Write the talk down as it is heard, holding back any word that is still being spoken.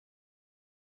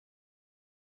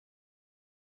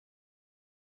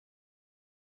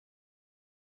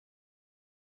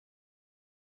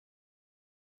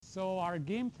So our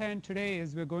game plan today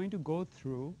is we're going to go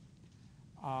through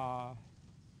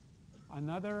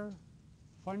another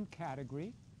fund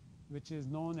category, which is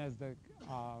known as the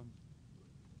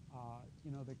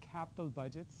the capital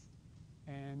budgets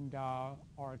and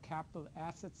our capital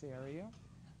assets area.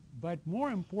 But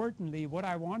more importantly, what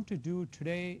I want to do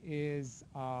today is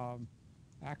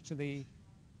actually,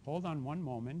 hold on one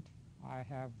moment. I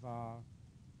have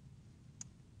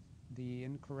the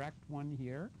incorrect one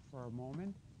here for a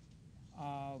moment.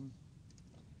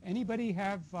 Anybody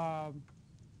have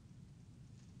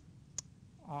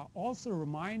also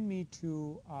remind me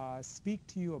to speak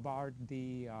to you about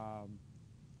the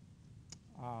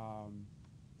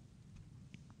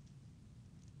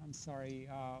I'm sorry,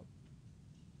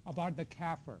 about the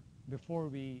CAFR before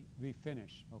we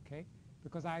finish, okay?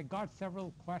 Because I got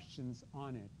several questions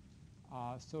on it.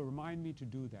 So remind me to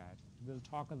do that. We'll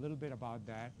talk a little bit about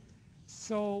that.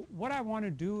 So what I want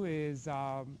to do is,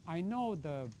 I know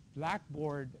the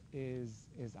Blackboard is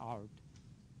out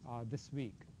this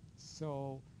week.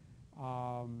 So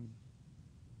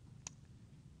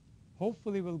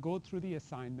hopefully we'll go through the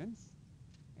assignments.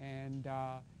 And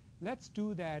let's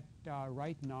do that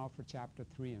right now for chapter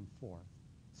 3 and 4.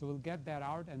 So we'll get that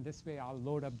out, and this way I'll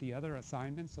load up the other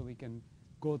assignments so we can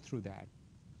go through that.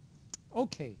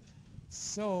 Okay,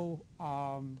 so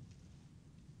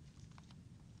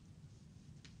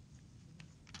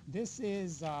this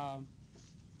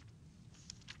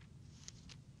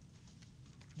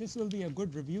will be a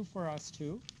good review for us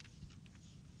too.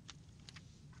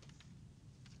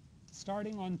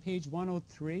 Starting on page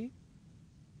 103.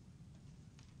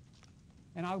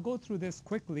 And I'll go through this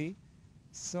quickly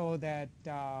so that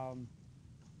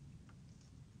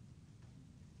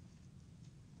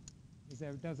is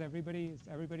everybody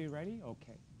ready?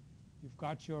 Okay. You've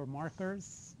got your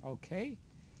markers. Okay.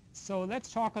 So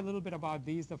let's talk a little bit about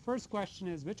these. The first question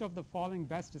is, which of the following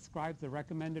best describes the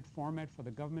recommended format for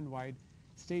the government-wide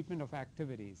statement of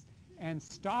activities? And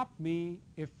stop me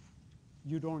if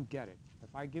you don't get it.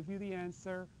 If I give you the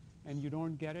answer and you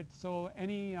don't get it. So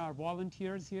any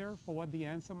volunteers here for what the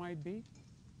answer might be?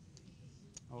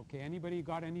 Okay, anybody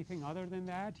got anything other than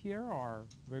that here, or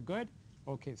we're good?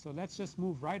 Okay, so let's just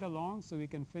move right along so we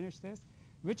can finish this.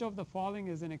 Which of the following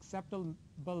is an acceptable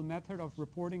method of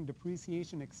reporting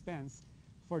depreciation expense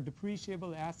for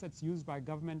depreciable assets used by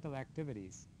governmental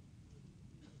activities?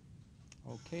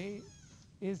 Okay,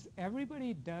 does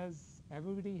everybody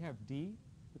have D?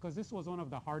 Because this was one of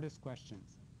the hardest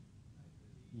questions.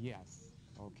 Yes.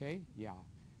 Okay. Yeah.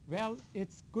 Well, it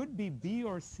could be B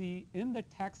or C. In the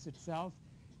text itself,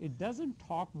 it doesn't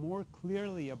talk more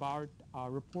clearly about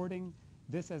reporting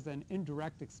this as an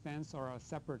indirect expense or a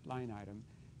separate line item.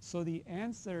 So the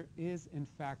answer is, in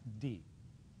fact, D,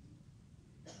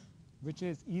 which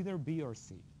is either B or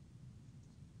C.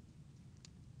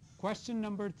 Question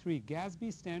number 3.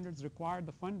 GASB standards require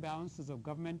the fund balances of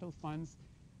governmental funds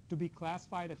to be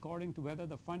classified according to whether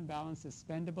the fund balance is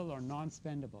spendable or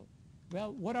non-spendable.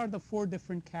 Well, what are the 4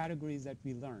 different categories that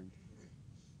we learned?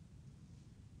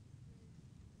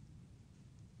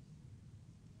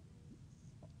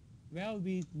 Well,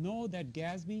 we know that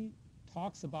GASB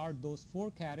talks about those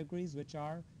 4 categories, which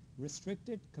are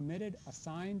restricted, committed,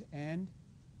 assigned, and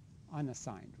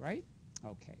unassigned, right?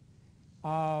 Okay.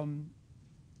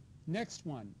 Next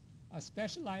one. A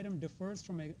special item differs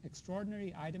from an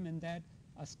extraordinary item in that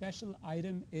a special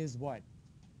item is what?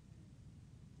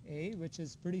 A, which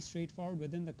is pretty straightforward,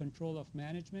 within the control of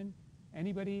management.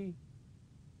 Everybody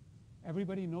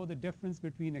know the difference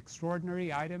between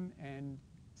extraordinary item and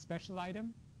special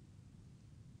item?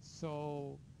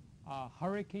 So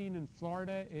hurricane in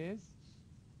Florida is?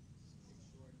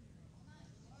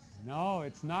 No,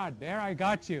 it's not. There, I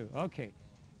got you. Okay.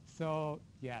 So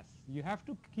yes, you have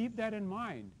to keep that in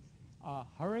mind. A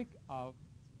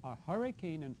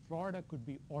hurricane in Florida could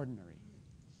be ordinary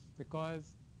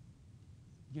because,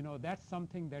 that's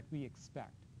something that we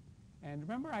expect. And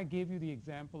remember, I gave you the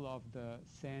example of the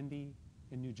Sandy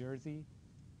in New Jersey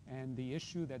and the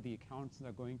issue that the accountants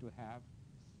are going to have,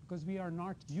 because we are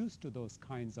not used to those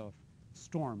kinds of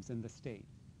storms in the state.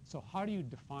 So how do you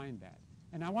define that?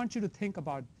 And I want you to think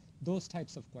about those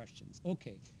types of questions.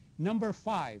 Okay, number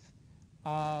 5.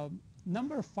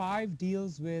 Number 5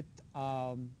 deals with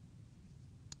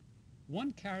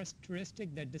one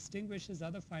characteristic that distinguishes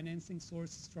other financing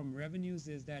sources from revenues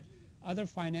is that other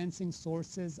financing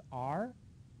sources are,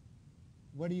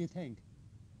 what do you think?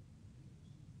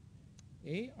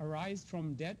 A, arise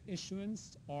from debt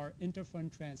issuance or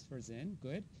interfund transfers in.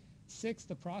 Good. 6,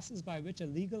 the process by which a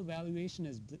legal valuation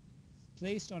is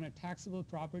placed on a taxable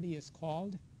property is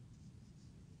called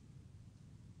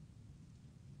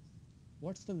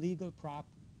What's the legal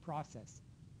process?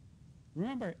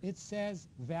 Remember, it says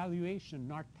valuation,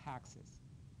 not taxes.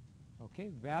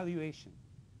 Okay, valuation.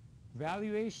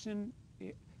 Valuation,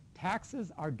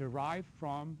 taxes are derived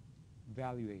from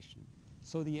valuation.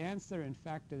 So the answer, in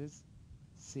fact, is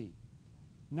C.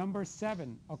 Number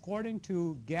 7, according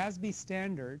to GASB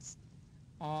standards,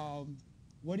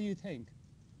 what do you think?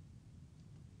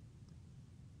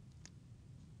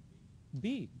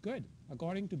 B, good.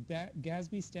 According to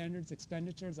GASB standards,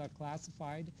 expenditures are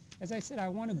classified. As I said, I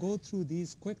want to go through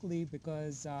these quickly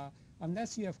because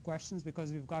unless you have questions,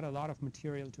 because we've got a lot of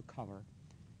material to cover.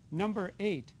 Number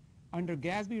 8, under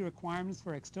GASB requirements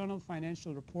for external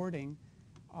financial reporting,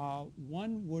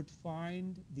 one would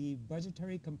find the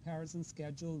budgetary comparison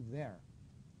schedule there.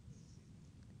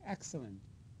 Excellent.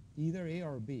 Either A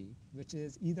or B, which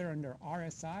is either under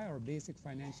RSI or basic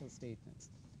financial statements.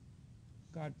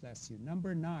 God bless you.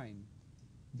 Number 9,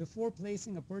 before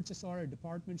placing a purchase order, a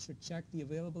department should check the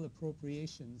available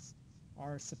appropriations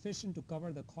are sufficient to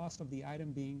cover the cost of the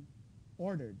item being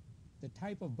ordered. The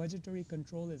type of budgetary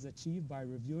control is achieved by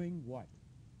reviewing what?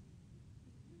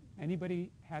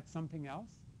 Anybody had something else?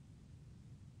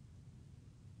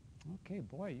 Okay,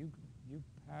 boy,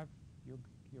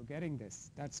 you're getting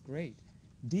this. That's great.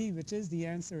 D, which is the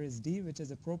answer is D, which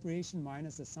is appropriation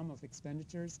minus the sum of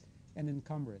expenditures and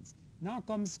encumbrance. Now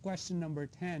comes question number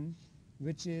 10,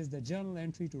 which is the journal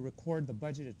entry to record the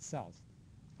budget itself.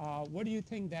 What do you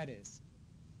think that is?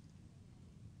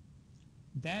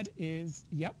 That is,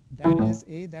 yep, that is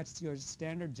A. That's your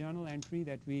standard journal entry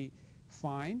that we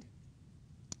find.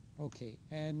 Okay,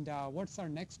 and what's our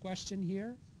next question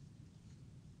here?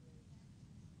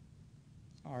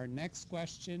 Our next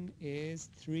question is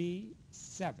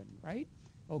 3.7, right?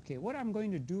 Okay, what I'm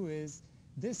going to do is,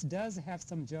 this does have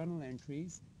some journal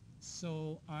entries,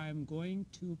 so I'm going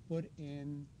to put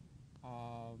in,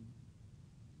 hold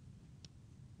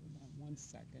on one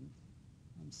second,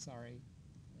 I'm sorry.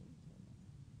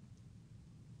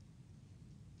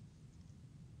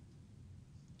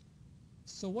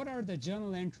 So what are the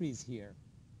journal entries here?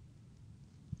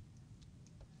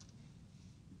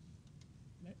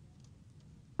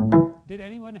 Did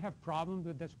anyone have problems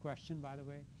with this question, by the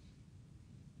way?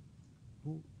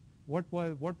 What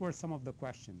were some of the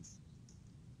questions?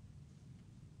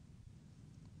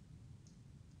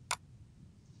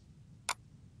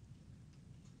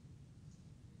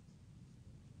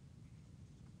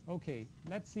 Okay,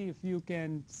 let's see if you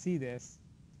can see this.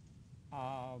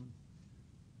 Hold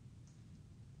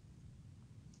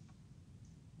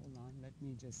on, let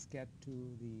me just get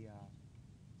to the...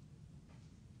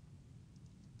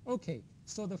 Okay,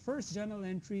 so the first journal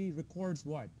entry records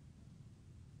what?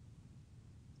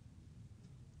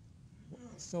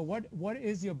 So what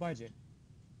is your budget?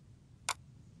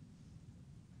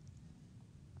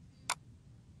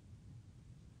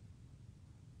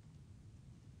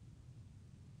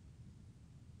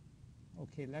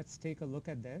 Okay, let's take a look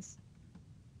at this.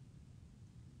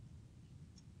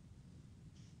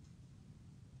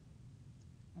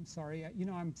 I'm sorry, you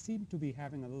know, I seem to be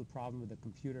having a little problem with the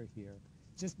computer here.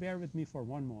 Just bear with me for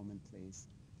one moment, please.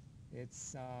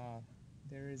 It's,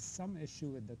 there is some issue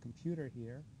with the computer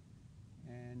here,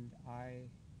 and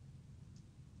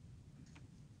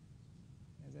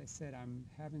as I said, I'm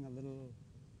having a little,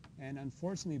 and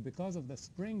unfortunately because of the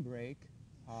spring break,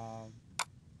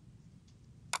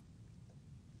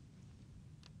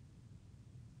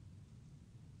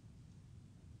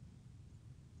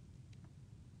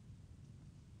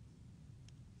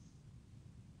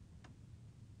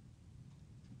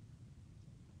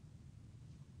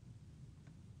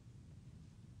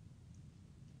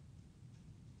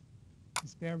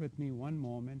 just bear with me one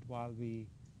moment while we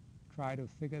try to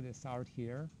figure this out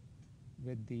here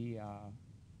with the,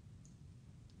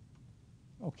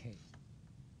 okay.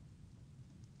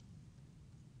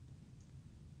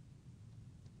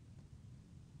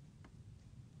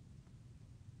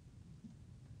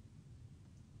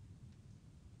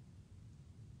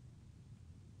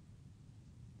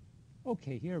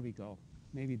 Okay, here we go.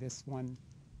 Maybe this time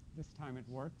it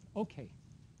worked. Okay.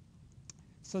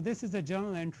 So this is a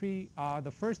journal entry,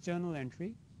 the first journal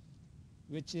entry,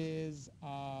 which is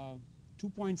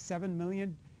 2.7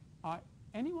 million.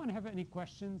 Anyone have any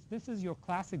questions? This is your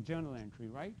classic journal entry,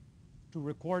 right? To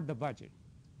record the budget.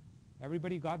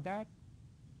 Everybody got that?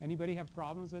 Anybody have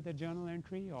problems with the journal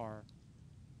entry? Or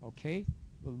okay,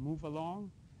 we'll move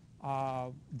along.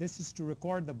 This is to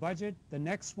record the budget. The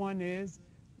next one is,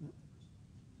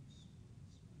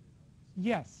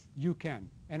 yes, you can.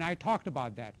 And I talked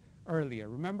about that earlier,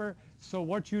 remember? So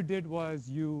what you did was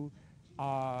you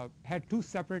had two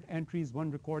separate entries,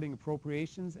 one recording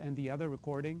appropriations and the other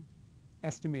recording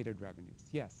estimated revenues.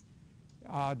 Yes.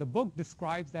 The book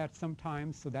describes that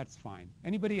sometimes, so that's fine.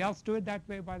 Anybody else do it that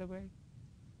way, by the way?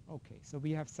 Okay, so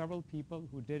we have several people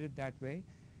who did it that way.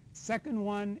 Second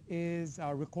one is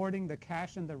recording the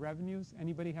cash and the revenues.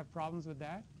 Anybody have problems with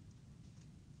that?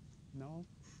 No?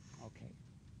 Okay.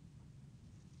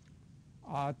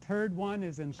 Third one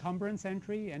is encumbrance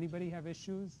entry. Anybody have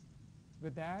issues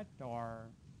with that? Or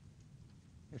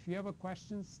if you have a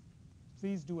questions,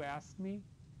 please do ask me,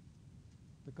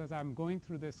 because I'm going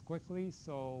through this quickly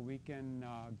so we can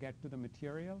get to the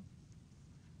material.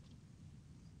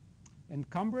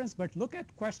 Encumbrance, but look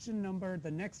at question number,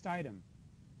 the next item.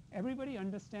 Everybody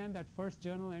understand that first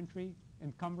journal entry,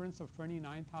 encumbrance of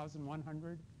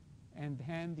 29,100, and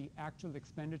then the actual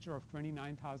expenditure of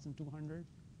 29,200?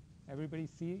 Everybody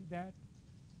see that?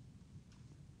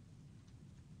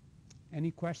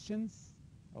 Any questions?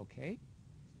 Okay.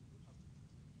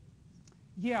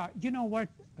 Yeah, you know what?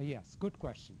 Yes, good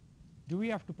question. Do we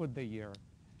have to put the year?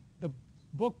 The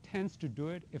book tends to do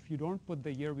it. If you don't put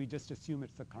the year, we just assume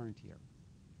it's the current year.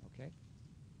 Okay?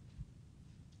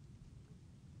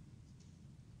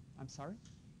 I'm sorry?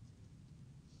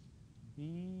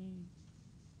 B2.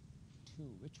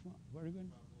 Which one? Where are you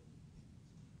going?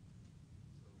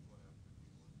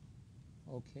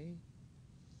 Okay.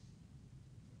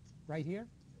 Right here?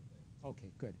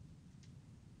 Okay, good.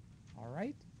 All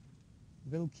right.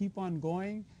 We'll keep on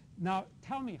going. Now,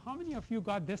 tell me, how many of you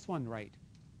got this one right?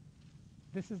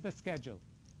 This is the schedule.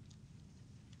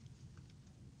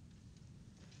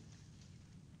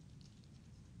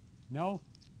 No?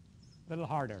 A little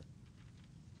harder.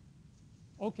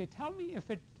 Okay, tell me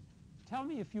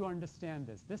if you understand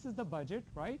this. This is the budget,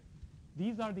 right?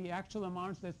 These are the actual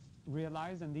amounts that's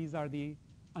realized, and these are the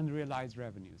unrealized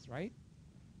revenues, right?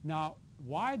 Now,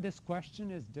 why this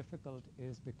question is difficult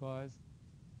is because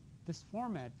this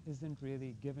format isn't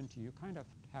really given to you. You kind of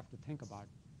have to think about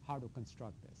how to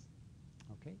construct this.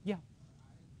 Okay? Yeah.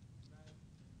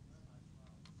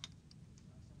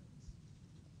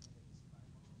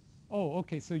 Oh,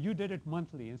 okay. So you did it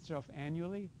monthly instead of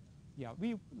annually? Yeah,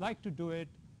 we like to do it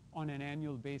on an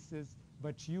annual basis,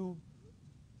 but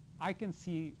I can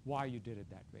see why you did it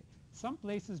that way. Some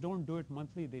places don't do it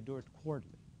monthly, they do it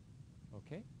quarterly.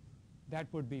 Okay? That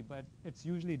would be, but it's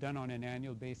usually done on an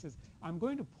annual basis. I'm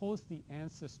going to post the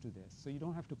answers to this, so you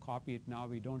don't have to copy it now.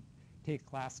 We don't take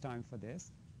class time for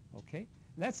this. Okay?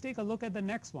 Let's take a look at the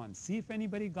next one. See if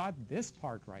anybody got this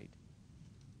part right.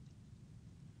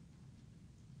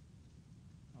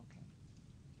 Okay.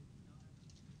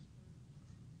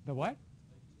 The what?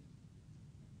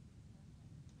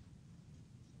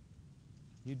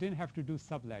 You didn't have to do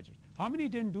subledger. How many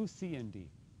didn't do C and D?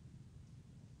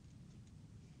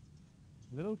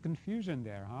 Little confusion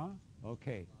there, huh?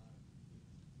 Okay.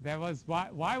 There was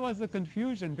why was the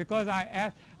confusion? Because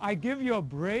I give you a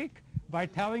break by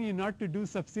telling you not to do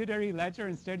subsidiary ledger.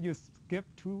 Instead, you skip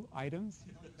 2 items.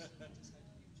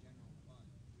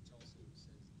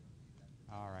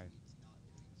 All right.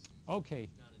 Okay.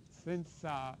 Since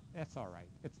that's all right.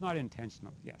 It's not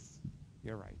intentional. Yes,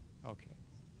 you're right. Okay.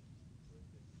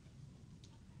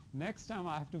 Next time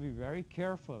I have to be very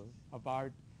careful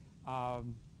about.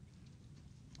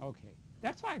 Okay.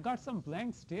 That's why I got some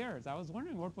blank stares. I was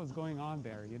wondering what was going on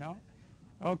there, you know?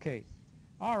 Okay.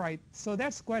 All right. So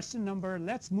that's question number.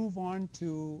 Let's move on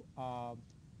to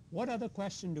what other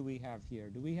question do we have here?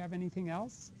 Do we have anything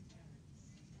else?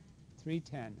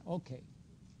 310. Okay.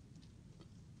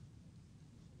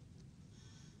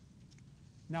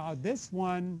 Now this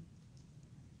one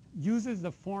uses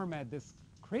the format, this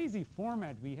crazy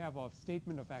format we have of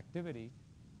statement of activity,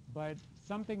 but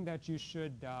something that you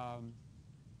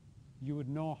would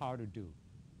know how to do.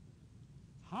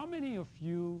 How many of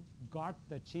you got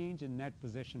the change in net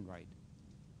position right?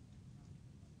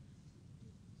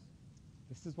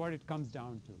 This is what it comes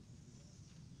down to.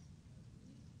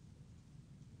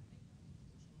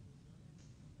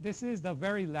 This is the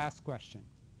very last question.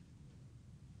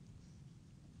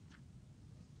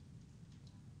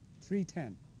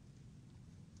 310.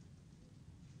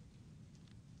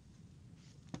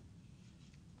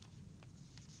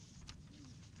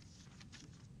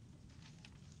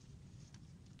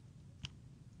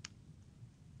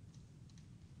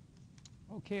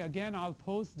 Okay, again, I'll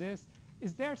post this.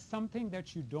 Is there something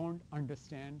that you don't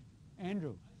understand?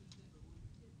 Andrew?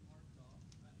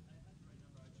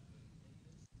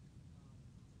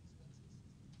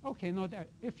 Okay, no,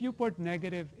 if you put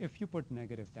negative,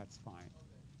 that's fine.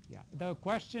 Yeah, the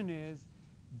question is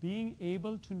being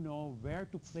able to know where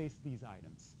to place these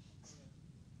items.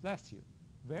 Bless you.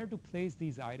 Where to place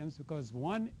these items, because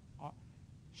one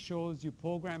shows you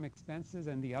program expenses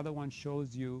and the other one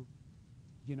shows you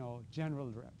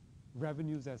general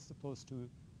revenues as opposed to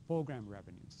program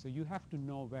revenues. So you have to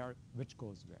know which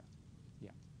goes where. Yeah,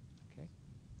 okay.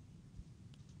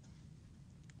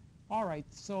 All right,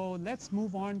 so let's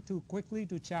move on quickly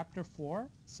to chapter 4,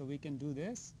 so we can do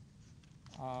this.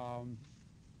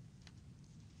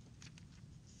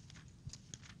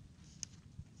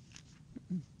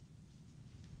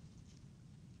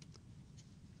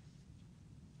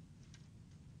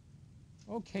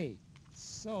 Okay,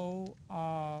 so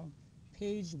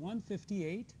page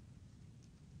 158.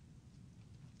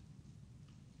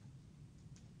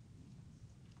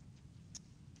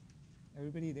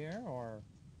 Everybody there, or?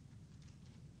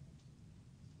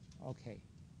 Okay.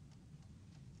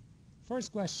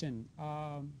 First question.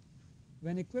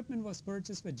 When equipment was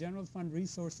purchased with general fund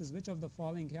resources, which of the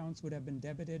following accounts would have been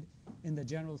debited in the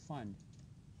general fund?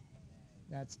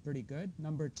 That's pretty good.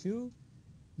 Number 2,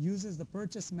 uses the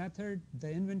purchase method, the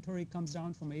inventory comes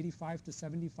down from 85 to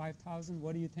 75,000.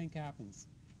 What do you think happens?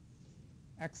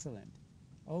 Excellent.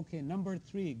 Okay, number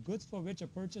 3, goods for which a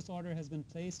purchase order has been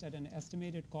placed at an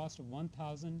estimated cost of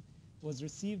 1,000 was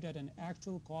received at an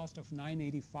actual cost of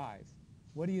 985.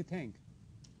 What do you think?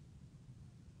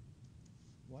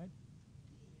 What?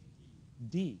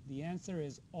 D. The answer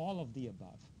is all of the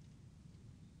above.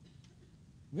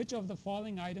 Which of the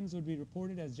following items would be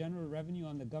reported as general revenue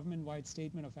on the government-wide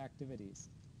statement of activities?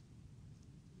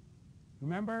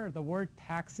 Remember the word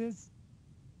taxes?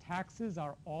 Taxes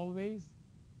are always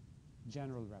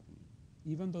general revenue,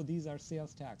 even though these are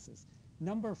sales taxes.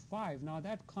 Number 5, now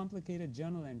that complicated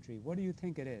journal entry, what do you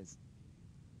think it is?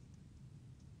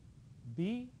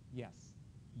 B? Yes.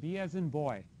 B as in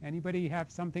boy. Anybody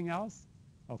have something else?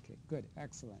 Okay, good,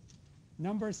 excellent.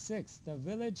 Number 6, the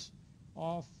village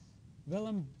of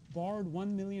Willem borrowed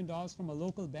 $1 million from a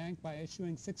local bank by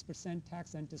issuing 6%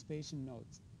 tax anticipation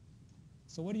notes.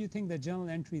 So what do you think the journal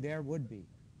entry there would be?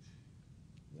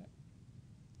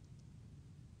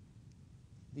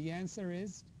 The answer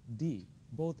is D,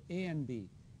 both A and B.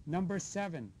 Number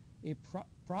 7, a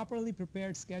properly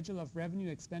prepared schedule of revenue,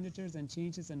 expenditures, and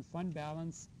changes in fund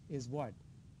balance is what?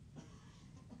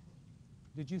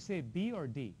 Did you say B or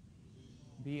D?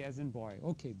 B as in boy.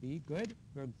 Okay, B, good.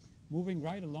 We're moving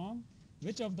right along.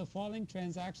 Which of the following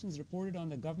transactions reported on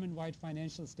the government-wide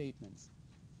financial statements?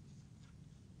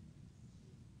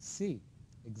 C,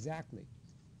 exactly.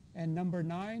 And number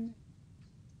 9,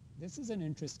 this is an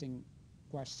interesting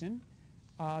question.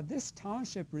 This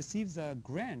township receives a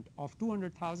grant of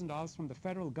 $200,000 from the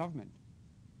federal government.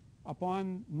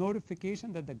 Upon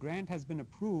notification that the grant has been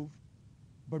approved,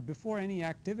 but before any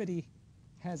activity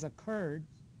has occurred,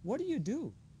 what do you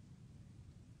do?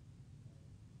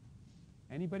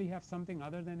 Anybody have something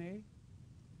other than A?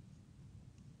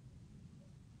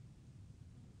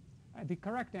 The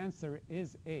correct answer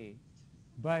is A,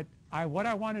 but what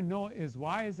I want to know is,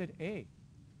 why is it A?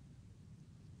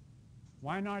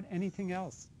 Why not anything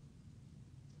else?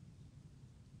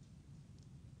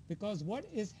 Because what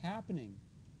is happening?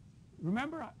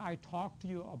 Remember I talked to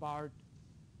you about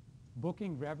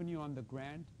booking revenue on the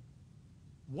grant?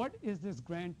 What is this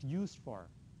grant used for?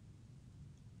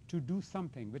 To do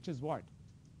something, which is what?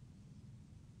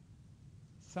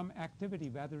 Some activity,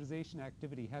 weatherization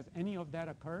activity. Has any of that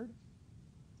occurred?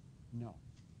 No.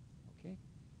 Okay?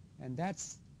 And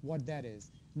that's what that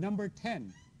is. Number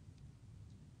 10.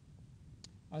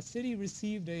 A city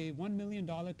received a $1 million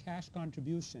cash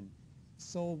contribution.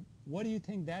 So what do you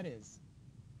think that is?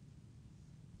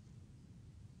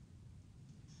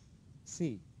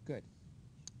 C. Good.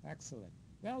 Excellent.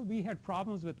 Well, we had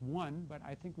problems with one, but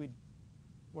I think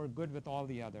we're good with all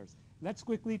the others. Let's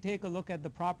quickly take a look at the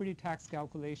property tax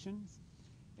calculations.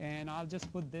 And I'll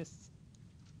just put this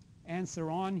answer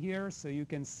on here so you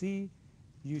can see.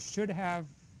 You should have,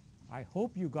 I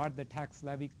hope you got the tax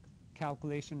levy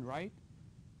calculation right.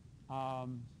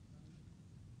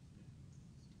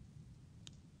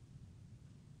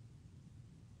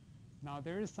 Now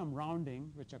there is some rounding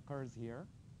which occurs here.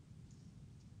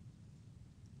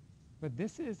 But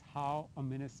this is how a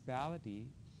municipality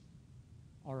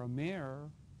or a mayor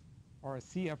or a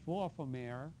CFO of a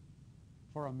mayor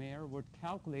would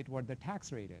calculate what the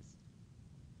tax rate is,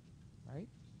 right?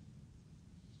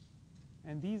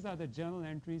 And these are the journal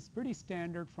entries, pretty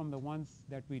standard from the ones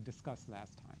that we discussed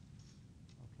last time.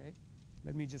 Okay,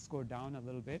 let me just go down a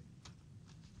little bit.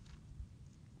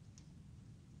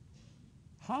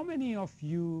 How many of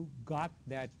you got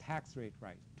that tax rate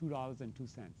right, $2.02?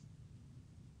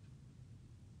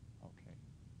 Okay.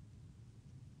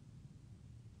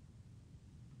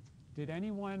 Did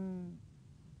anyone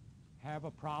have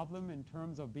a problem in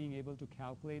terms of being able to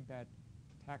calculate that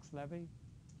tax levy?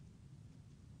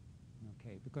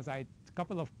 Okay, because I a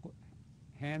couple of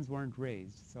hands weren't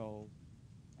raised. So,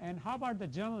 and how about the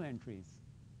journal entries?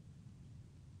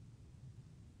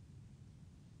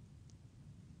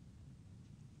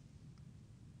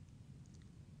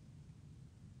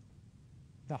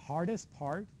 The hardest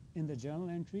part in the journal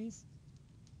entries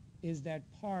is that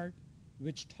part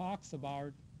which talks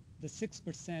about the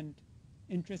 6%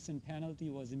 interest and penalty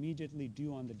was immediately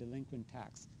due on the delinquent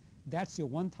tax. That's your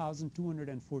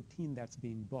 1,214 that's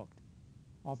being booked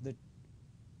of the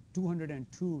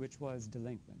 202 which was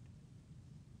delinquent.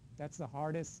 That's the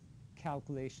hardest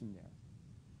calculation there.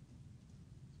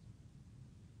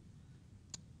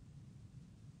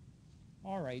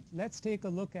 All right, let's take a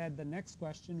look at the next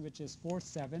question, which is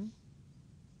 4.7.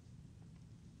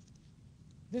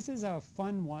 This is a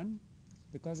fun one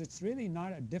because it's really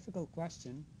not a difficult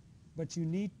question, but you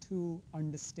need to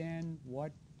understand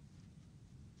what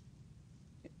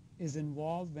is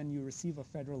involved when you receive a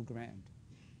federal grant.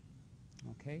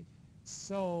 Okay,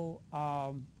 so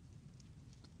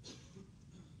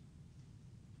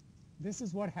this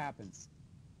is what happens.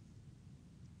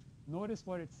 Notice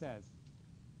what it says.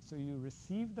 So you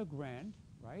receive the grant,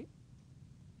 right?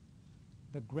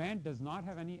 The grant does not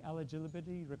have any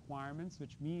eligibility requirements,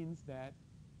 which means that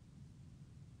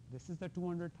this is the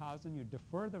 200,000. You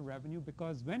defer the revenue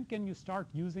because when can you start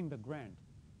using the grant?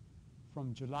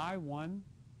 From July 1,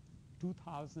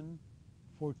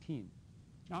 2014.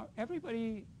 Now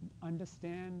everybody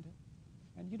understand,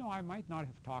 and you know I might not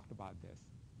have talked about this,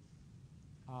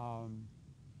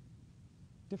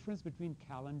 difference between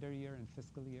calendar year and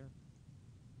fiscal year.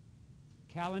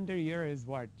 Calendar year is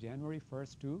what, January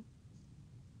 1st to?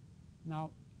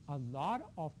 Now a lot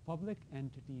of public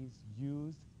entities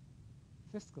use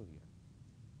fiscal year.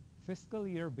 Fiscal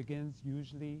year begins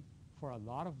usually for a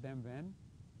lot of them when?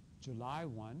 July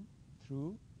 1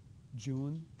 through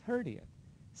June 30th.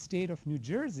 State of New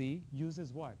Jersey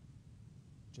uses what?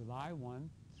 July 1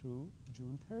 through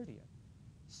June 30th.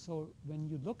 So when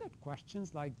you look at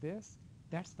questions like this,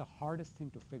 that's the hardest thing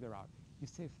to figure out. You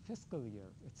say fiscal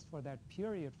year, it's for that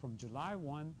period from July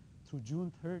 1 through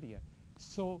June 30th.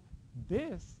 So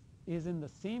this is in the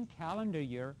same calendar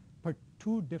year, but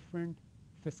two different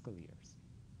fiscal years.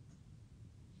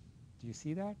 Do you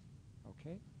see that?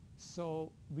 Okay.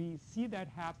 So we see that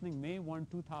happening May 1,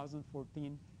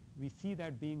 2014. We see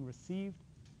that being received.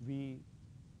 We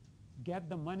get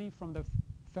the money from the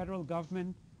federal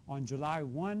government on July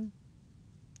 1,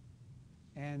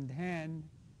 and then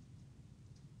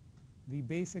we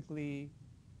basically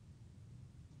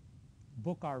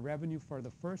book our revenue for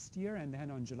the first year, and then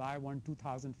on July 1,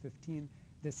 2015,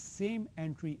 the same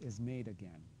entry is made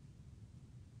again.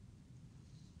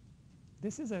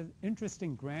 This is an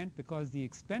interesting grant because the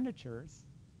expenditures,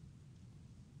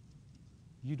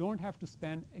 you don't have to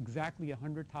spend exactly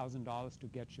 $100,000 to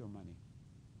get your money.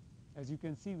 As you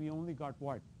can see, we only got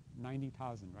what?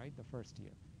 90,000, right, the first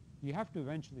year. You have to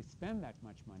eventually spend that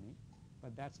much money,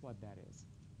 but that's what that is.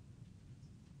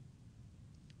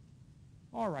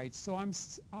 All right, so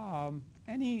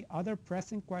any other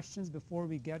pressing questions before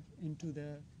we get into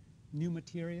the new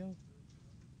material?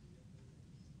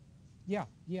 Yeah.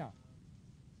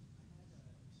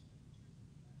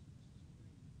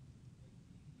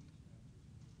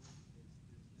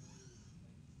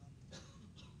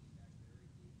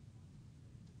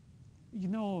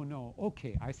 No.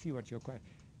 Okay, I see what your question.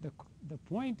 The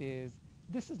point is,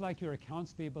 this is like your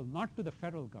accounts payable, not to the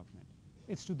federal government.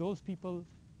 It's to those people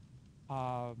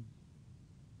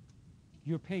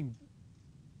you're paying,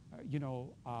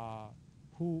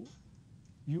 who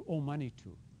you owe money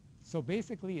to. So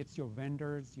basically, it's your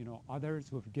vendors, others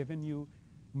who have given you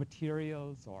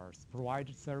materials or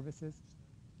provided services.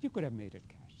 You could have made it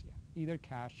cash, yeah, either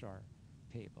cash or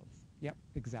payables. Yep,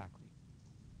 exactly.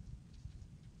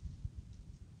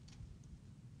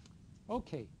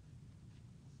 Okay.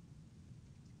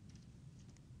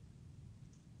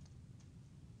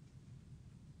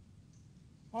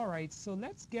 All right, so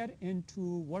let's get into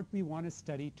what we want to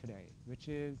study today, which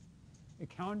is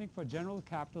accounting for general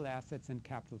capital assets and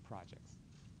capital projects.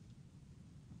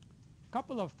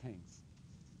 Couple of things.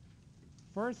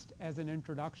 First, as an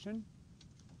introduction,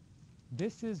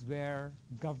 this is where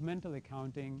governmental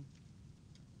accounting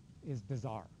is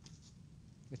bizarre.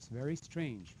 It's very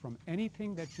strange from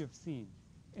anything that you've seen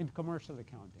in commercial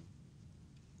accounting.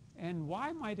 And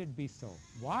why might it be so?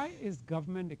 Why is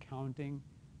government accounting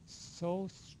so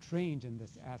strange in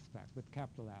this aspect with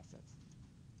capital assets?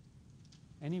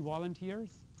 Any volunteers?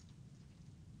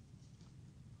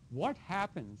 What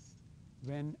happens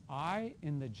when I,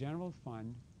 in the general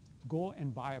fund, go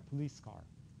and buy a police car?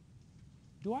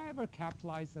 Do I ever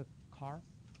capitalize a car?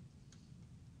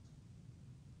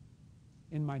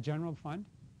 in my general fund?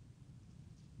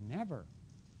 Never.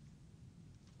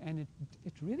 And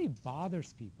it really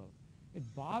bothers people. It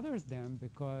bothers them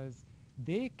because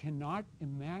they cannot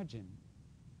imagine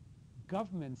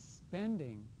government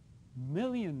spending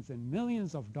millions and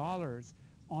millions of dollars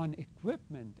on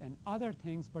equipment and other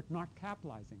things but not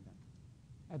capitalizing them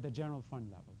at the general fund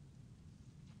level.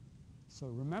 So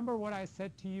remember what I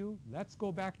said to you? Let's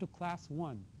go back to class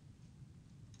 1.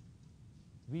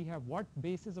 We have what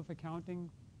basis of accounting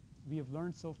we have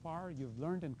learned so far? You've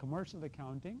learned in commercial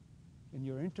accounting, in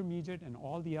your intermediate and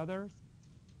all the others,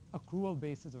 accrual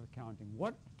basis of accounting.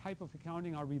 What type of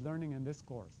accounting are we learning in this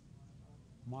course?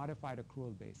 Modified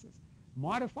accrual basis.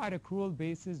 Modified accrual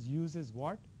basis uses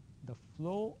what? The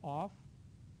flow of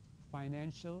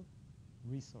financial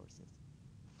resources.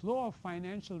 Flow of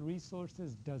financial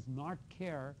resources does not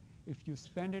care if you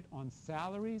spend it on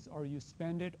salaries or you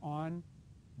spend it on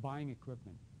buying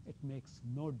equipment. It makes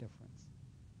no difference.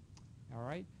 All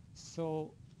right?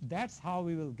 So that's how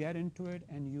we will get into it,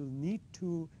 and you'll need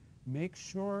to make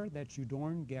sure that you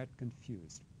don't get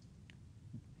confused.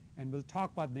 And we'll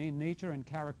talk about the nature and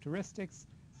characteristics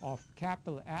of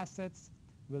capital assets.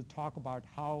 We'll talk about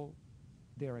how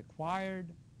they're acquired,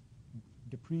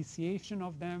 depreciation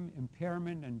of them,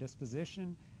 impairment and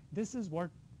disposition. This is what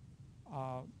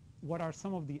are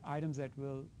some of the items that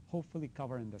we'll hopefully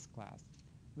cover in this class.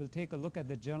 We'll take a look at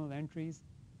the journal entries.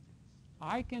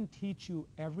 I can teach you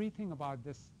everything about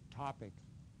this topic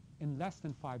in less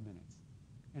than 5 minutes,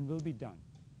 and we'll be done.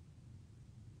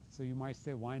 So you might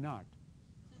say, why not?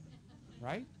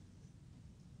 Right?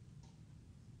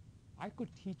 I could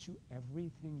teach you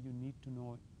everything you need to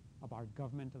know about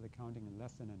governmental accounting in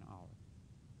less than an hour.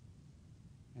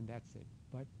 And that's it.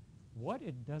 But what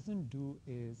it doesn't do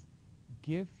is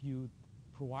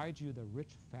provide you the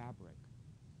rich fabric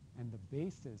and the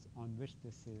basis on which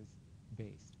this is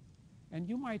based. And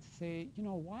you might say, you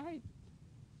know, why,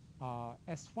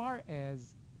 as far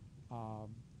as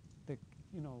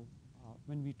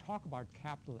when we talk about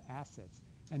capital assets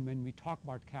and when we talk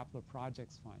about capital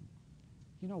projects fund,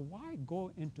 you know, why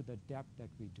go into the depth that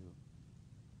we do?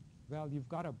 Well, you've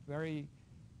got a very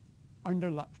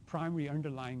primary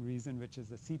underlying reason, which is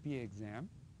the CPA exam.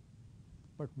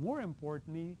 But more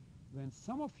importantly, when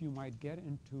some of you might get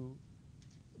into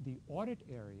the audit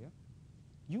area,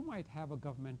 you might have a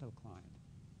governmental client.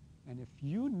 And if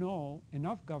you know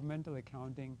enough governmental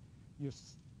accounting,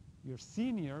 your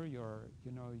senior, your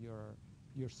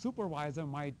supervisor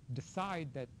might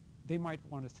decide that they might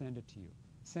want to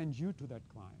send you to that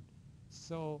client.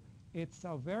 So it's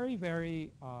a very,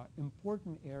 very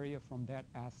important area from that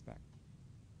aspect.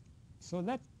 So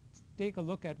let's take a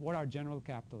look at what are general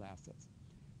capital assets.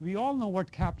 We all know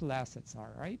what capital assets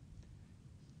are, right?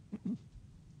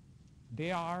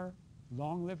 They are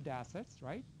long-lived assets,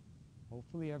 right?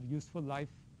 Hopefully have useful life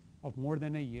of more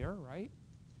than a year, right?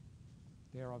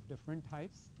 They're of different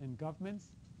types. In governments,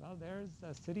 well, there's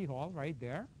a city hall right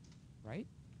there, right?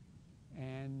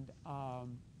 And all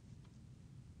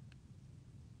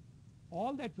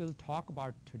that we'll talk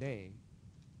about today,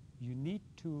 you need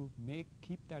to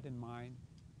keep that in mind,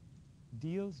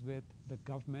 deals with the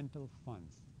governmental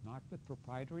funds, not with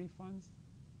proprietary funds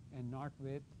and not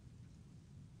with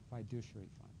fiduciary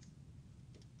funds.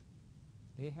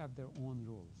 They have their own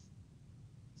rules.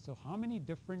 So how many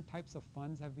different types of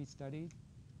funds have we studied?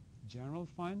 General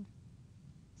fund,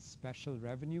 special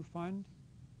revenue fund,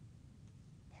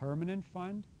 permanent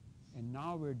fund, and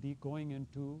now we're going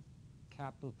into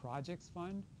capital projects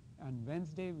fund. On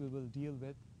Wednesday, we will deal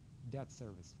with debt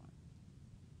service fund.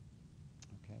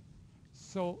 Okay.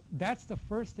 So that's the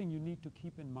first thing you need to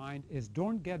keep in mind is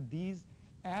don't get these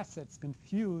assets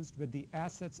confused with the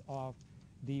assets of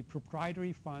the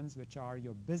proprietary funds, which are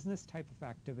your business type of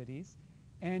activities,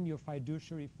 and your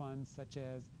fiduciary funds, such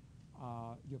as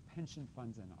your pension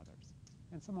funds and others.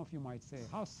 And some of you might say,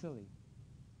 how silly.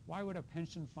 Why would a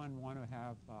pension fund want to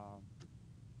have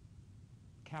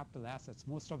capital assets?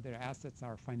 Most of their assets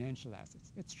are financial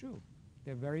assets. It's true.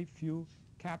 There are very few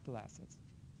capital assets.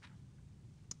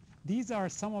 These are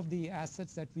some of the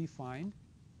assets that we find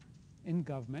in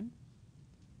government.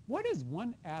 What is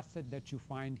one asset that you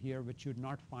find here which you'd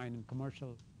not find in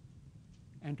commercial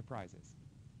enterprises?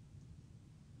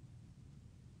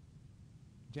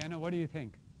 Jenna, what do you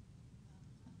think?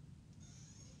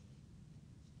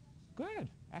 Good.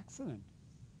 Excellent.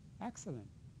 Excellent.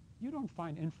 You don't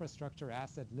find infrastructure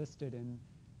asset listed in,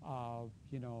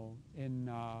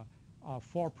 a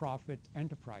for-profit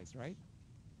enterprise, right?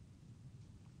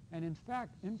 And in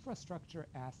fact, infrastructure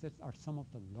assets are some of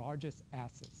the largest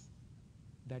assets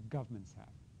that governments have.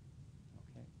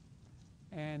 Okay.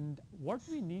 And what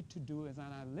we need to do is,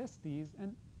 and I list these,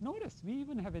 and notice we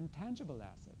even have intangible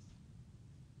assets.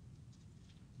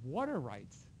 Water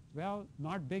rights. Well,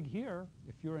 not big here.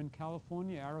 If you're in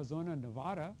California, Arizona,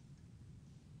 Nevada,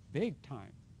 big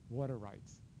time water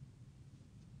rights.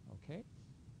 Okay?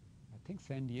 I think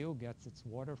San Diego gets its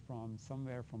water from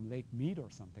somewhere from Lake Mead or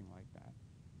something like that.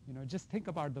 You know, just think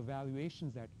about the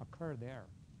valuations that occur there.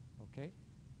 Okay?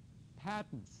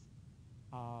 Patents.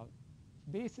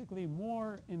 Basically,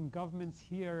 more in governments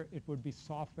here, it would be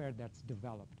software that's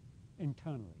developed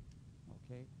internally.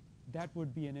 Okay? That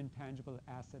would be an intangible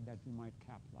asset that we might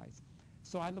capitalize.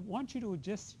 So I want you to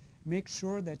just make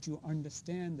sure that you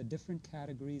understand the different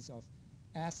categories of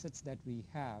assets that we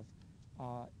have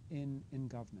in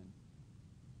government.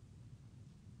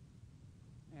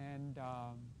 And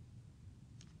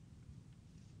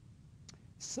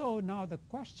so now the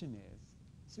question is,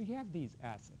 so you have these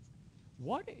assets.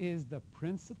 What is the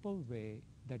principal way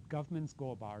that governments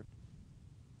go about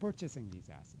purchasing these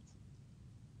assets?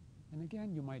 And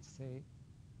again, you might say,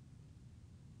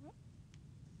 well,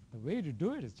 the way to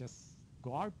do it is just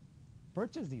go out,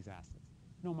 purchase these assets.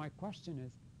 No, my question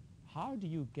is, how do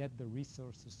you get the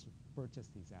resources to purchase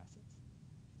these assets?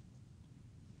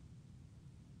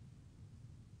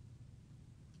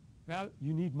 Well,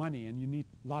 you need money and you need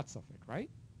lots of it, right?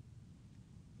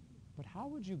 But how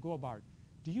would you go about it?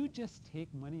 Do you just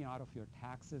take money out of your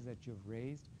taxes that you've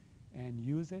raised and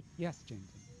use it? Yes, James.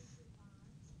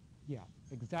 Yeah,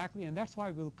 exactly. And that's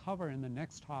why we'll cover in the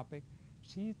next topic.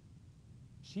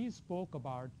 She spoke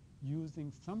about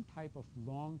using some type of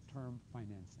long-term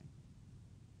financing.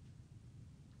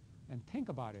 And think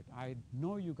about it. I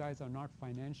know you guys are not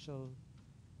financial,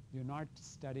 you're not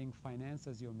studying finance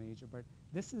as your major, but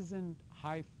this isn't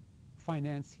high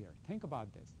finance here. Think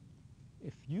about this.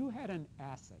 If you had an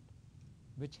asset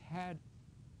which had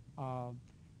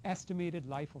estimated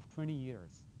life of 20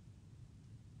 years,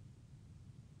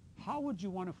 how would you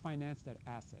want to finance that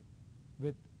asset?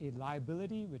 With a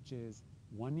liability which is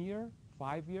 1 year,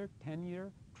 5 year, 10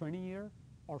 year, 20 year,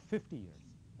 or 50 years,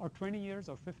 or 20 years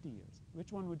or 50 years?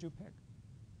 Which one would you pick?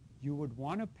 You would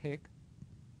want to pick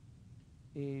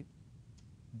a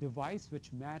device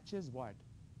which matches what?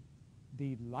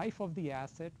 The life of the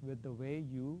asset with the way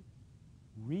you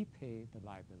repay the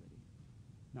liability.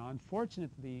 Now,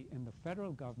 unfortunately, in the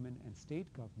federal government and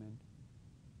state government,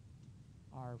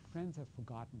 our friends have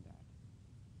forgotten that.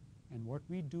 And what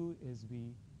we do is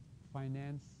we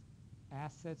finance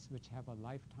assets which have a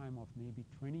lifetime of maybe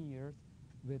 20 years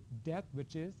with debt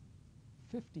which is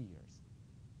 50 years.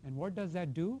 And what does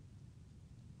that do?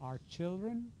 Our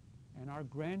children and our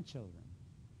grandchildren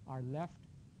are left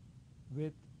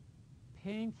with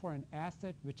paying for an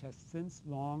asset which has since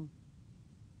long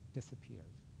disappeared.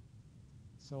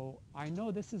 So I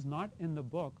know this is not in the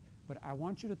book, but I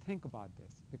want you to think about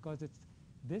this, because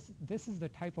this is the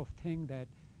type of thing that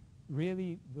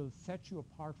really will set you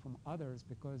apart from others,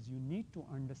 because you need to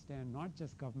understand not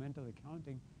just governmental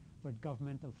accounting, but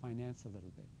governmental finance a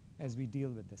little bit as we deal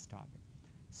with this topic.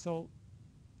 So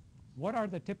what are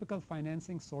the typical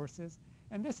financing sources?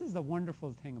 And this is the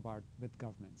wonderful thing about with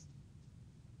governments.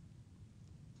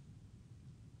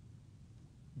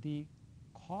 The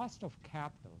cost of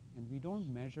capital, and we don't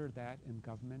measure that in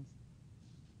governments,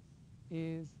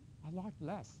 is a lot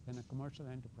less than a commercial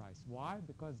enterprise. Why?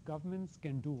 Because governments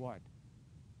can do what?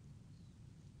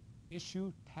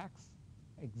 Issue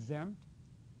tax-exempt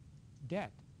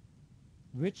debt,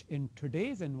 which in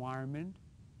today's environment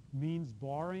means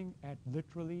borrowing at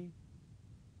literally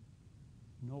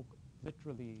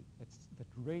the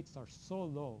rates are so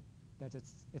low that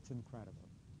it's incredible.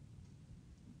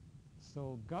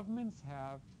 So governments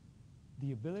have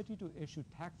the ability to issue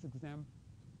tax-exempt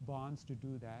bonds to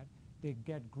do that. They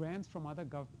get grants from other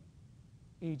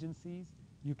agencies.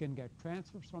 You can get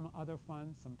transfers from other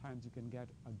funds. Sometimes you can get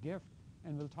a gift.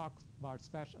 And we'll talk about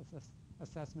special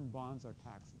assessment bonds or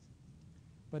taxes.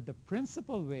 But the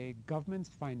principal way governments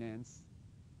finance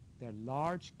their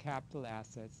large capital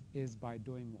assets is by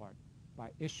doing what?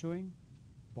 By issuing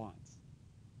bonds.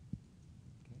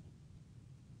 Okay.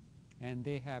 And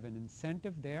they have an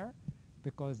incentive there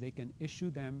because they can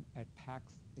issue them at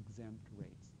tax-exempt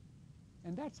rates.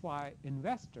 And that's why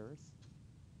investors,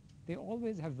 they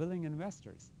always have willing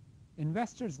investors.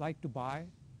 Investors like to buy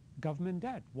government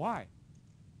debt. Why?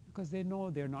 Because they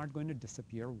know they're not going to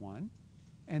disappear, one,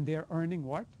 and they're earning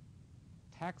what?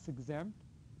 Tax-exempt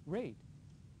rate.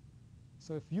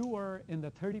 So if you were in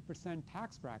the 30%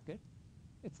 tax bracket,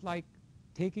 it's like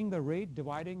taking the rate,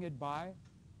 dividing it by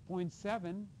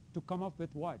 0.7 to come up with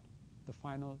what? The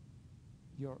final,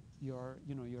 your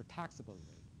taxable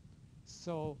rate.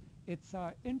 So it's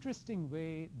an interesting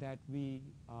way that we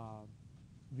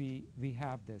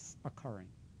have this occurring.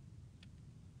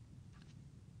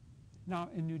 Now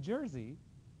in New Jersey,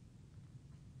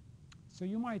 so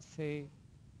you might say,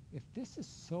 if this is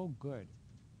so good,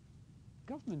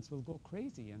 governments will go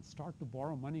crazy and start to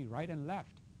borrow money right and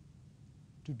left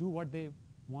to do what they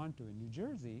want to. In New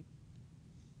Jersey,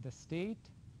 the state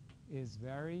is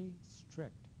very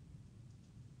strict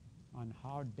on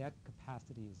how debt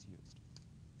capacity is used.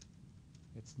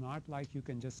 It's not like you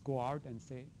can just go out and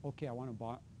say, okay, I want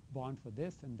a bond for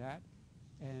this and that.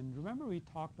 And remember we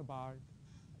talked about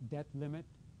debt limit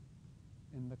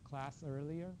in the class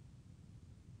earlier?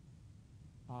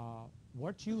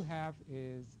 What you have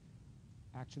is,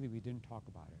 actually we didn't talk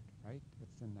about it, right?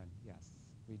 It's in the, yes,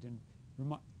 we didn't.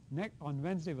 On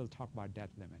Wednesday we'll talk about debt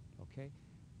limit, okay?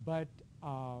 But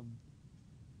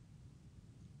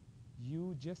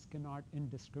you just cannot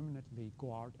indiscriminately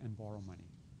go out and borrow money.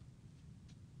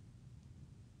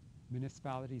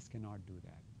 Municipalities cannot do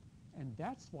that. And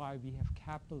that's why we have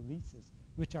capital leases,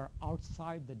 which are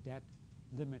outside the debt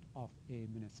limit of a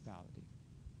municipality.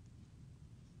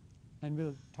 And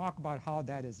we'll talk about how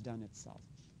that is done itself.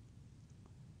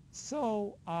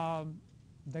 So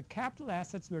the capital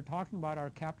assets we're talking about are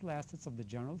capital assets of the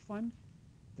general fund,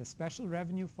 the special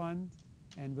revenue fund,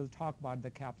 and we'll talk about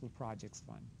the capital projects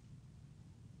fund.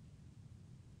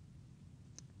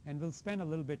 And we'll spend a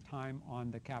little bit time on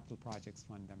the capital projects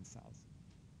fund themselves.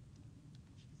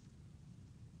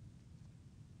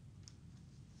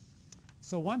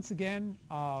 So once again,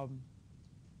 how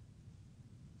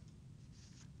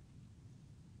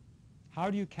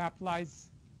do you capitalize?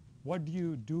 What do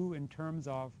you do in terms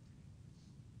of,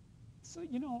 so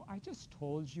you know, I just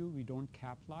told you we don't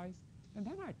capitalize, and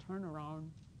then I turn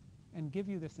around and give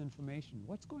you this information.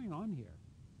 What's going on here?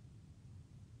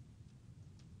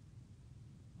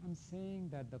 I'm saying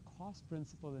that the cost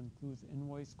principle includes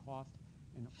invoice cost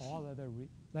and all other,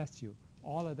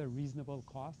 all other reasonable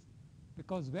costs.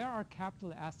 Because where are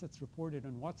capital assets reported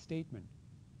on what statement?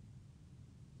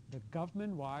 The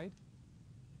government-wide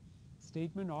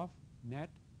statement of net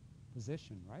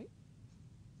position, right?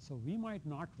 So we might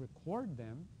not record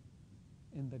them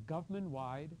in the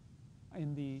government-wide,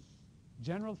 in the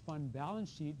general fund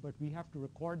balance sheet, but we have to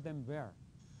record them where?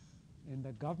 In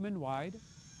the government-wide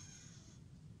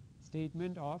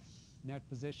statement of net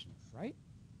position, right?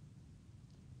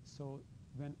 So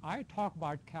when I talk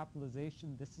about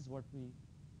capitalization, this is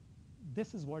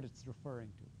what it's referring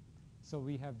to. So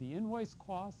we have the invoice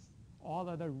costs, all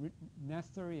other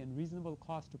necessary and reasonable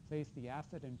costs to place the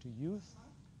asset into use.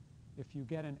 If you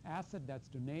get an asset that's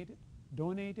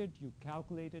donated, you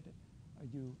calculate it,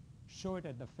 you show it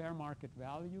at the fair market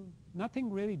value.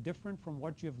 Nothing really different from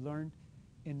what you've learned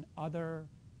in other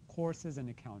courses in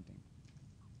accounting.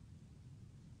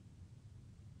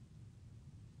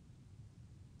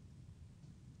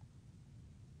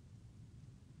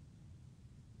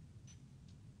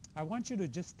 I want you to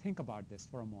just think about this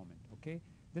for a moment, okay?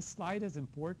 This slide is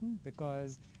important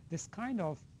because this kind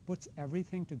of puts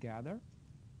everything together.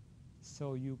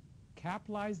 So you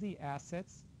capitalize the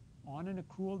assets on an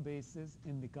accrual basis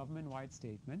in the government-wide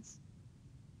statements.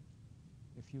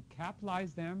 If you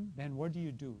capitalize them, then what do?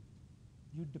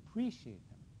 You depreciate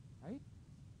them, right?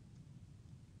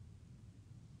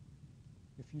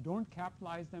 If you don't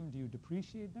capitalize them, do you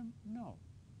depreciate them? No,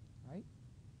 right?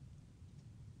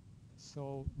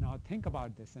 So now think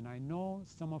about this, and I know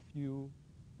some of you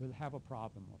will have a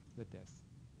problem with this.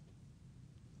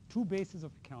 Two bases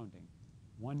of accounting,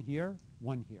 one here,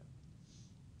 one here.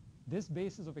 This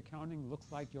basis of accounting looks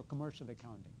like your commercial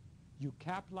accounting. You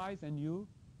capitalize and you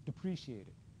depreciate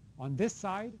it. On this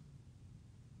side,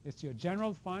 it's your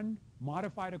general fund,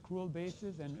 modified accrual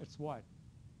basis, and it's what?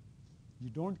 You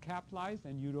don't capitalize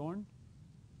and you don't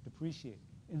depreciate.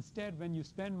 Instead, when you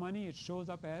spend money, it shows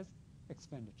up as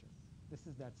expenditure. This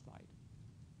is that slide.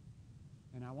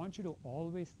 And I want you to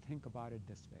always think about it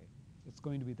this way. It's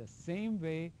going to be the same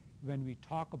way when we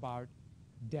talk about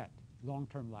debt,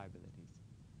 long-term liabilities.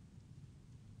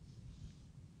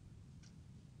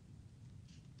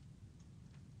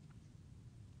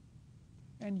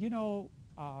 And you know,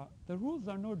 the rules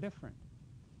are no different.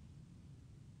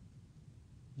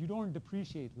 You don't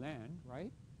depreciate land,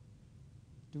 right?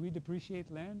 Do we depreciate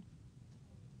land?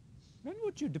 When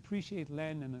would you depreciate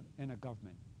land in a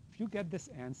government? If you get this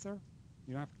answer,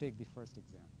 you don't have to take the first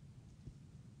exam.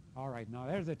 All right, now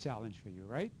there's a challenge for you,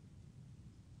 right?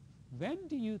 When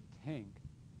do you think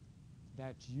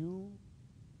that you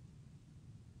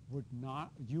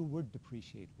would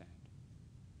depreciate land?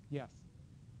 Yes.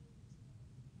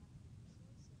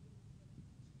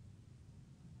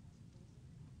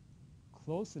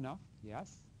 close enough.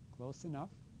 Yes, close enough.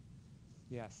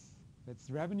 Yes, it's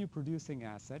revenue producing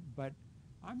asset, but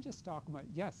I'm just talking about,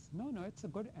 yes, no, it's a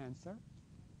good answer.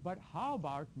 But how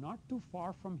about not too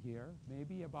far from here,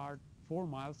 maybe about 4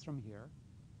 miles from here,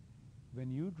 when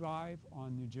you drive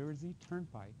on New Jersey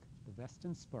Turnpike, the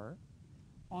Western Spur,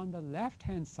 on the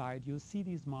left-hand side, you'll see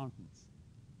these mountains,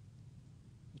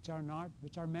 which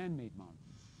are man-made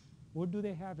mountains. What do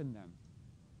they have in them?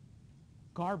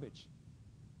 Garbage,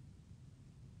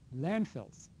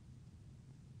 landfills.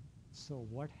 So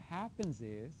what happens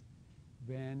is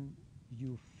when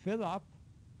you fill up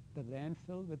the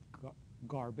landfill with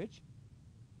garbage,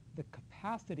 the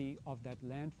capacity of that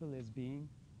landfill is being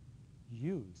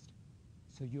used.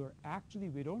 So you're actually,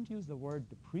 we don't use the word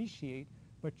depreciate,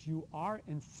 but you are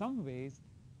in some ways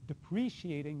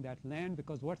depreciating that land,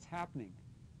 because what's happening?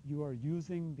 You are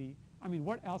using the, I mean,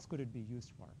 what else could it be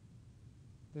used for?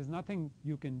 There's nothing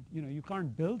you can, you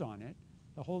can't build on it.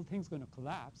 The whole thing's going to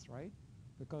collapse, right?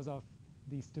 Because of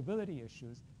the stability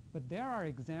issues. But there are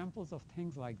examples of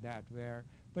things like that where,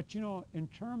 but in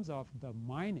terms of the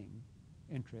mining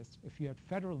interest, if you had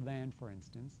federal land, for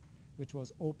instance, which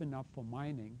was opened up for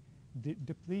mining,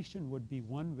 depletion would be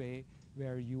one way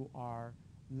where you are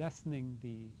lessening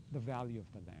the value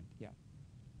of the land, yeah.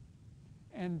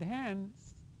 And then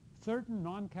certain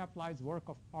non-capitalized work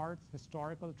of art,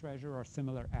 historical treasure, or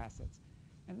similar assets.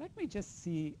 And let me just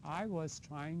see, I was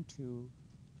trying to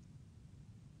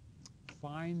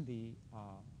find the,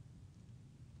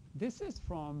 this is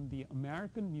from the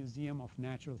American Museum of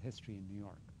Natural History in New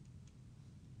York.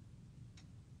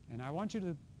 And I want you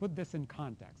to put this in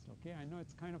context, okay? I know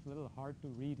it's kind of a little hard to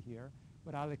read here,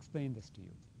 but I'll explain this to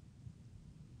you.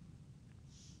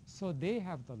 So they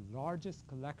have the largest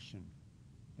collection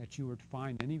that you would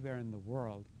find anywhere in the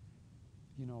world,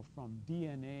 from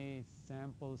DNA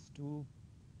samples to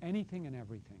anything and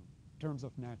everything in terms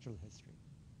of natural history.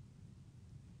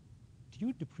 Do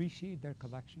you depreciate their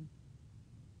collection?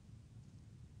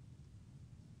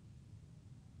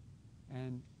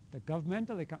 And the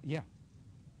governmental account, yeah.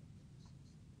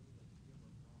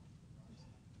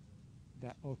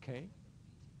 That, okay,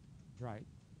 right.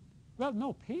 Well,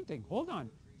 no, painting, hold on.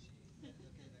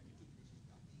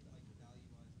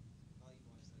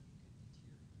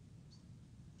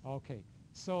 Okay,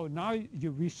 so now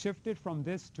we shifted from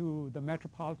this to the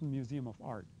Metropolitan Museum of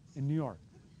Art in New York,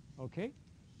 okay?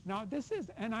 Now this is,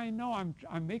 and I know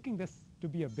I'm making this to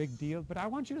be a big deal, but I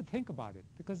want you to think about it,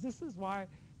 because this is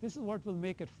what will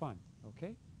make it fun,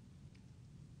 okay?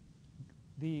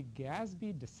 The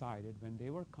GASB decided when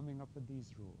they were coming up with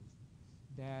these rules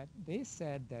that they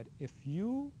said that if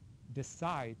you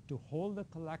decide to hold a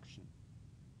collection,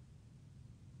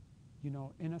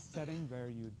 in a setting where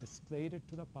you displayed it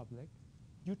to the public,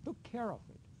 you took care of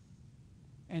it,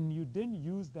 and you didn't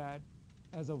use that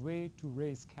as a way to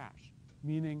raise cash,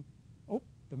 meaning, oh,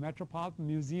 the Metropolitan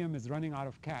Museum is running out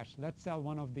of cash, let's sell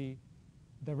one of the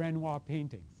Renoir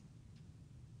paintings.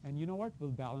 And you know what? We'll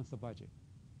balance the budget.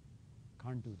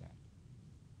 Can't do that.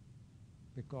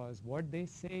 Because what they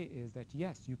say is that,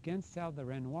 yes, you can sell the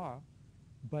Renoir,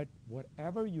 but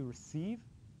whatever you receive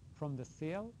from the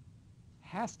sale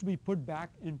has to be put back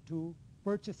into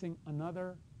purchasing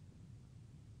another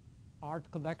art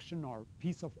collection or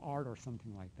piece of art or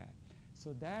something like that.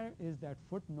 So there is that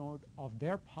footnote of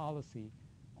their policy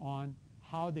on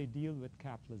how they deal with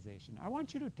capitalization. I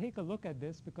want you to take a look at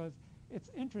this because it's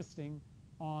interesting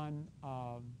on,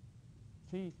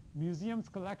 see, museum's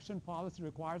collection policy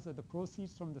requires that the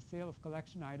proceeds from the sale of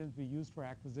collection items be used for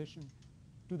acquisition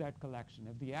to that collection.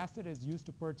 If the asset is used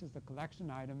to purchase the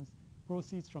collection items,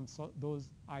 proceeds from those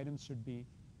items should be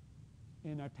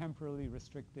in a temporarily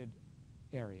restricted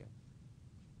area.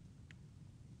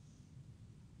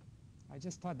 I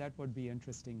just thought that would be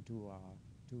interesting to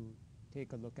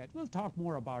take a look at. We'll talk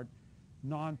more about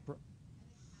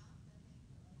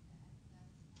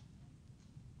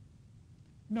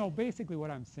No, basically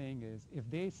what I'm saying is if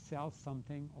they sell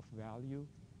something of value,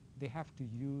 they have to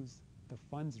use the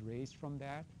funds raised from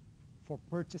that for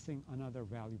purchasing another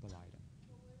valuable item.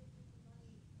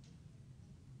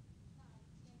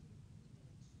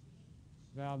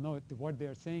 Well, no, what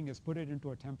they're saying is put it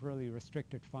into a temporarily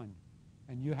restricted fund,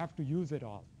 and you have to use it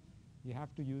all. You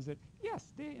have to use it.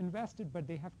 Yes, they invested, but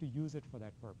they have to use it for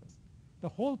that purpose. The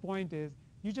whole point is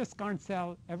you just can't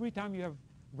sell, every time you have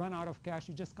run out of cash,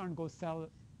 you just can't go sell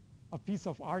a piece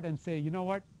of art and say, you know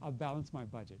what, I'll balance my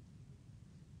budget.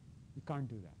 You can't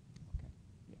do that. Okay,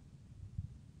 yeah.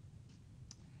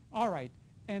 All right,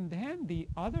 and then the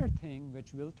other thing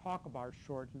which we'll talk about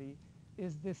shortly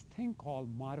is this thing called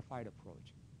modified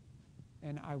approach.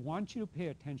 And I want you to pay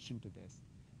attention to this.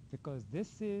 because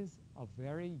this is a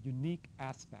very unique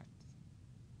aspect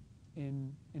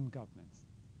in governments.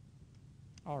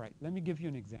 All right, let me give you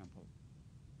an example.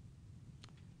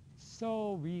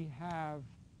 So we have,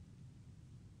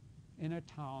 in a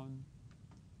town,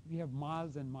 we have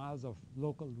miles and miles of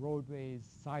local roadways,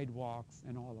 sidewalks,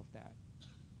 and all of that.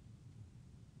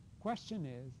 Question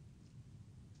is,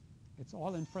 it's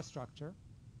all infrastructure.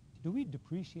 Do we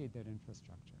depreciate that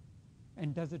infrastructure?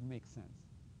 And does it make sense?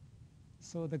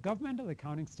 So the Governmental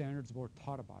Accounting Standards Board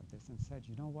thought about this and said,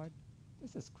 you know what?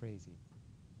 This is crazy.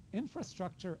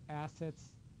 Infrastructure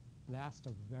assets last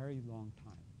a very long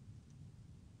time.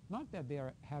 Not that they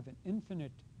have an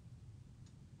infinite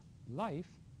life,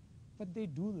 but they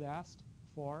do last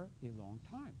for a long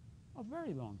time, a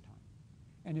very long time.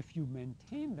 And if you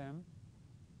maintain them,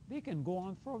 they can go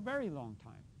on for a very long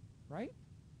time, right?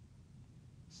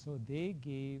 So they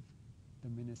gave the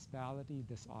municipality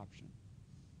this option.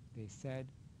 They said,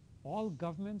 all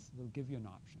governments will give you an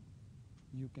option.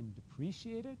 You can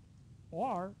depreciate it,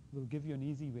 or we'll give you an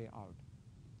easy way out.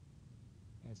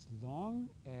 As long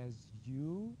as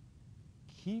you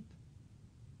keep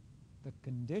the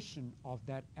condition of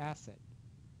that asset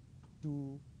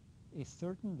to a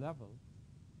certain level,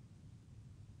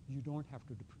 you don't have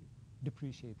to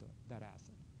depreciate that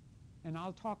asset. And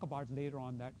I'll talk about later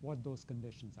on that what those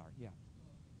conditions are. Yeah.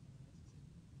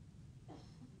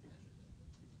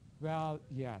 Well,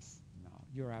 yes, no,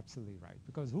 you're absolutely right.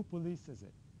 Because who polices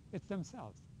it? It's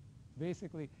themselves,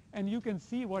 basically. And you can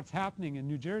see what's happening in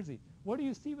New Jersey. What do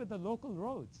you see with the local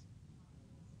roads?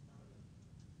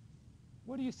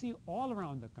 What do you see all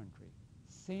around the country?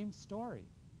 Same story.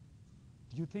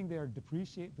 Do you think they are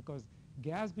depreciated? Because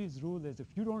Gatsby's rule is if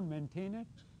you don't maintain it,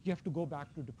 you have to go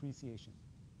back to depreciation.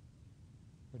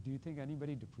 But do you think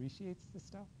anybody depreciates this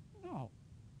stuff? No.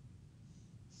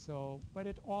 So, but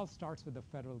it all starts with the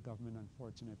federal government,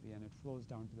 unfortunately, and it flows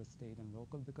down to the state and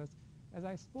local because, as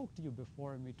I spoke to you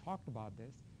before and we talked about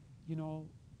this, you know,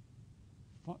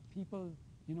 people,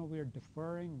 you know, we're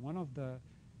deferring. One of the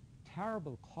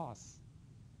terrible costs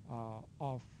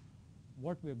of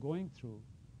what we're going through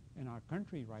in our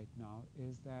country right now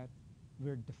is that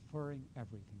we're deferring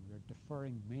everything. We're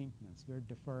deferring maintenance. We're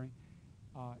deferring,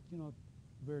 you know,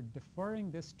 we're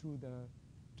deferring this to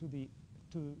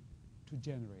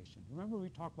generation. Remember we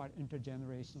talked about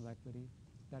intergenerational equity?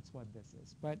 That's what this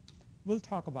is. But we'll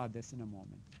talk about this in a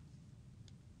moment.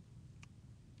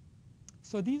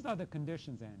 So these are the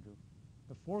conditions, Andrew.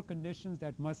 The 4 conditions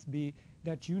that must be,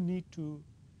 that you need to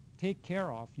take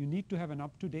care of. You need to have an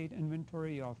up-to-date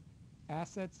inventory of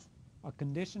assets, a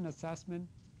condition assessment.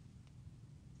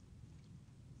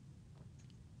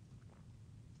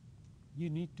 You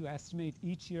need to estimate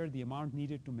each year the amount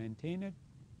needed to maintain it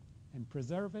and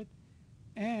preserve it.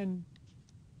 And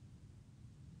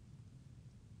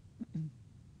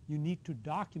you need to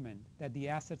document that the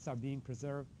assets are being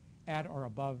preserved at or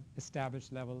above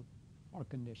established level or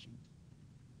condition.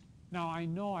 Now, I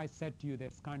know I said to you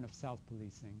that's kind of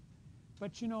self-policing,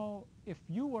 but you know, if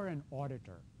you were an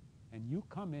auditor and you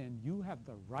come in, you have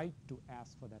the right to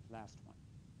ask for that last one.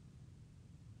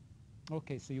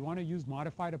 Okay, so you want to use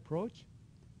modified approach?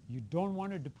 You don't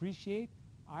want to depreciate?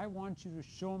 I want you to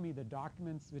show me the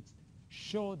documents which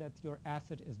show that your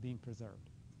asset is being preserved.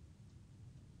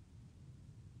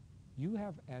 You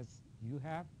have,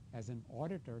 as an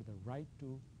auditor, the right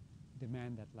to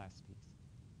demand that last piece.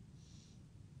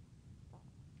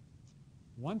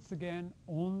 Once again,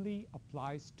 only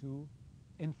applies to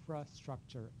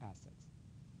infrastructure assets,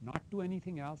 not to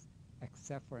anything else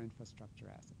except for infrastructure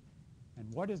assets. And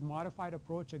what is modified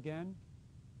approach again?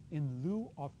 In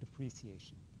lieu of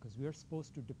depreciation, because we are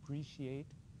supposed to depreciate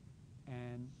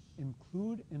and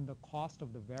include in the cost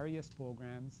of the various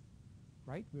programs,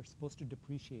 right? We're supposed to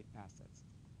depreciate assets.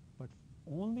 But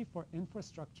only for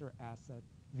infrastructure asset,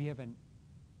 we have an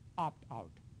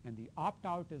opt-out. And the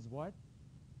opt-out is what?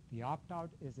 The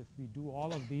opt-out is if we do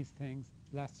all of these things,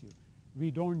 bless you, we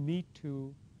don't need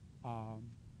to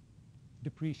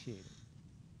depreciate it.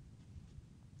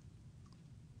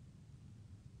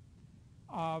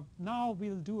 Now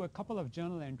we'll do a couple of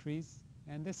journal entries,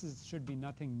 and this should be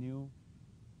nothing new.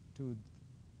 To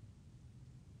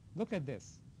look at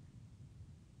this.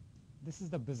 This is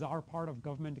the bizarre part of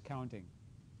government accounting.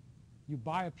 You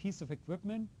buy a piece of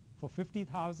equipment for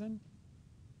 $50,000,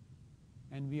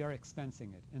 and we are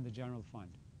expensing it in the general fund.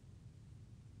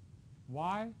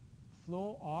 Why?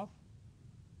 Flow of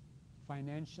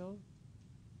financial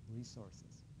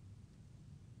resources.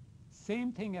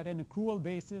 Same thing at an accrual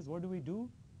basis. What do?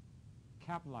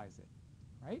 Capitalize it,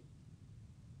 right?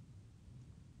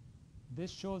 This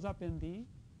shows up in the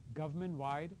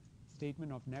government-wide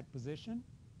statement of net position.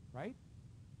 right?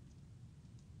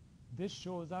 This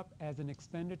shows up as an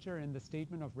expenditure in the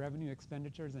statement of revenue,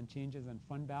 expenditures, and changes in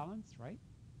fund balance, right?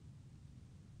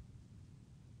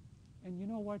 And you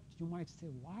know what? You might say,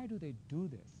 why do they do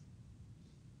this?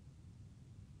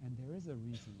 And there is a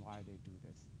reason why they do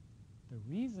this. The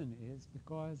reason is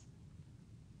because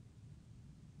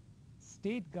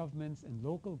state governments and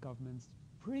local governments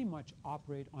pretty much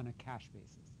operate on a cash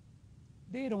basis.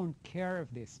 They don't care if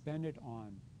they spend it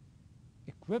on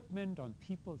equipment, on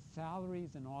people's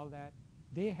salaries and all that.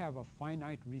 They have a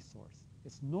finite resource.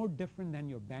 It's no different than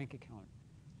your bank account.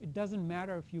 It doesn't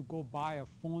matter if you go buy a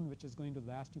phone which is going to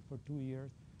last you for 2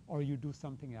 years or you do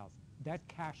something else. That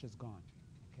cash is gone,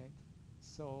 okay?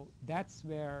 So that's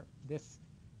where this,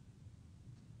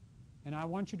 and I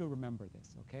want you to remember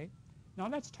this, okay? Now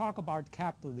let's talk about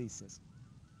capital leases.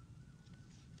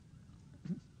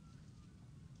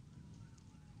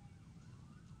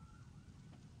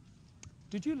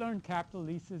 Did you learn capital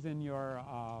leases in your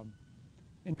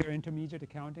intermediate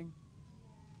accounting?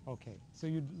 Okay, so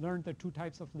you learned the 2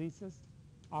 types of leases,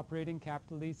 operating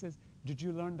capital leases. Did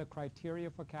you learn the criteria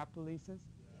for capital leases?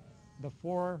 Yes. The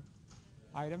 4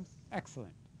 items?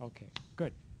 Excellent. Okay,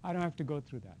 good. I don't have to go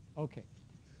through that. Okay,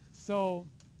 so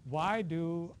why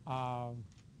do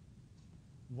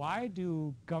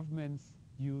governments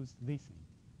use leasing?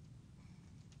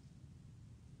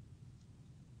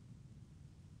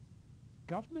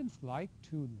 Governments like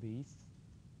to lease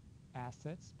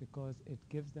assets because it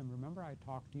gives them, remember I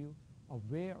talked to you, a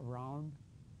way around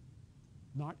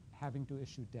not having to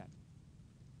issue debt,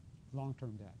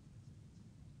 long-term debt.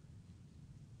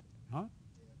 Huh?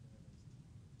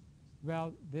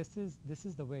 Well, this is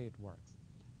the way it works.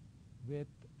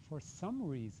 For some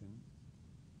reason,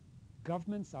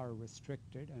 governments are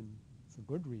restricted, and it's a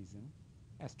good reason,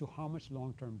 as to how much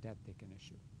long-term debt they can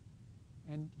issue.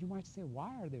 And you might say,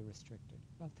 why are they restricted?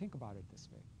 Well, think about it this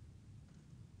way.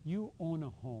 You own a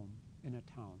home in a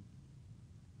town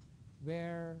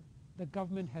where the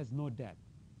government has no debt,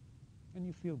 and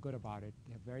you feel good about it.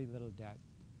 They have very little debt.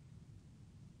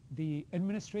 The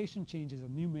administration changes, a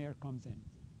new mayor comes in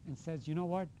and says, you know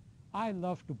what? I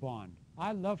love to bond.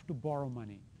 I love to borrow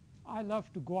money. I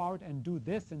love to go out and do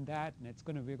this and that,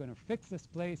 and we're going to fix this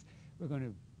place. We're going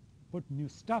to put new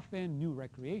stuff in, new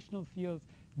recreational fields,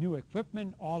 new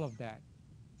equipment, all of that.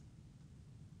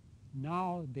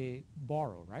 Now they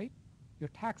borrow, right? Your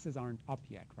taxes aren't up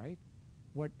yet, right?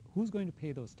 Who's going to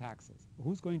pay those taxes?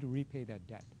 Who's going to repay that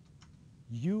debt?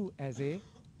 You as a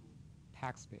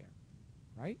taxpayer,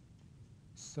 right?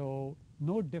 So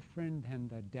no different than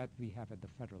the debt we have at the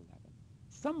federal level.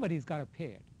 Somebody's got to pay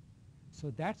it.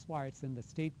 So that's why it's in the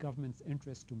state government's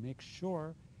interest to make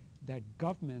sure that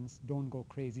governments don't go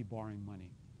crazy borrowing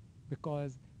money,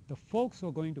 because the folks who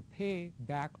are going to pay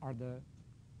back are the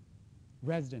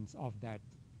residents of that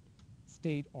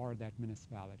state or that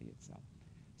municipality itself.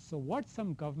 So what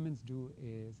some governments do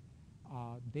is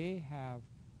they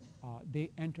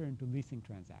enter into leasing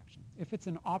transactions. If it's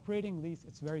an operating lease,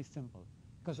 it's very simple,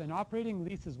 because an operating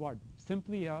lease is what?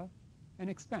 Simply an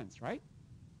expense, right?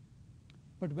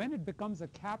 But when it becomes a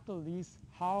capital lease,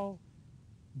 how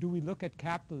do we look at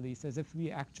capital lease? As if we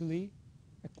actually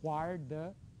acquired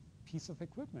the piece of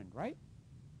equipment, right?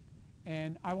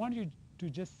 And I want you to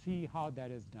just see how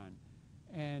that is done.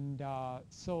 And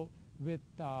so with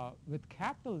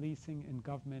capital leasing in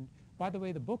government, by the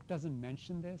way, the book doesn't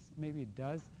mention this, maybe it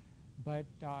does, but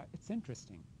it's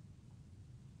interesting.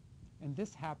 And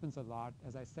this happens a lot.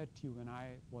 As I said to you, when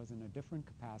I was in a different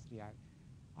capacity,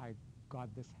 I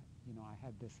got this, I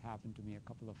had this happen to me a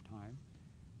couple of times,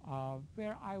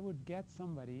 where I would get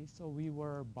somebody, so we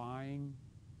were buying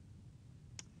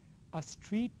a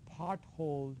street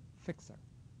pothole fixer.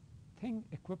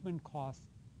 Equipment costs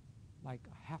like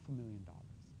 $500,000.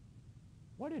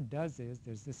 What it does is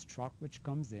there's this truck which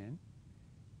comes in,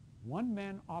 one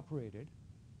man operated,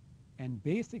 and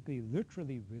basically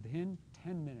literally within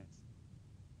 10 minutes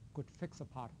could fix a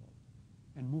pothole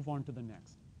and move on to the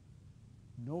next.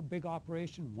 No big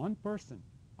operation, one person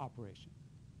operation,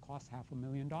 costs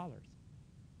 $500,000.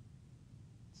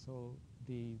 So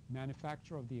the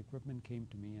manufacturer of the equipment came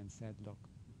to me and said, look,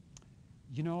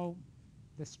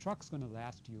 this truck's going to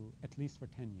last you at least for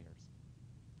 10 years.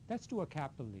 Let's do a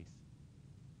capital lease.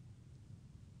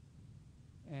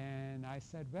 And I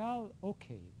said, well,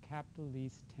 okay, capital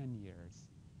lease 10 years.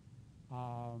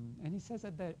 And he says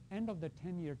at the end of the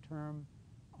 10-year term,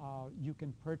 you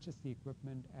can purchase the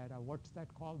equipment at a, what's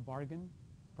that called, bargain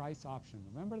price option.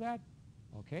 Remember that?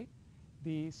 Okay.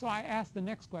 So I asked, the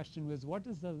next question was, what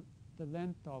is the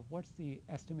length of, what's the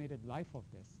estimated life of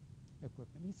this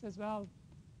equipment? He says, well,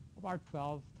 about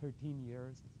 12, 13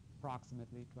 years.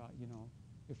 approximately 12,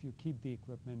 if you keep the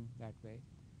equipment that way.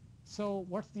 So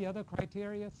what's the other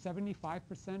criteria?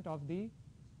 75% of the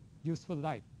useful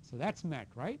life. So that's met,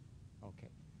 right? Okay.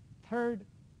 Third,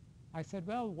 I said,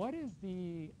 well, what is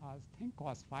the thing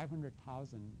cost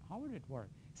 500,000? How would it work?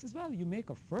 He says, well, you make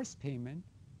a first payment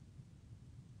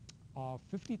of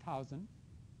 50,000,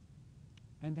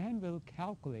 and then we'll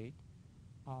calculate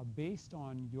based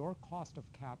on your cost of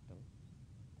capital,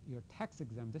 your tax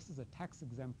exempt. This is a tax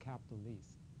exempt capital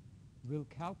lease. We'll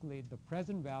calculate the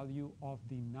present value of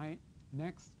the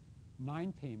next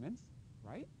 9 payments,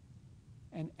 right?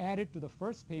 And add it to the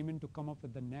first payment to come up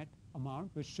with the net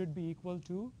amount, which should be equal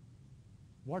to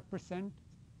what percent?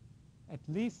 At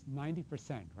least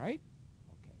 90%, right?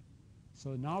 Okay.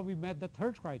 So now we met the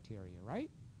third criteria, right?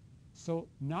 So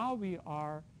now we've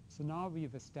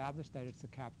established that it's a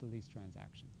capital lease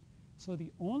transaction. So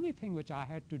the only thing which I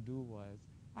had to do was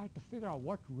I had to figure out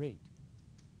what rate.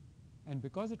 And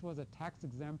because it was a tax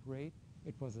exempt rate,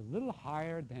 it was a little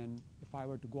higher than if I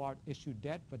were to go out issue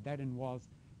debt, but that involves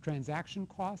transaction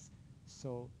costs.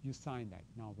 So you sign that.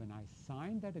 Now when I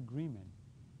signed that agreement,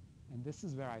 and this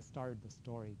is where I started the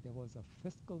story, there was a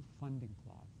fiscal funding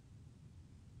clause.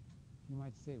 You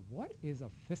might say, what is a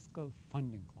fiscal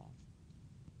funding clause?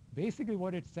 Basically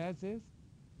what it says is,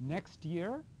 next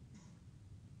year,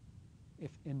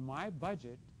 if in our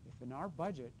budget,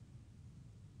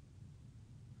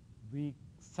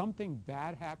 something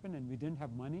bad happened and we didn't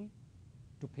have money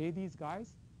to pay these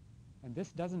guys, and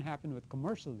this doesn't happen with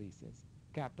commercial leases,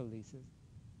 capital leases,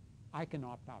 I can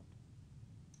opt out.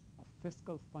 A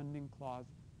fiscal funding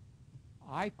clause,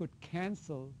 I could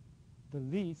cancel the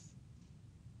lease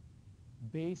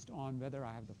based on whether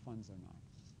I have the funds or not,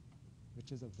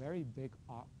 which is a very big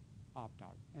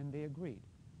opt-out, and they agreed.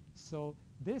 So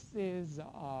this is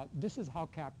how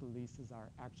capital leases are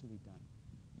actually done.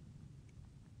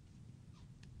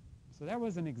 So that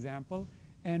was an example,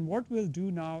 and what we'll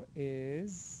do now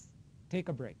is take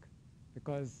a break,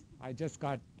 because I just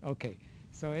got, okay.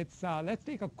 So it's, let's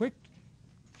take a quick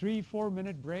 3-4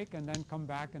 minute break and then come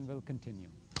back and we'll continue.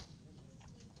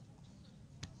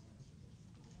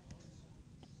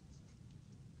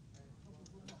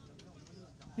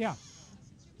 Yeah.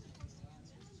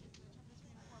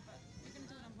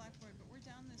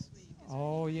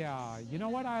 Oh yeah, you know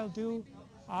what I'll do?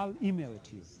 I'll email it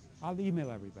to you. I'll email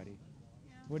everybody.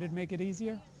 Would it make it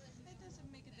easier? It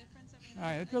doesn't make a difference.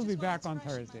 It will be back on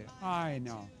Thursday. I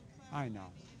know.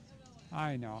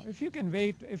 If you can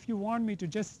wait, if you want me to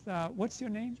just, what's your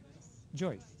name?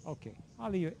 Joyce. Okay.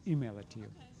 I'll email it to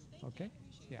you. Okay?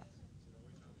 Yeah.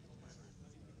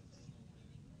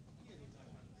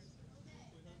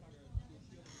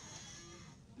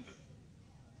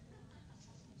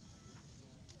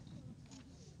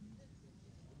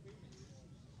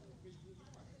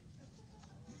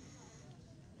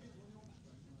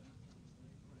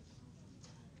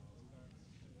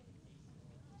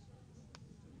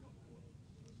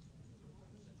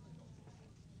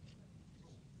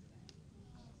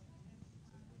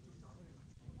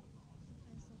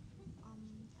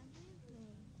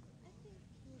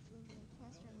 I think the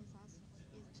question is asked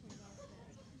is told us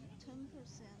that 10%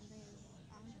 is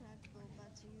uncorrectable,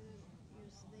 but you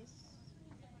use this.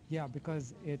 Yeah,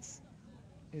 because it's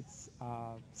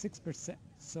 6%,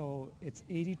 so it's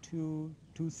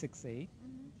 82,268.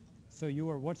 So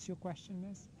what's your question,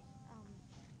 miss?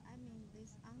 I mean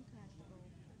this uncorrectable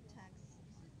tax.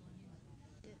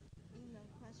 In the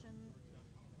question,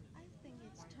 I think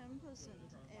it's 10%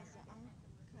 is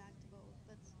uncorrectable,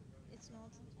 but it's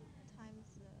not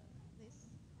times this.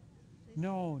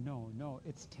 No.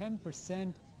 It's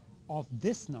 10% of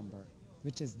this number,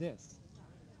 which is this.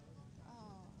 Oh.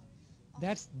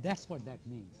 That's what that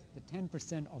means. The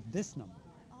 10% of this number.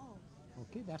 Oh.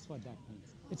 Okay, that's what that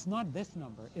means. It's not this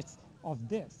number. It's of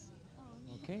this.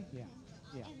 Oh. Okay. Yeah.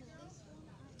 Yeah. And this one,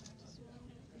 I just want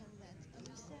to know that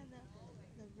you said that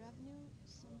the revenue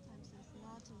sometimes is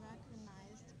not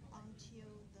recognized until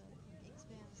the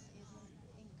expense is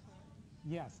incurred.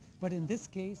 Yes, but in this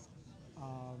case,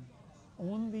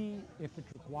 only if it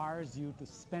requires you to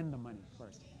spend the money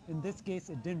first. In this case,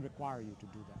 it didn't require you to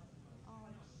do that. Oh.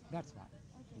 That's why.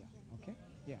 Okay.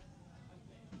 Yeah. Okay.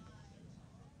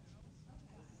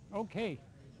 Yeah. Okay.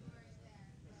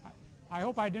 I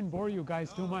hope I didn't bore you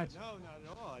guys too much. No, not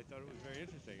at all. I thought it was very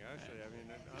interesting. Actually, I mean,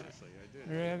 honestly, I did.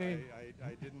 Really?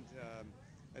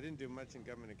 I didn't do much in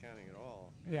government accounting at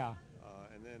all. Yeah.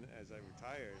 And then as I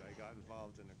retired, I got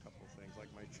involved in a couple of things,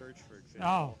 like my church, for Oh,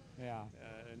 example.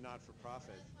 yeah. And not for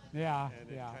profit. Yeah, And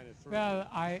it yeah. kind of threw Well, me.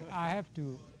 I have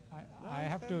to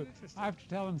it's very interesting.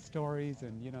 tell them stories,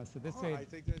 and so this way. I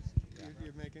think that's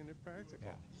you're making it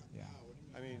practical. Yeah.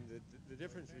 I mean, the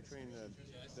difference between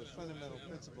the fundamental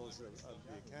principles of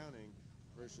the accounting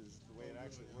versus the way it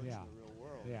actually works Yeah. in the real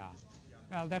world. Yeah.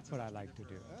 Well, that's what I like to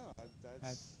do. Oh,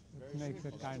 That's very it makes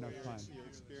it significant. kind of Your fun. Your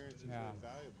experience is Yeah. very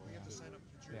valuable.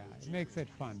 Yeah, it makes it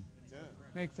fun. Yeah.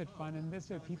 Makes it fun, and this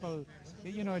way people,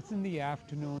 it's in the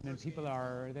afternoon and people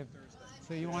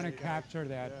so you want to capture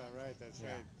that. Yeah, right. That's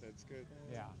Yeah. right. That's good.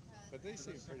 Yeah. But they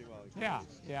seem pretty well Yeah,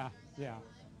 engaged. yeah.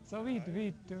 So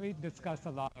we discuss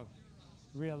a lot of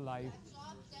real life,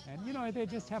 and they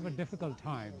just have a difficult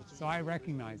time. So I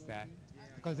recognize that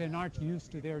because they're not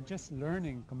used to. They're just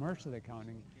learning commercial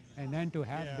accounting, and then to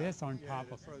have this on top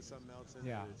to of. throw something else in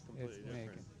Yeah, there, it's completely it's different.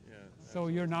 making. Yeah. So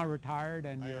you're now retired,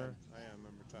 and I you're. am.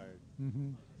 I'm retired. Hmm.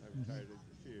 I retired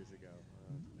a few years ago.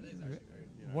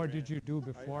 What did you do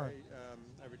before?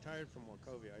 I retired from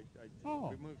Wachovia. Oh.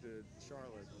 We moved to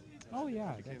Charlotte. Oh,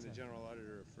 yeah, I became that's the it. general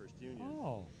auditor of First Union.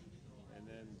 Oh, And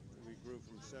then we grew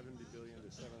from 70 billion to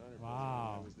 700 billion.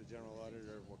 Wow. I was the general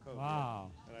auditor of Wachovia. wow,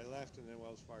 And I left, and then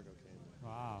Wells Fargo came in.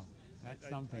 wow. That's I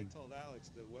something. told Alex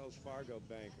that Wells Fargo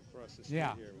Bank across the street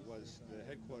Yeah. here was the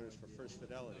headquarters for First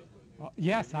Fidelity. Oh,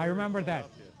 yes, I Here in remember that.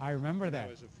 Philadelphia. I remember That that.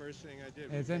 was the first thing I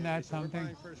did. Isn't They that said, "We're something?"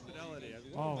 buying First Fidelity. I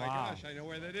said, Oh, my wow. gosh, I know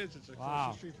where that is. It's across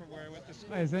Wow. the street from where I went to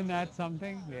school. Isn't that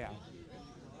something? Yeah.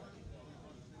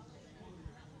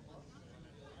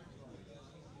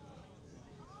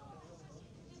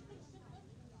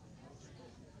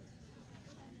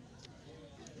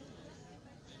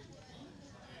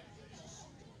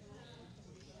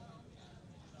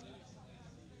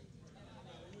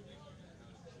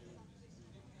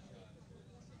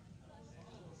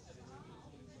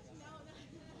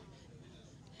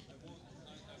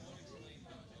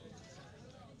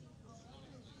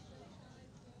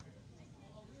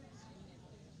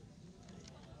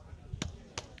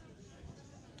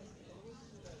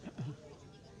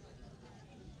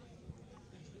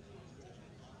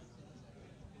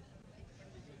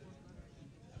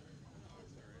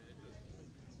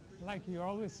 Like you're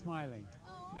always smiling.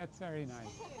 That's very nice.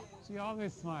 She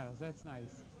always smiles. That's nice.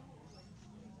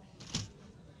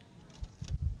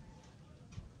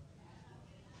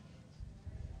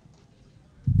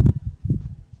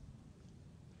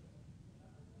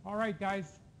 All right, guys.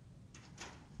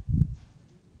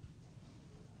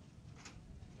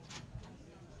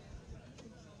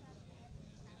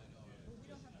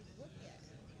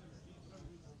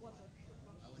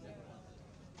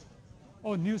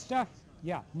 Oh, new stuff?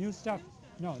 Yeah, new stuff.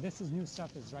 No, this is new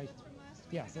stuff is right.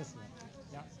 Yes, this is it.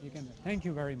 Yeah, you can. Thank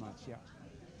you very much. Yeah.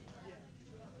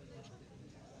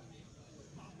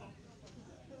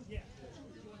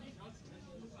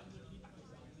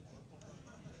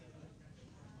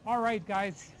 All right,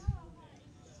 guys.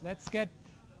 Let's get.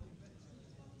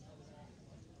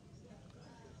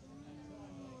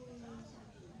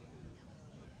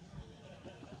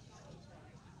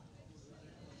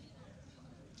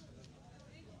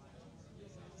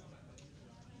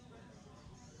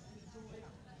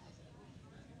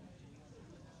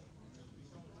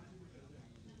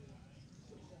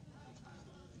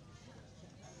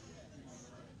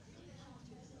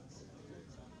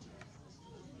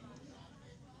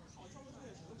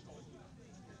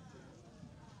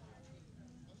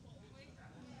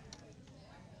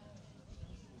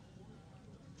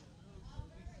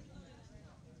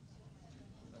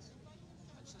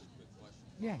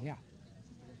 Yeah, yeah.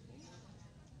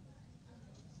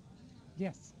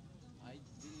 Yes. I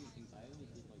didn't even think I only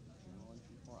did like the journal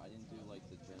entry part. I didn't do like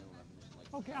the general revenue. Like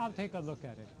Okay, I'll take a look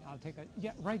at it. I'll take a.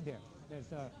 Yeah, right there.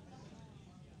 There's a.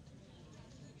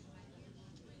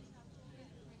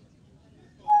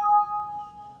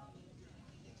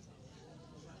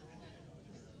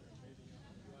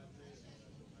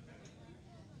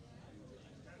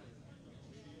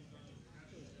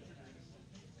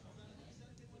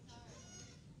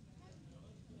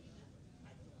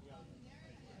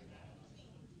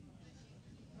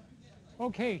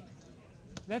 Okay,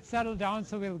 let's settle down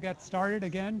so we'll get started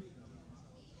again.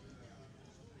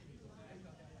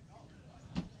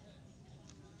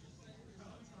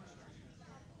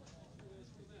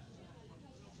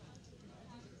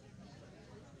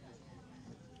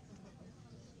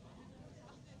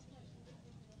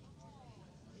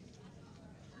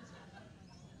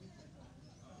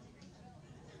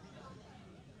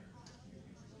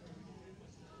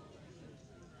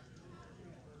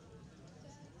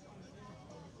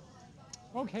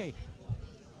 Okay.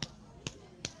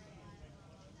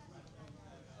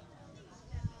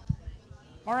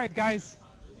 All right, guys.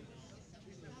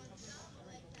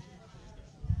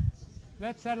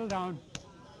 Let's settle down.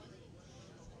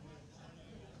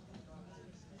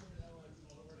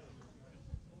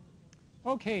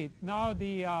 Okay, now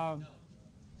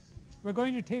we're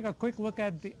going to take a quick look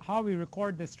at how we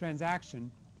record this transaction.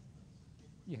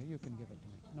 Yeah, you can give it to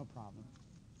me, no problem.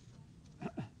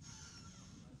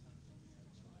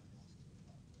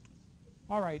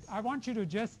 All right, I want you to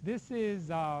just, this is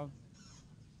how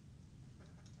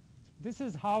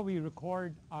we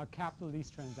record capital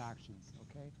lease transactions,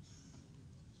 okay?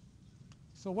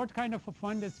 So what kind of a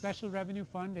fund is special revenue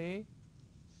fund? A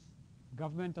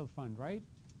governmental fund, right?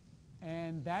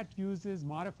 And that uses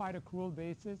modified accrual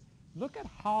basis. Look at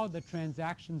how the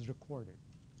transaction's recorded,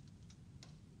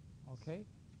 okay?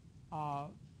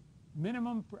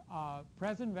 Minimum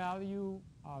present value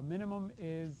minimum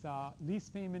is lease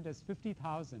payment is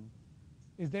 50,000.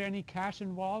 Is there any cash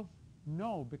involved?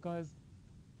 No, because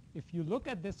if you look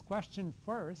at this question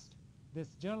first,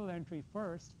 this journal entry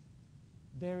first,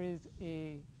 there is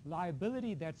a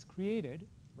liability that's created,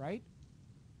 right?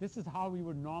 This is how we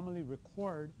would normally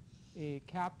record a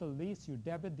capital lease. You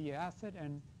debit the asset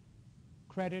and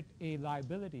credit a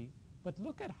liability. But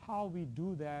look at how we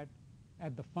do that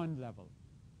at the fund level.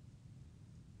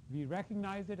 We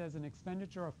recognize it as an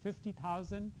expenditure of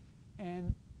 50,000,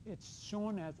 and it's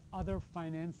shown as other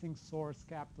financing source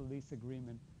capital lease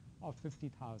agreement of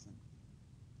 50,000.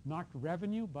 Not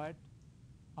revenue, but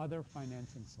other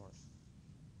financing source.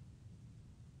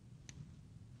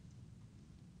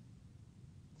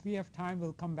 If we have time,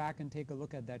 we'll come back and take a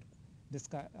look at that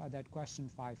question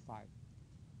 5.5.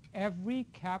 Every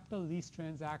capital lease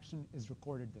transaction is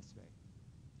recorded this way.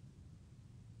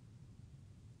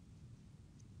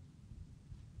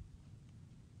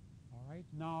 All right.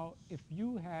 Now, if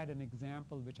you had an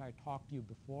example which I talked to you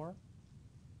before,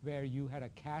 where you had a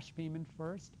cash payment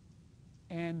first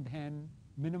and then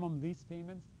minimum lease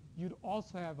payments, you'd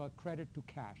also have a credit to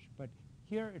cash. But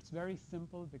here it's very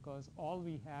simple because all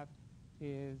we have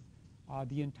is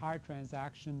the entire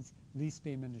transaction's lease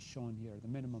payment is shown here, the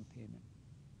minimum payment.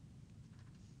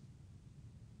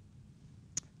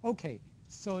 Okay,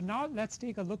 so now let's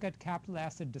take a look at capital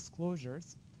asset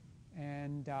disclosures.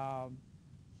 And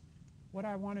what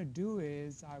I want to do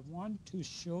is I want to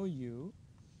show you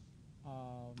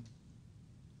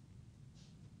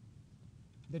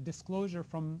the disclosure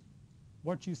from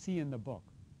what you see in the book.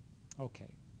 Okay,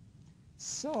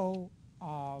 so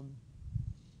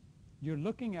you're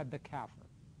looking at the CAFR,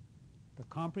 the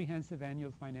Comprehensive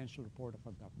Annual Financial Report of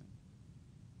a government.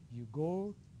 You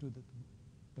go to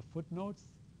the footnotes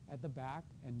at the back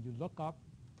and you look up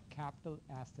capital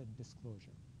asset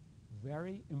disclosure.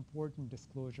 Very important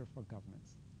disclosure for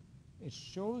governments. It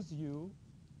shows you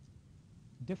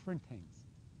different things.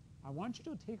 I want you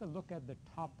to take a look at the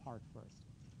top part first.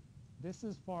 This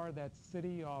is for that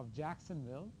city of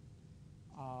Jacksonville.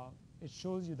 It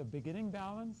shows you the beginning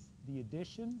balance, the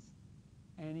additions,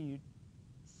 any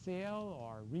sale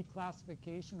or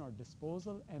reclassification or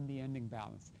disposal, and the ending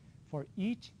balance for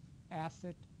each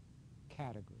asset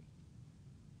category.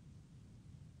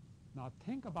 Now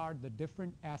think about the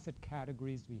different asset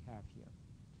categories we have here.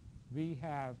 We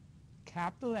have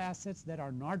capital assets that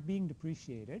are not being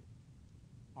depreciated,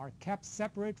 are kept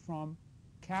separate from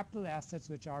capital assets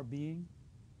which are being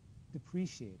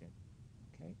depreciated.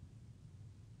 Okay.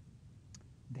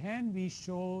 Then we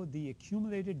show the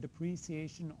accumulated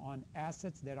depreciation on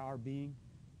assets that are being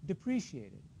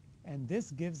depreciated. And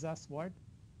this gives us what?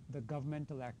 The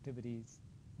governmental activities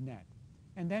net.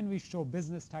 And then we show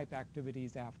business type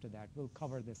activities after that. We'll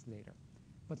cover this later.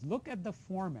 But look at the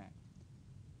format.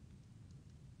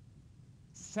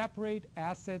 Separate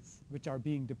assets which are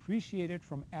being depreciated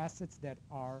from assets that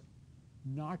are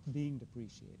not being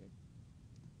depreciated.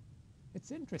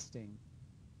 It's interesting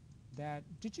that,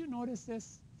 did you notice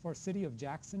this for city of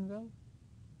Jacksonville?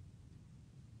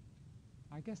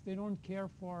 I guess they don't care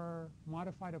for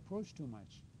modified approach too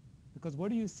much. Because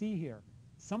what do you see here?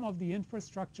 Some of the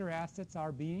infrastructure assets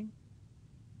are being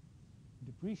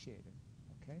depreciated,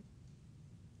 okay?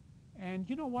 And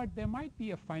you know what? There might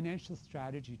be a financial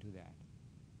strategy to that,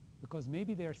 because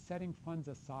maybe they're setting funds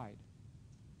aside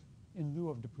in lieu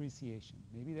of depreciation.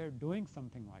 Maybe they're doing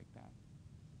something like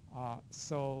that.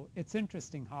 So it's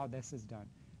interesting how this is done.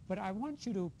 But I want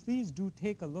you to please do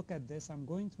take a look at this. I'm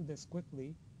going through this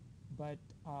quickly, but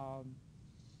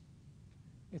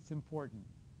it's important.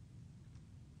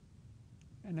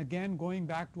 And again, going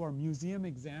back to our museum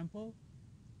example,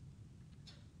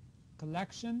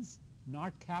 collections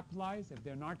not capitalized. If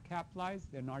they're not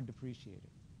capitalized, they're not depreciated.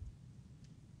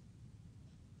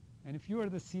 And if you are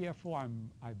the CFO,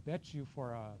 I bet you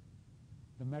for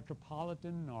the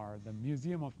Metropolitan or the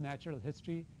Museum of Natural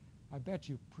History, I bet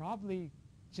you probably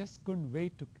just couldn't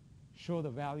wait to show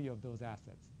the value of those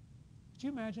assets. Could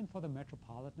you imagine for the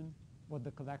Metropolitan what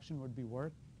the collection would be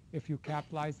worth if you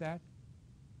capitalize that?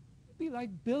 It'd be like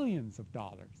billions of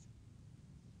dollars.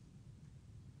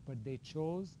 But they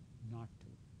chose not to.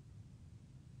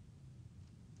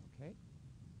 Okay?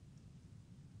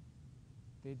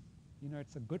 They, you know,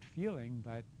 it's a good feeling,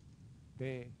 but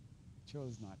they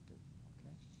chose not to.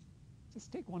 Okay?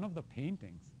 Just take one of the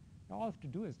paintings. All you have to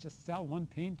do is just sell one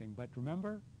painting. But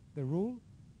remember the rule?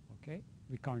 Okay?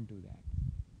 We can't do that.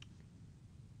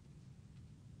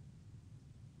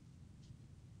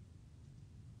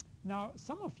 Now,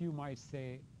 some of you might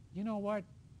say, you know what?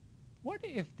 What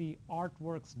if the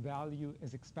artwork's value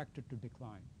is expected to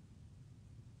decline?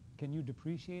 Can you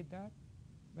depreciate that?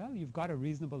 Well, you've got a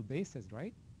reasonable basis,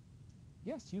 right?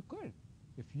 Yes, you could.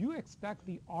 If you expect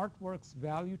the artwork's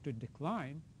value to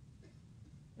decline,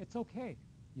 it's okay,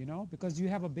 you know, because you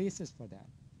have a basis for that.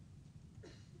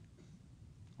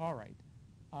 All right.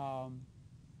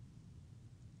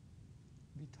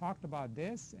 We talked about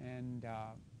this, and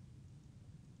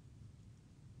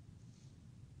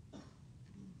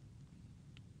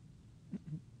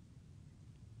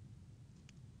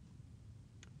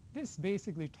this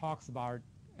basically talks about,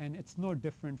 and it's no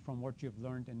different from what you've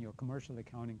learned in your commercial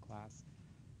accounting class,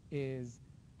 is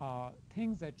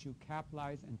things that you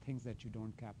capitalize and things that you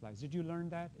don't capitalize. Did you learn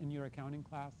that in your accounting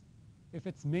class? If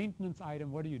it's maintenance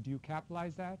item, what do? You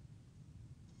capitalize that?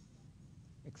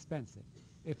 Expense it.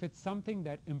 If it's something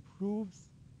that improves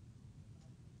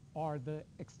or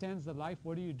extends the life,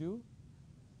 what do?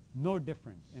 No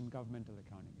different in governmental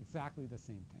accounting. Exactly the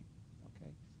same thing.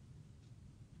 Okay.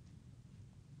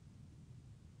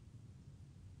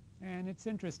 And it's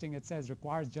interesting, it says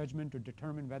requires judgment to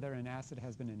determine whether an asset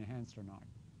has been enhanced or not.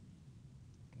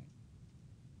 Okay.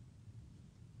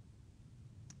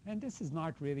 And this is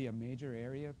not really a major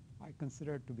area. I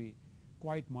consider it to be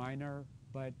quite minor,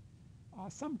 but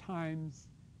sometimes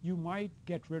you might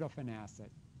get rid of an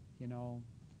asset, you know,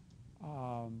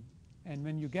 and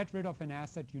when you get rid of an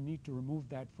asset, you need to remove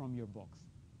that from your books.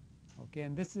 Okay,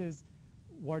 and this is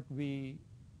what we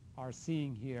are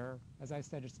seeing here. As I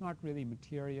said, it's not really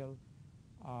material.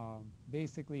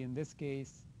 Basically, in this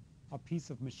case, a piece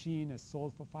of machine is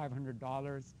sold for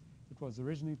 $500. It was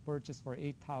originally purchased for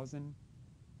 $8,000.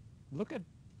 Look at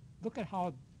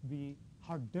how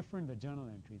different the journal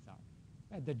entries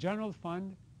are. At the general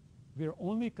fund, we're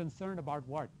only concerned about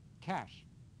what? Cash.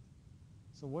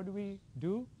 So what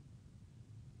do?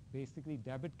 Basically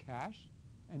debit cash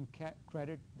and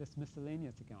credit this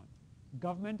miscellaneous account.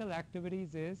 Governmental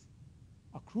activities is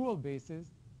accrual basis.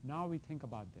 Now we think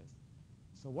about this.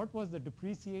 So what was the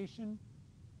depreciation?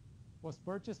 Was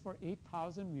purchased for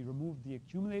 $8,000. We removed the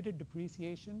accumulated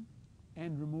depreciation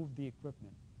and removed the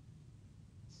equipment.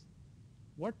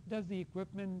 What does the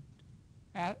equipment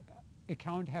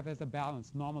account have as a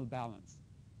balance, normal balance?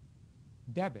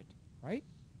 Debit, right?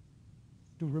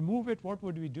 To remove it, what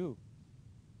would we do?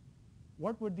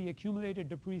 What would the accumulated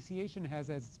depreciation has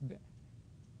as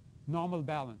normal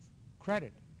balance?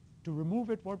 Credit. To remove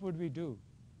it, what would we do?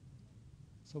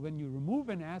 So when you remove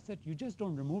an asset, you just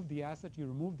don't remove the asset, you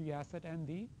remove the asset and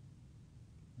the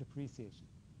depreciation.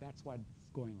 That's what's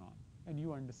going on. And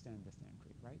you understand this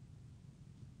entry, right?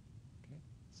 Okay.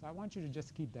 So I want you to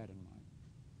just keep that in mind.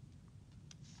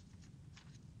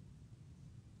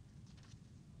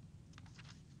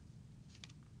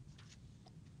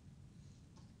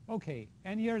 Okay,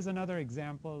 and here's another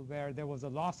example where there was a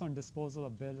loss on disposal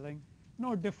of building,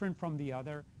 no different from the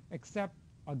other, except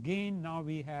again now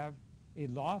we have a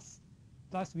loss,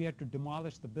 plus we had to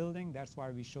demolish the building. That's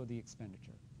why we show the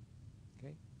expenditure.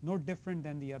 Okay, no different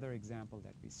than the other example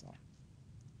that we saw.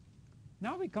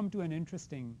 Now we come to an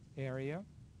interesting area,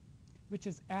 which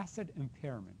is asset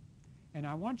impairment. And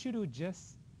I want you to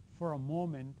just, for a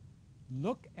moment,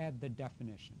 look at the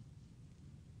definition.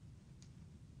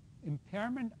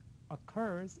 Impairment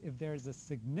occurs if there is a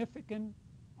significant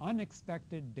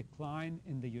unexpected decline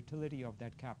in the utility of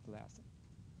that capital asset.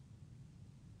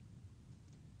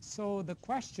 So the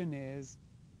question is,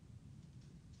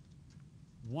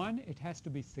 one, it has to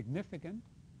be significant.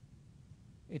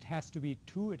 It has to be,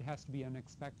 two, it has to be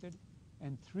unexpected.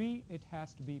 And three, it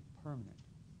has to be permanent.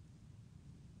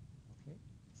 Okay?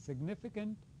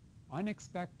 Significant,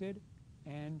 unexpected,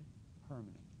 and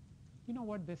permanent. You know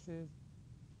what this is?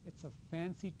 It's a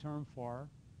fancy term for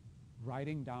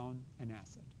writing down an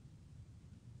asset.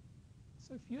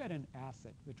 So if you had an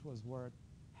asset which was worth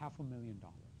 $500,000,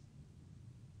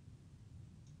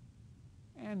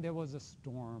 and there was a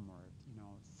storm or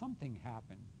something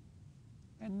happened,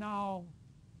 and now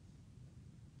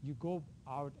you go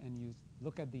out and you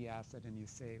look at the asset and you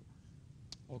say,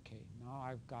 okay, now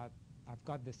I've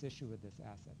got this issue with this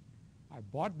asset. I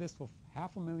bought this for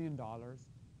 $500,000,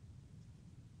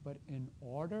 but in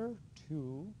order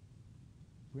to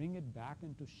bring it back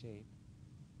into shape,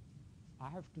 I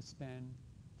have to spend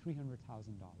 $300,000.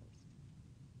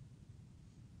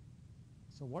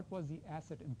 So what was the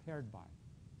asset impaired by?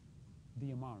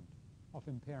 The amount of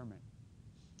impairment.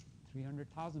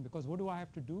 300,000, because what do I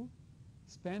have to do?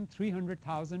 Spend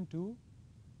 300,000 to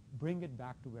bring it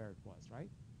back to where it was, right?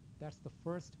 That's the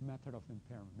first method of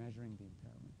impairment, measuring the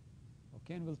impairment.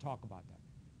 Okay, and we'll talk about that.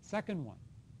 Second one,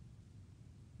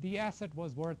 the asset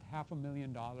was worth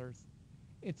 $500,000.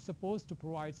 It's supposed to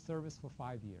provide service for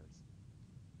 5 years.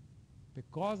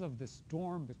 Because of this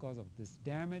storm, because of this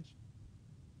damage,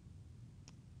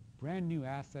 brand new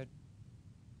asset,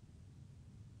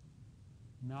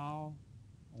 now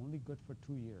only good for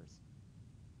 2 years.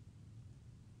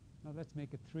 Now let's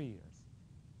make it 3 years.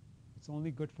 It's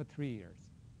only good for 3 years.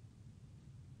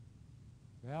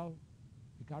 Well,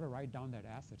 you got to write down that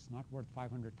asset. It's not worth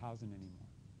 500,000 anymore.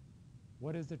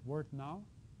 What is it worth now?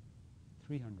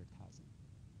 300,000.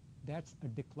 That's a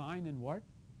decline in what?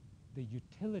 The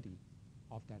utility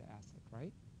of that asset,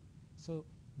 right? So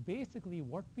basically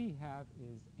what we have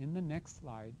is, in the next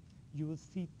slide, you will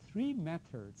see 3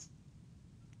 methods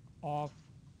of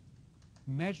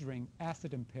measuring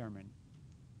asset impairment.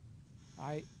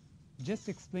 I just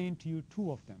explained to you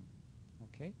 2 of them,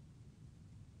 okay?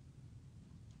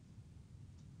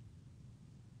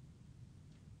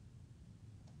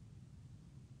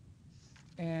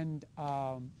 And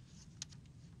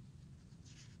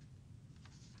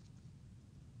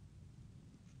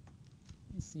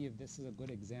let's see if this is a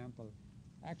good example.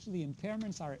 Actually,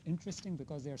 impairments are interesting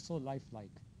because they're so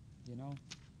lifelike, you know.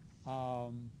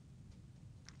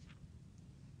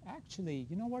 Actually,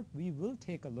 you know what? We will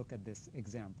take a look at this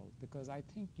example because I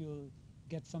think you'll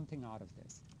get something out of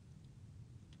this.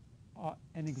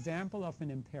 An example of an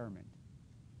impairment.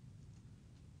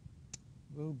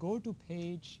 We'll go to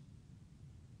page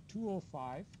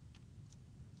 205.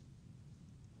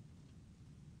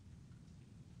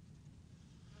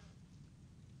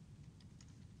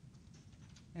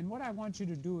 And what I want you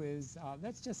to do is,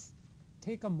 let's just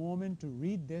take a moment to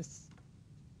read this,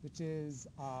 which is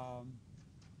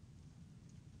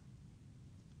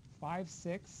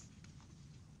 5.6.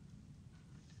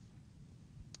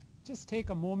 Just take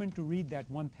a moment to read that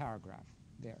one paragraph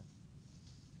there.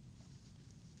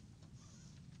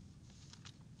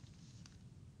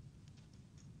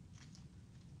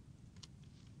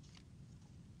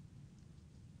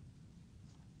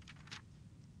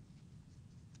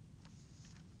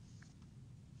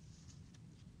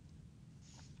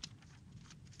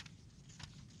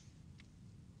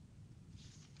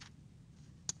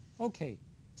 Okay,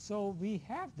 so we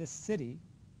have this city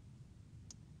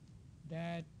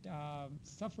that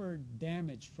suffered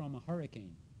damage from a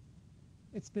hurricane.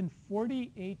 It's been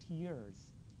 48 years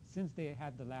since they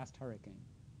had the last hurricane.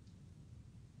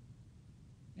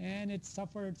 And it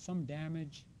suffered some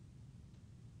damage.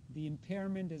 The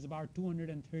impairment is about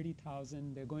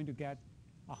 230,000. They're going to get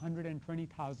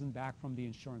 120,000 back from the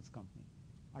insurance company.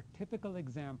 A typical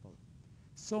example.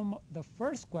 So the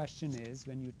first question is,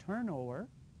 when you turn over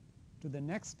to the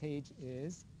next page,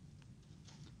 is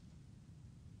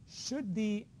should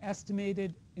the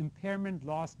estimated impairment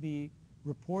loss be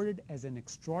reported as an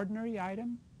extraordinary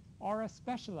item or a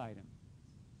special item?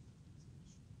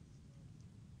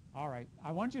 All right,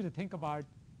 I want you to think about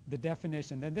the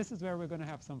definition. Then this is where we're going to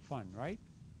have some fun, right?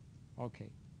 Okay.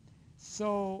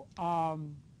 So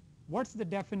what's the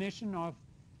definition of,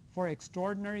 for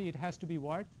extraordinary? It has to be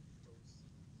what?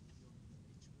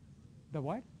 The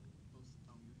what?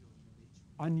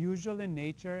 Unusual in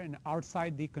nature and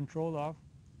outside the control of,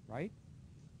 right,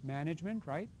 management,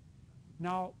 right?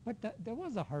 Now, but there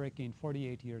was a hurricane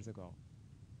 48 years ago.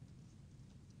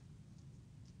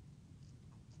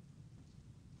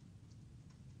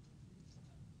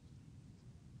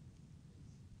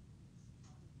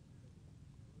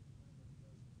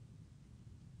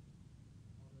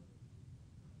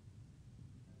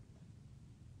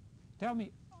 Tell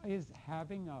me, is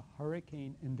having a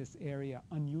hurricane in this area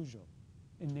unusual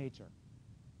in nature?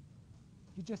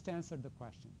 You just answered the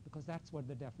question, because that's what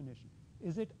the definition.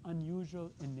 Is it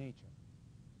unusual in nature?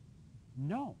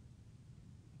 No.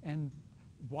 And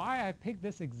why I picked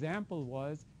this example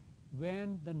was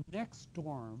when the next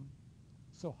storm,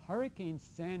 so Hurricane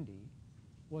Sandy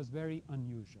was very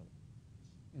unusual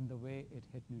in the way it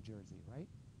hit New Jersey, right?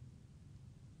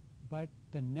 But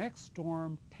the next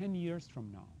storm 10 years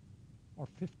from now or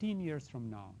 15 years from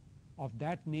now of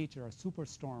that nature, a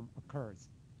superstorm occurs.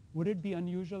 Would it be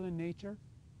unusual in nature?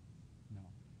 No.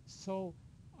 So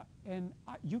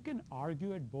You can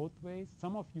argue it both ways.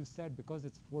 Some of you said because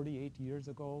it's 48 years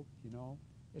ago,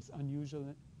 it's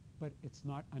unusual, but it's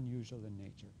not unusual in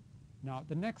nature. Now,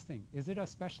 the next thing, is it a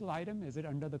special item? Is it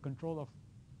under the control of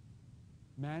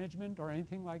management or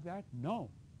anything like that? No.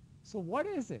 So what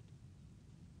is it?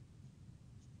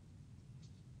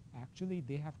 Actually,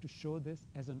 they have to show this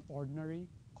as an ordinary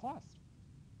cost.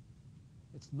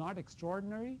 It's not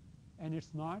extraordinary and it's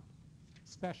not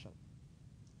special.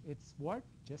 It's what?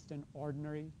 Just an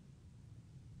ordinary.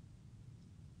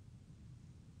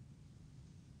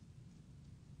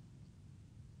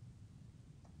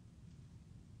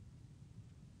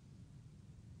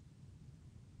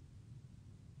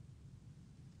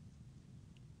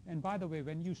 And by the way,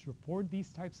 when you report these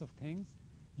types of things,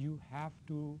 you have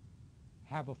to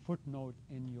have a footnote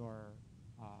in your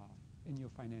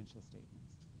financial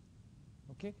statements.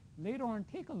 Okay? Later on,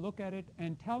 take a look at it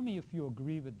and tell me if you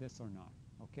agree with this or not.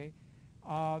 Okay?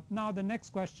 Now the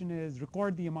next question is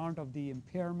record the amount of the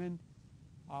impairment.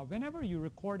 Whenever you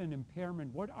record an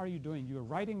impairment, what are you doing? You're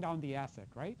writing down the asset,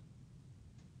 right?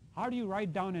 How do you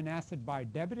write down an asset? By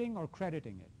debiting or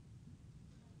crediting it?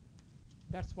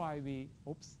 That's why we,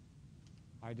 oops,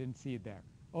 I didn't see it there.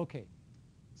 Okay,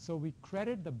 so we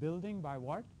credit the building by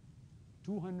what?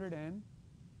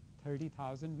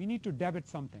 230,000. We need to debit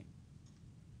something.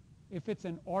 If it's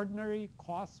an ordinary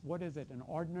cost, what is it? An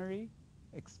ordinary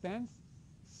expense.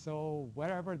 So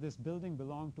wherever this building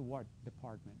belonged to what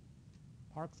department?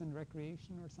 Parks and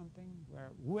Recreation or something?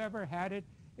 Where whoever had it,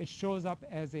 it shows up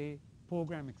as a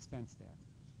program expense there.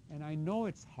 And I know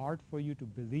it's hard for you to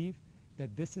believe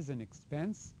that this is an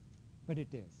expense, but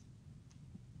it is.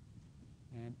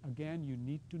 And again, you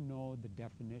need to know the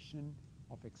definition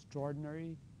of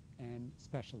extraordinary and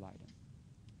special item.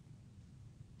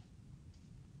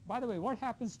 By the way, what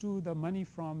happens to the money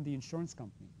from the insurance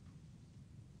company?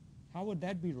 How would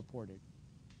that be reported?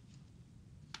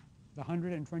 The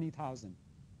 120,000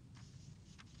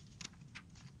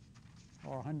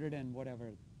 or 100 and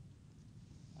whatever.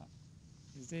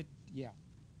 Is it? Yeah.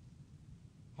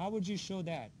 How would you show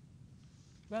that?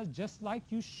 Well, just like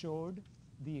you showed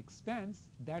the expense,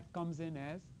 that comes in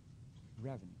as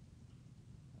revenue.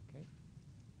 Okay.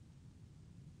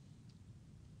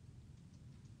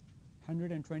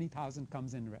 120,000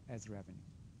 comes in as revenue.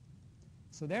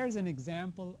 So there's an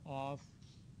example of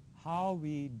how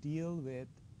we deal with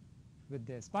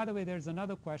this. By the way, there's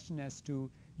another question as to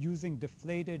using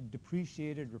deflated,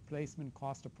 depreciated replacement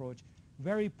cost approach.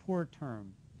 Very poor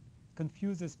term,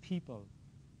 confuses people.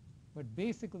 But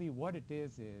basically what it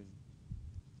is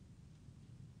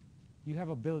you have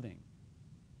a building,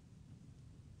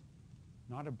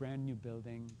 not a brand new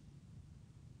building,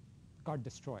 got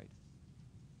destroyed.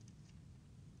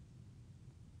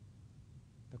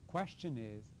 The question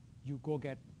is, you go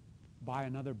buy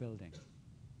another building.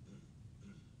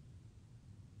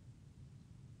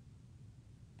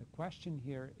 The question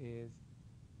here is,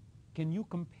 can you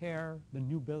compare the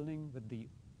new building with the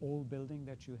old building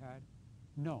that you had?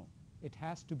 No. It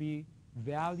has to be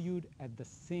valued at the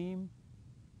same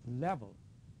level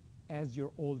as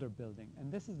your older building.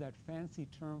 And this is that fancy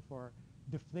term for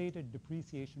deflated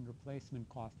depreciation replacement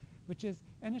cost, which is,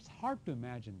 and it's hard to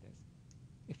imagine this.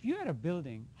 If you had a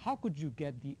building, how could you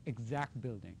get the exact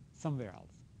building somewhere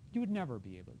else? You would never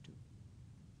be able to.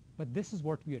 But this is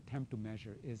what we attempt to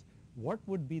measure, is what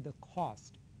would be the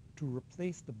cost to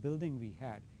replace the building we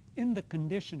had in the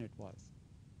condition it was.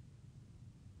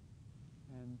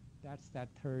 And that's that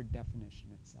third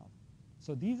definition itself.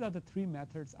 So these are the three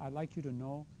methods. I'd like you to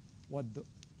know what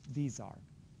these are.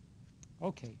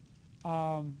 Okay,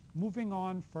 moving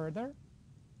on further.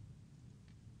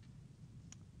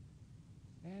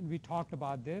 And we talked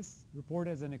about this, report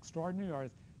as an extraordinary,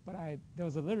 but there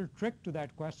was a little trick to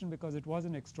that question because it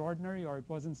wasn't extraordinary or it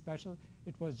wasn't special,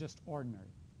 it was just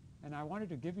ordinary. And I wanted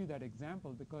to give you that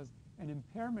example because an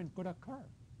impairment could occur.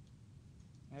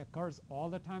 It occurs all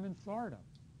the time in Florida.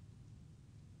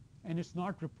 And it's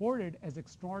not reported as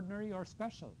extraordinary or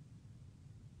special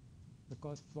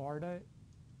because Florida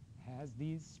has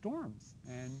these storms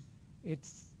and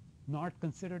it's not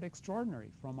considered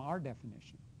extraordinary from our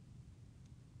definition.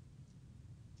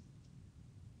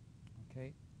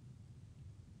 Okay.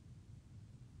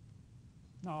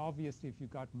 Now obviously if you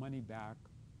got money back,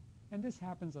 and this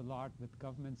happens a lot with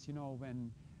governments,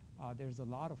 when there's a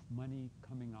lot of money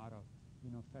coming out of,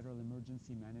 Federal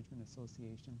Emergency Management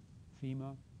Association,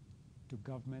 FEMA, to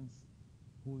governments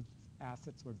whose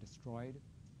assets were destroyed,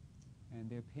 and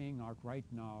they're paying out right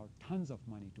now tons of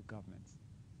money to governments,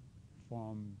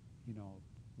 from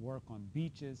work on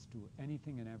beaches to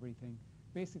anything and everything.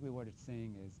 Basically what it's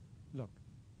saying is, look,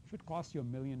 if it costs you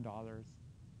 $1 million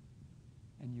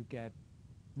and you get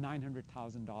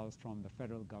 $900,000 from the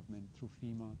federal government through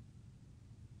FEMA.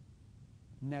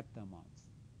 Net the amounts.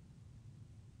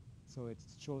 So it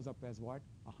shows up as what?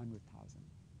 100,000.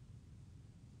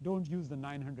 Don't use the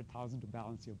 900,000 to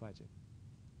balance your budget.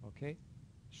 Okay?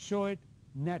 Show it,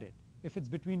 net it. If it's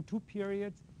between two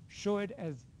periods, show it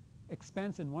as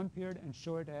expense in one period and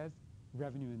show it as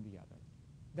revenue in the other.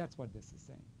 That's what this is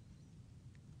saying.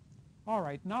 All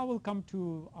right, now we'll come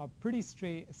to a pretty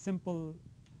simple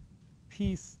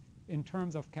piece in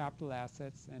terms of capital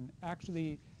assets. And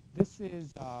actually, this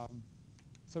is,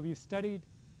 so we've studied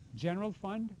general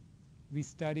fund, we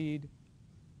studied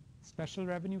special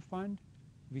revenue fund,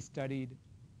 we studied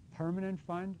permanent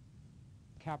fund,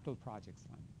 capital projects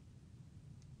fund.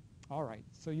 All right,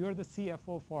 so you're the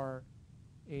CFO for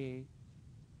a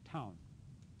town.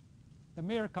 The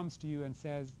mayor comes to you and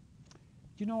says,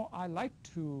 you know,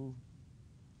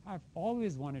 I've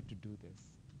always wanted to do this.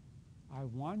 I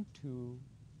want to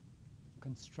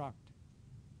construct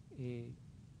a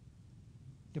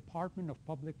Department of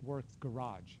Public Works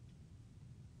garage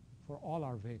for all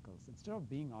our vehicles. Instead of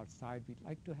being outside, we'd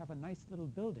like to have a nice little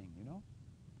building, you know.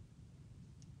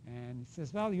 And he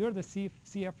says, well, you're the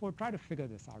CFO, try to figure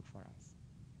this out for us.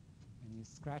 And you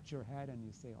scratch your head and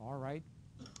you say, all right,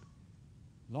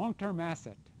 long-term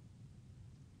asset.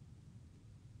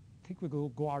 I think we'll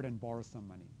go out and borrow some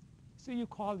money. So you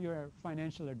call your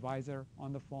financial advisor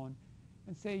on the phone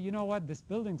and say, you know what, this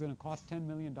building's going to cost $10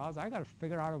 million. I got to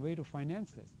figure out a way to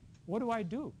finance this. What do I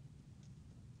do?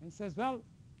 And he says, well,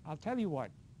 I'll tell you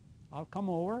what. I'll come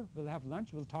over, we'll have lunch,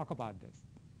 we'll talk about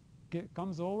this.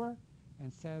 Comes over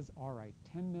and says, all right,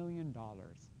 $10 million.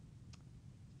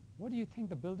 What do you think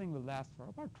the building will last for?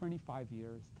 About 25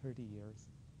 years, 30 years.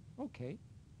 Okay.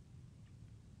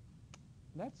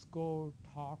 Let's go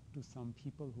talk to some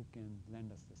people who can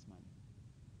lend us this money.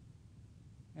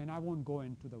 And I won't go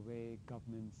into the way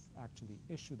governments actually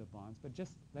issue the bonds, but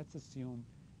just let's assume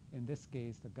in this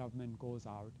case the government goes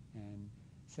out and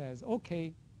says,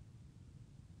 okay,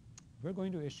 we're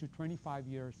going to issue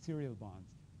 25-year serial bonds.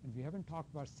 And we haven't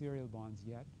talked about serial bonds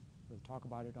yet. We'll talk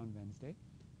about it on Wednesday,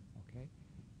 okay?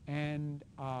 And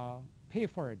pay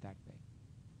for it that way.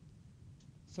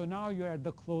 So now you're at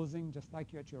the closing, just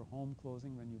like you're at your home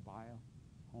closing when you buy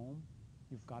a home.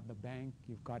 You've got the bank,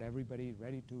 you've got everybody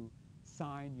ready to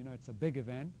sign, you know, it's a big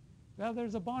event. Well,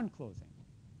 there's a bond closing.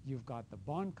 You've got the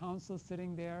bond counsel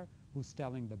sitting there who's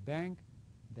telling the bank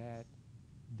that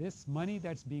this money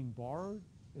that's being borrowed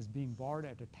is being borrowed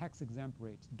at a tax-exempt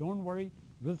rate. Don't worry,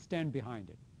 we'll stand behind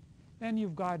it. Then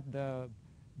you've got the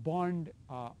bond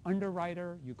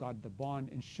underwriter, you've got the bond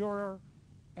insurer,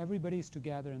 everybody's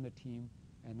together in the team,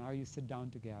 and now you sit down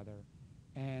together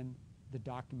and the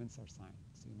documents are signed.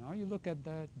 So now you look at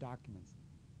the documents.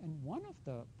 And one of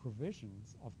the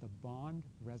provisions of the bond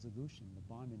resolution,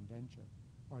 the bond indenture,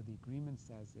 or the agreement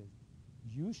says is,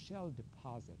 you shall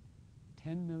deposit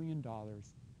 $10 million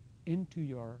into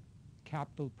your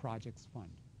capital projects fund,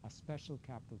 a special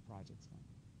capital projects fund.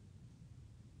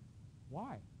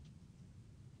 Why?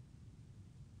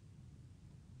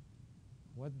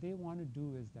 What they want to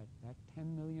do is that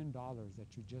 $10 million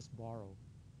that you just borrow,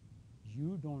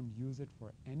 you don't use it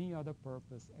for any other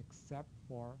purpose except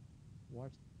for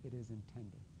what it is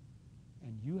intended.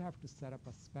 And you have to set up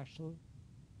a special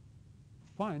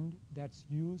fund that's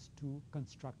used to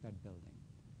construct that building.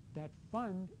 That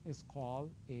fund is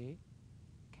called a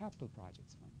capital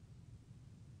projects fund.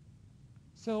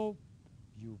 So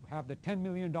you have the $10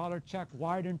 million check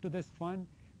wired into this fund,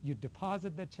 you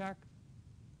deposit the check,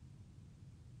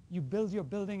 you build your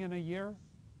building in a year,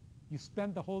 you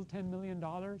spend the whole $10 million.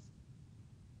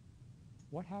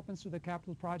 What happens to the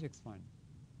capital projects fund?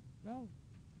 Well,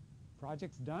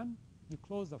 project's done, you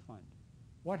close the fund.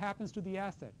 What happens to the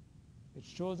asset? It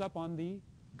shows up on the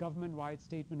government-wide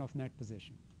statement of net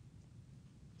position.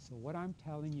 So what I'm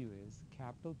telling you is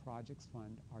capital projects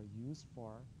fund are used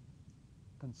for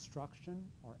construction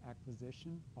or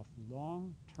acquisition of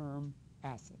long-term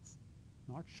assets,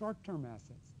 not short-term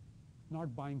assets,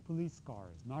 not buying police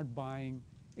cars, not buying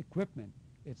equipment.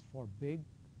 It's for big,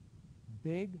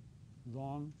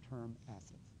 long-term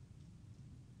assets.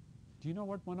 Do you know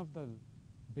what one of the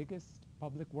biggest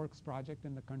public works project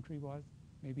in the country was?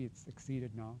 Maybe it's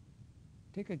exceeded now.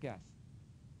 Take a guess.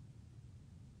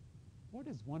 What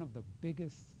is one of the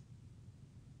biggest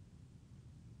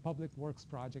public works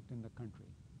project in the country?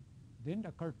 Didn't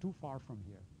occur too far from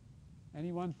here.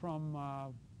 Anyone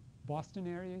from Boston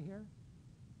area here?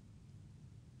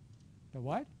 The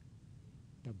what?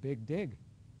 The Big Dig.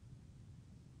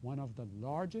 One of the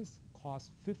largest,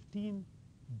 cost $15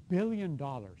 billion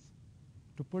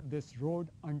to put this road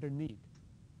underneath.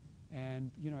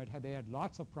 And they had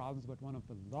lots of problems, but one of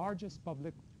the largest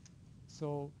public.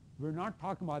 So we're not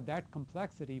talking about that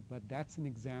complexity, but that's an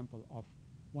example of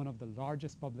one of the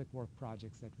largest public work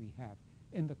projects that we have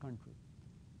in the country.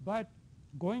 But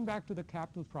going back to the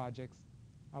capital projects,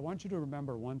 I want you to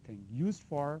remember one thing: used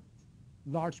for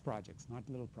large projects, not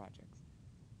little projects.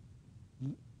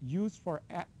 Used for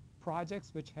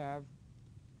projects which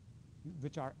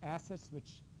are assets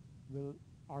which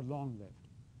are long-lived.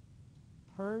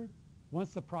 Third,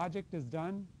 once the project is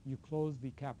done, you close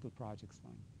the capital projects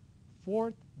fund.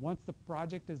 Fourth, once the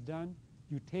project is done,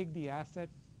 you take the asset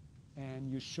and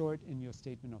you show it in your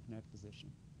statement of net position.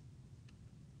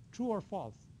 True or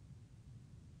false?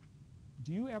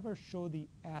 Do you ever show the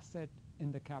asset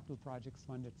in the capital projects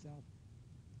fund itself?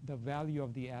 The value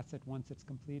of the asset once it's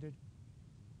completed?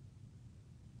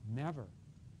 Never.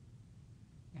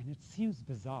 And it seems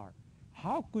bizarre.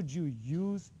 How could you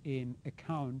use an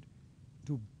account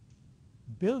to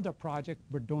build a project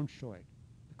but don't show it?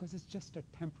 Because it's just a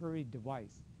temporary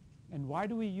device. And why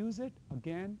do we use it?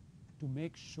 Again, to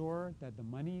make sure that the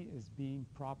money is being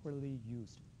properly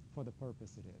used for the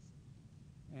purpose it is.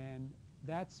 And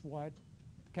that's what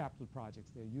capital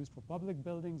projects. They're used for public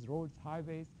buildings, roads,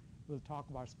 highways. We'll talk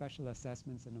about special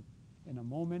assessments in a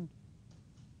moment.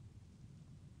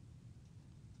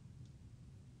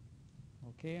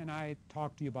 Okay, and I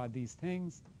talked to you about these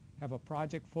things. Have a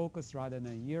project focus rather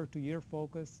than a year-to-year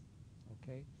focus.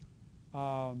 Okay.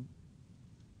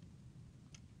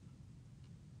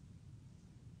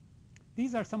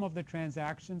 These are some of the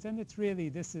transactions, and it's really,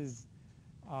 this is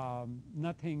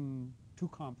nothing too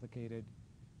complicated.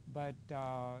 But,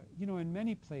 in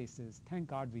many places, thank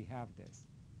God we have this.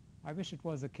 I wish it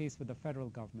was the case with the federal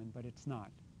government, but it's not.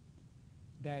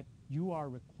 That you are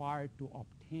required to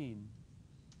obtain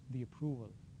the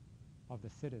approval of the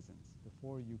citizens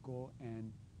before you go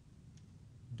and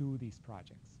do these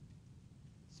projects.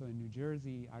 So in New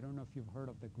Jersey, I don't know if you've heard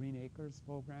of the Green Acres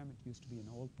program. It used to be an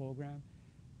old program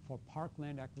for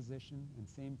parkland acquisition, and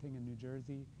same thing in New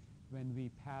Jersey when we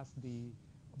passed the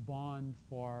bond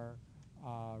for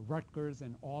Rutgers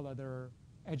and all other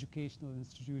educational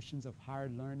institutions of higher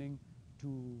learning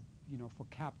to, for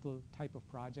capital type of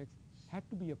projects, had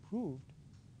to be approved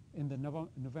in the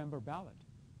November ballot.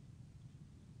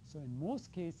 So in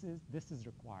most cases, this is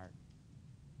required.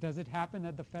 Does it happen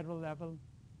at the federal level?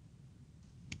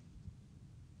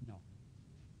 No.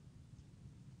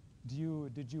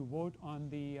 Did you vote on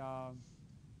the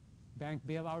bank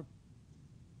bailout,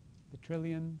 the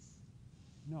trillions?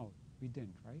 No, we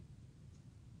didn't, right?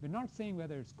 We're not saying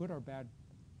whether it's good or bad,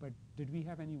 but did we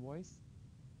have any voice?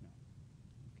 No.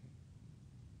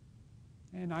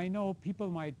 Okay. And I know people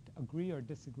might agree or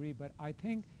disagree, but I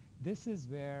think this is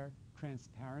where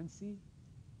transparency,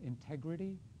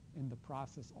 integrity in the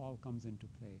process all comes into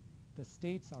play. The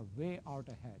states are way out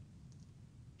ahead.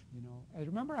 I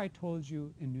remember I told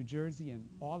you in New Jersey and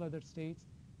all other states,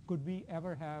 could we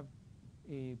ever have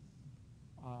a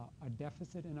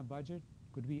deficit in a budget?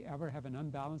 Could we ever have an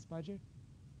unbalanced budget?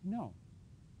 No.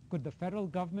 Could the federal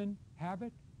government have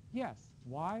it? Yes.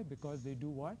 Why? Because they do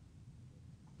what?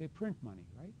 They print money,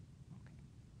 right? Okay.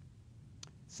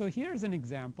 So here's an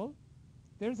example.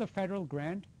 There's a federal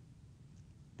grant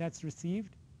that's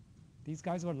received. These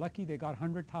guys were lucky. They got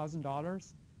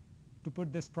 $100,000 to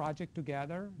put this project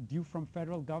together, due from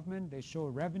federal government. They show a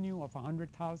revenue of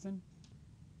 $100,000.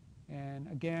 And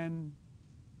again,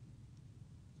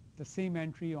 the same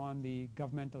entry on the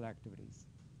governmental activities.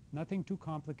 Nothing too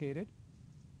complicated.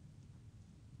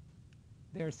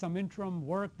 There's some interim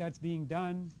work that's being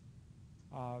done.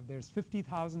 There's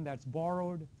 $50,000 that's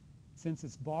borrowed. Since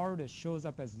it's borrowed, it shows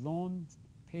up as loans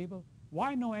payable.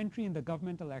 Why no entry in the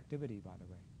governmental activity, by the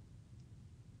way?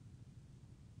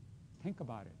 Think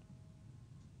about it.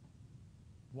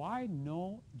 Why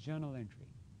no journal entry?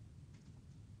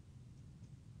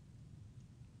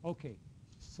 Okay,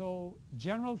 so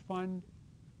general fund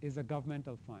is a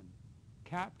governmental fund.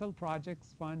 Capital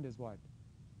projects fund is what?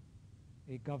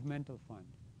 A governmental fund.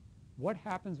 What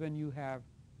happens when you have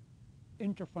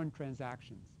inter-fund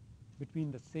transactions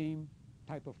between the same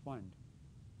type of fund?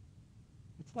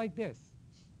 It's like this.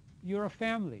 You're a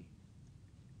family.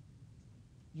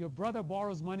 Your brother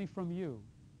borrows money from you.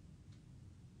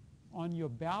 On your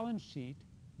balance sheet,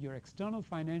 your external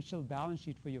financial balance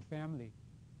sheet for your family,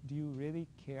 do you really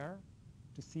care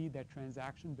to see that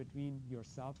transaction between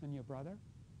yourself and your brother?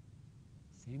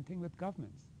 Same thing with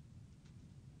governments.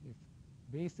 If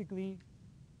basically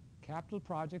capital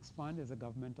projects fund is a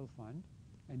governmental fund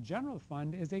and general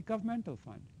fund is a governmental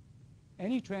fund.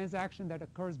 Any transaction that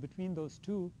occurs between those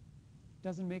two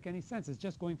doesn't make any sense. It's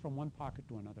just going from one pocket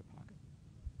to another pocket.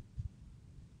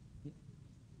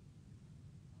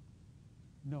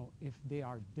 No, if they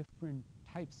are different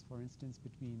types, for instance,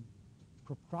 between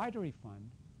proprietary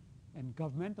fund and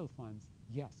governmental funds,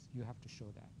 yes, you have to show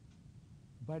that.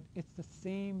 But it's the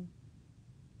same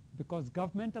because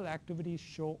governmental activities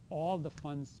show all the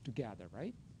funds together,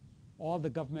 right? All the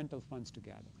governmental funds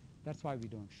together. That's why we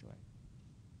don't show it.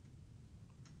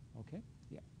 Okay?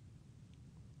 Yeah.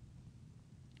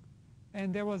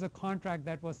 And there was a contract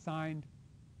that was signed.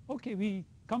 Okay, we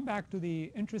come back to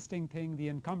the interesting thing, the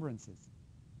encumbrances.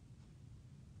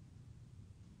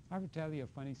 I will tell you a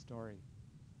funny story.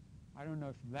 I don't know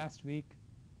if last week,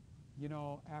 you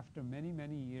know, after many,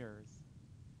 many years,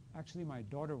 actually my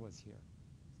daughter was here.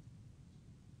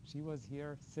 She was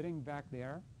here sitting back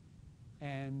there,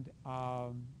 and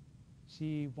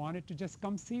she wanted to just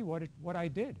come see what I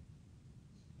did.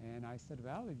 And I said,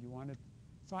 well, if you wanted,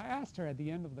 so I asked her at the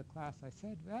end of the class, I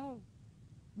said, well,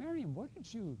 Miriam, what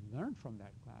did you learn from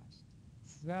that class? She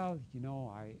said, well, you know,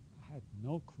 I had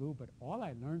no clue, but all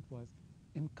I learned was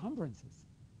encumbrances.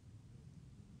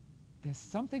 There's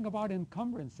something about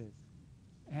encumbrances.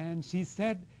 And she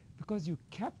said, because you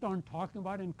kept on talking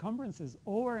about encumbrances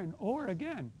over and over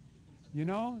again, you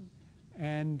know?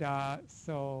 And it's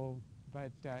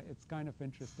kind of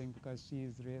interesting because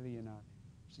she's really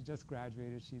she just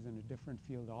graduated, she's in a different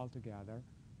field altogether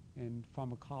in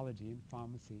pharmacology, in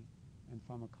pharmacy and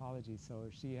pharmacology. So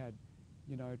she had,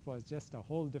 you know, it was just a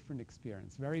whole different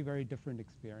experience, very, very different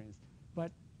experience.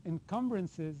 But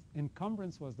encumbrance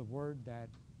was the word that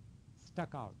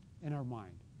stuck out in our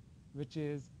mind, which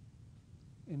is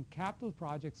in capital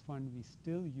projects fund, we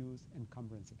still use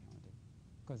encumbrance accounting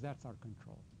because that's our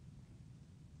control.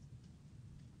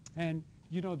 And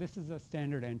you know, this is a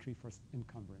standard entry for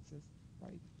encumbrances,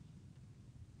 right?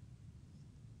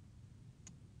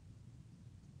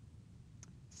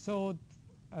 So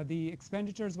the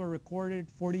expenditures were recorded,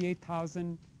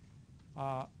 48,000.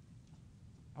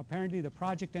 Apparently the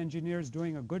project engineers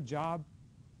doing a good job.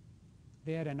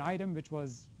 They had an item which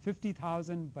was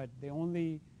 50,000, but they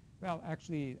only, well,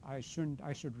 actually I should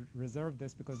reserve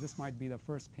this because this might be the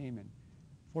first payment,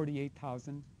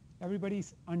 48,000. Everybody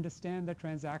understand the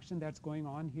transaction that's going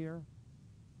on here?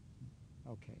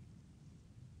 Okay.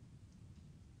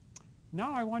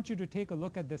 Now I want you to take a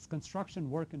look at this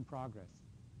construction work in progress.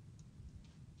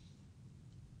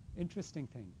 Interesting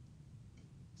thing.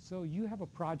 So you have a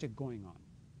project going on.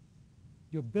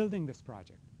 You're building this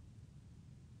project,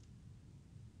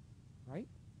 right?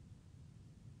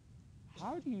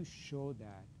 How do you show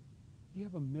that you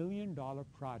have $1 million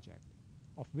project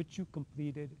of which you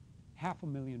completed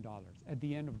 $500,000 at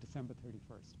the end of December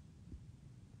 31st?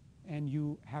 And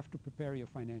you have to prepare your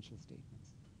financial statements.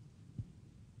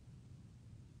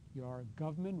 Your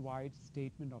government-wide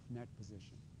statement of net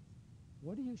position.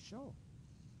 What do you show?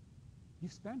 You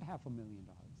spent $500,000.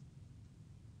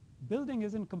 Building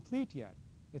isn't complete yet.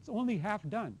 It's only half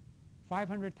done,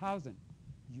 500,000.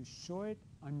 You show it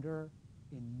under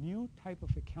a new type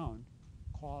of account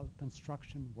called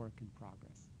construction work in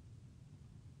progress.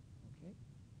 Okay?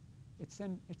 It's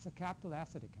a capital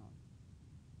asset account.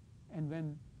 And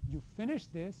when you finish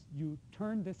this, you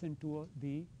turn this into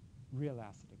the real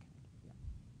asset account.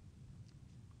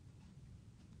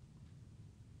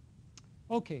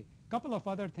 Yeah. Okay, couple of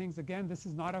other things. Again, this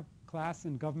is not a class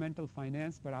in governmental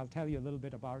finance, but I'll tell you a little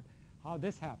bit about how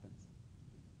this happens.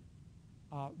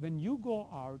 When you go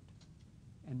out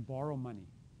and borrow money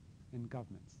in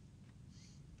governments,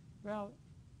 well,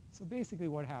 so basically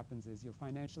what happens is your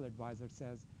financial advisor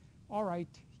says, all right,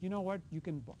 you know what,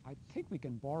 I think we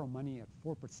can borrow money at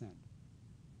 4%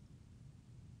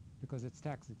 because it's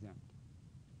tax exempt.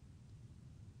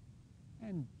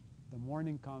 And the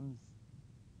morning comes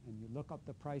and you look up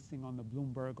the pricing on the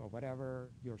Bloomberg or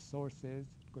whatever your source is,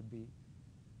 it could be,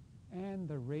 and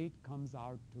the rate comes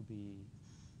out to be,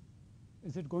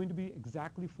 is it going to be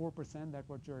exactly 4% that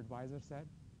what your advisor said?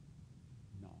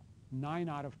 No. 9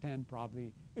 out of 10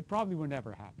 probably, it probably would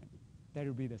never happen. That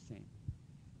would be the same.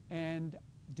 And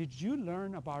did you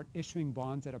learn about issuing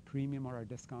bonds at a premium or a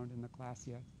discount in the class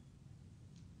yet?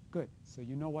 Good. So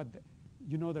you know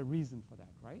you know the reason for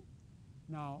that, right?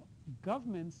 Now,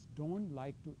 governments don't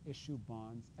like to issue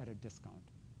bonds at a discount.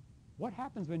 What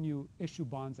happens when you issue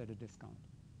bonds at a discount?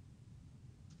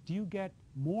 Do you get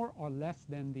more or less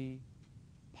than the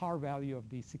par value of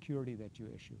the security that you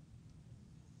issue?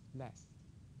 Less.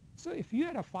 So if you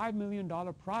had a $5 million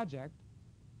project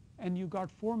and you got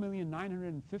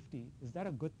 $4,950,000, is that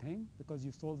a good thing because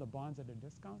you sold the bonds at a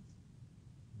discount?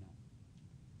 No.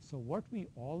 So what we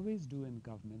always do in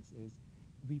governments is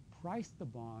we price the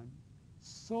bond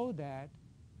so that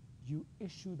you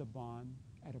issue the bond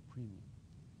at a premium.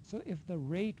 So if the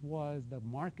rate was, the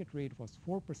market rate was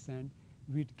 4%,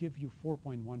 we'd give you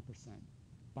 4.1%.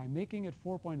 By making it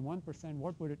 4.1%,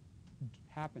 what would it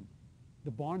happen?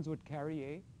 The bonds would carry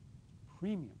a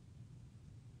premium.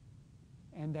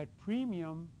 And that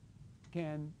premium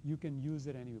you can use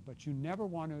it anyway, but you never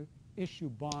want to issue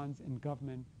bonds in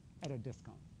government at a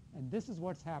discount. And this is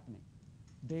what's happening.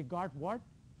 They got what?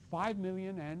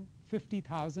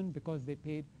 5,050,000 because they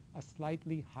paid a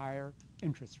slightly higher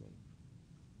interest rate.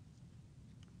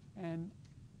 And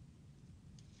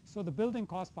so the building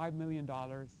cost $5 million.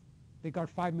 They got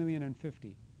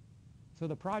 $5,050,000. So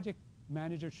the project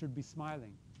manager should be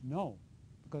smiling. No,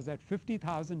 because that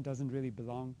 50,000 doesn't really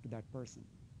belong to that person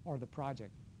or the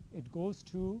project. It goes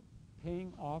to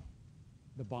paying off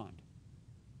the bond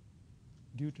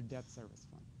due to debt service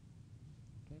fund.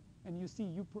 Okay? And you see,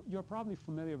 you're probably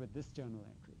familiar with this journal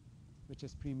entry, which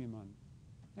is premium on,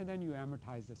 and then you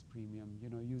amortize this premium,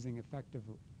 using effective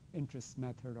interest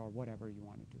method or whatever you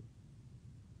want to do.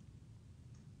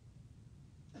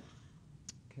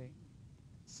 Okay,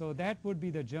 so that would be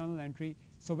the journal entry.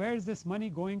 So where is this money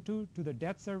going to? To the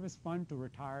debt service fund to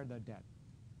retire the debt.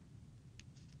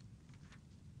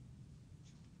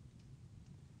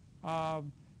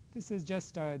 This is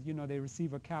just, they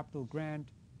receive a capital grant,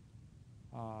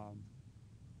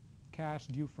 cash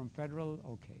due from federal.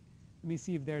 Okay, let me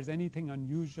see if there's anything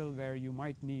unusual where you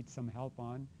might need some help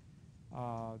on.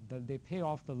 They pay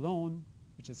off the loan,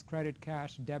 which is credit,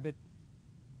 cash, debit.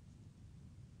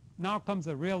 Now comes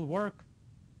the real work.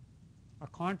 A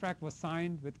contract was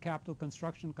signed with Capital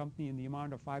Construction Company in the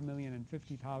amount of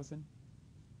 $5,050,000.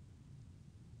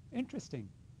 Interesting.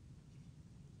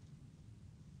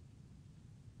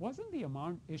 Wasn't the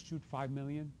amount issued $5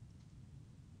 million?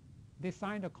 They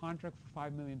signed a contract for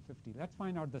 $5,050,000. Let's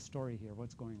find out the story here,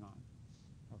 what's going on.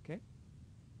 Okay?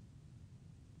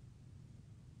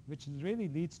 Which really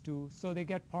leads to, so they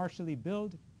get partially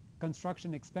billed,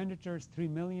 construction expenditures $3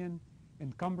 million,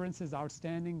 encumbrances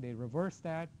outstanding, they reverse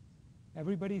that.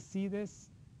 Everybody see this?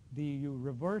 You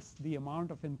reverse the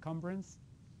amount of encumbrance.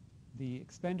 The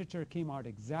expenditure came out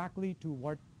exactly to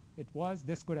what it was.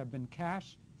 This could have been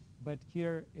cash, but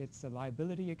here it's a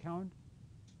liability account.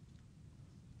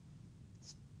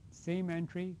 Same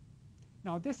entry.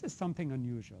 Now this is something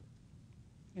unusual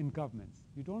in governments.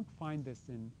 You don't find this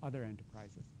in other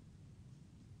enterprises.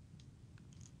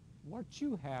 What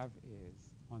you have is,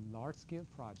 on large-scale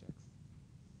projects,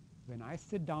 when I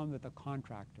sit down with a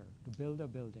contractor to build a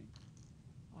building,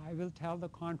 I will tell the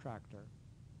contractor,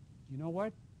 you know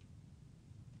what?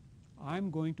 I'm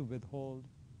going to withhold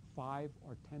 5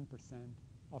 or 10%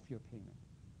 of your payment.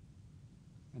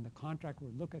 And the contractor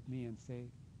will look at me and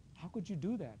say, how could you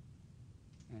do that?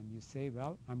 And you say,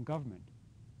 well, I'm government.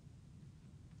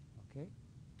 Okay?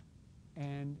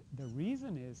 And the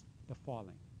reason is the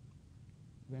following.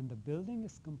 When the building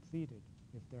is completed,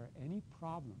 if there are any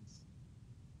problems,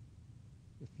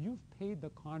 if you've paid the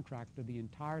contractor the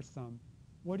entire sum,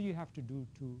 what do you have to do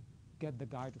to get the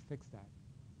guy to fix that?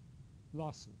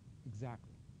 Lawsuit,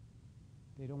 exactly.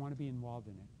 They don't want to be involved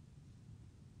in it.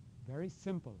 Very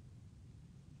simple.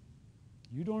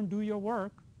 You don't do your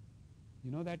work,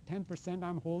 you know that 10%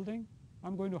 I'm holding,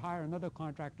 I'm going to hire another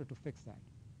contractor to fix that.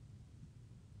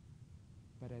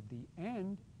 But at the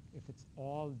end, if it's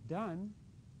all done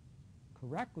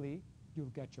correctly, you'll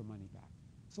get your money back.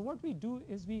 So what we do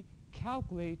is we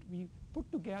calculate, we put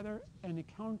together an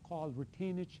account called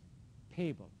retainage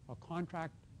payable, a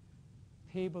contract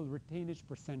payable retainage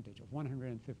percentage of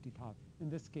 150,000. In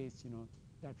this case,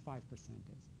 that 5% is.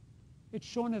 It's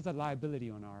shown as a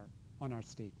liability on our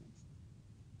statements.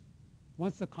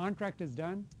 Once the contract is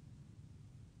done,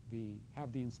 we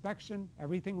have the inspection,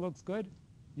 everything looks good,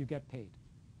 you get paid.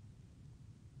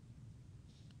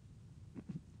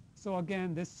 So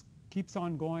again, this keeps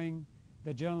on going,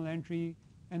 the journal entry,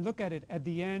 and look at it at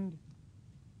the end.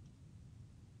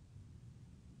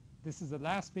 This is the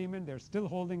last payment, they're still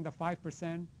holding the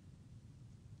 5%.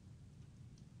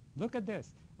 Look at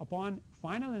this. Upon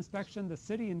final inspection, the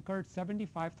city incurred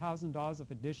 $75,000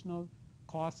 of additional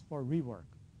costs for rework.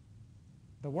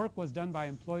 The work was done by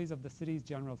employees of the city's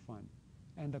general fund.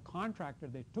 And the contractor,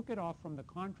 they took it off from the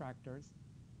contractors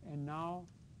and now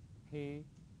pay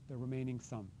the remaining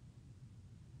sum.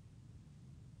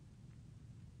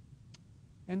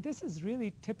 And this is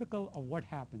really typical of what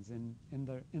happens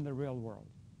in the real world.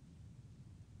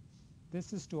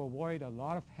 This is to avoid a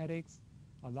lot of headaches,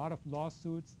 a lot of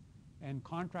lawsuits, and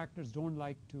contractors don't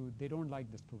like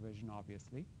this provision,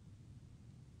 obviously.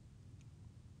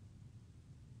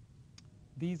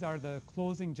 These are the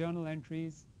closing journal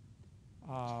entries.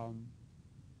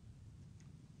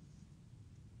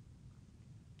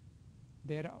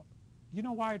 You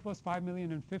know why it was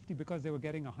 5,050,000? Because they were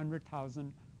getting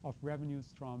 100,000 of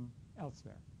revenues from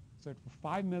elsewhere. So it was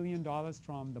 $5 million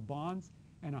from the bonds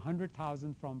and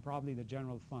 100,000 from probably the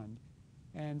general fund.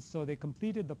 And so they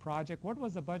completed the project. What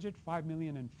was the budget?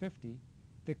 5,050,000.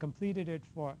 They completed it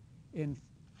for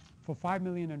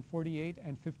 5,048,000,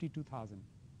 and 52,000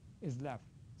 is left.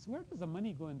 So where does the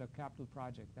money go in the capital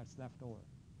project that's left over?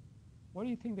 What do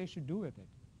you think they should do with it?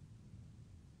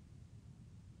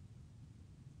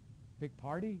 Big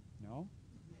party? No.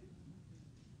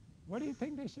 What do you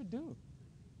think they should do?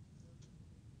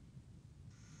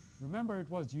 Remember, it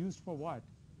was used for what?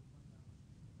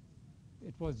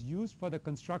 It was used for the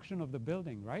construction of the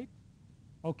building, right?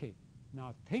 Okay,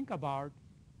 now think about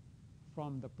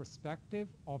from the perspective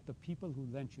of the people who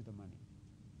lent you the money.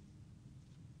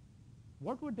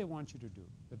 What would they want you to do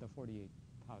with the $48,000,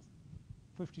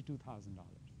 $52,000?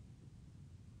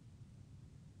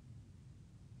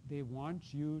 They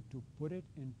want you to put it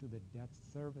into the debt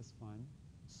service fund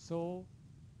so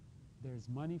there's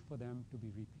money for them to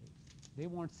be repaid. They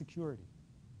want security,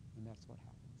 and that's what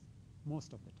happens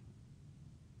most of the time.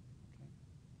 Okay?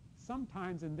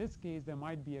 Sometimes in this case there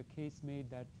might be a case made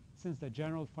that since the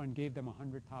general fund gave them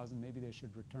 100,000, maybe they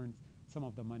should return some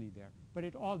of the money there. But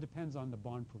it all depends on the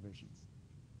bond provisions.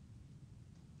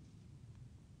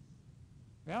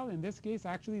 Well, in this case,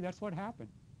 actually, that's what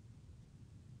happened.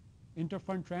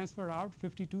 Interfund transfer out,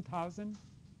 52,000.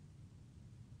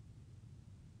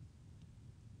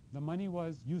 The money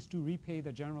was used to repay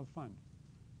the general fund.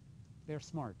 They're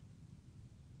smart.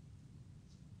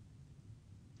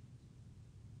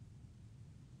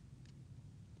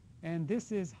 And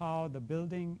this is how the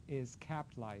building is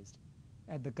capitalized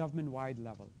at the government-wide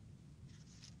level.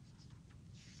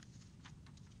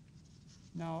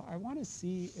 Now, I want to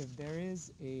see if there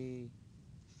is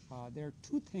there are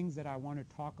two things that I want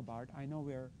to talk about. I know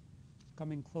we're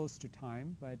coming close to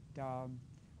time, but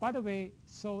by the way,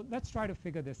 so let's try to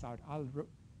figure this out. I'll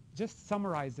just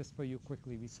summarize this for you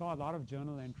quickly. We saw a lot of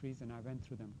journal entries, and I went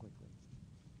through them quickly.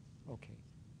 Okay.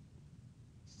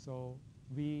 So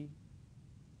we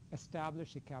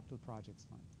establish a capital projects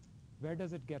fund. Where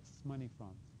does it get its money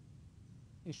from?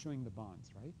 Issuing the bonds,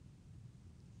 right?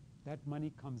 That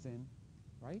money comes in,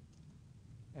 right,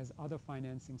 as other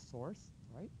financing source,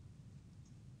 right?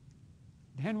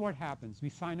 Then what happens? We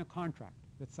sign a contract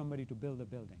with somebody to build a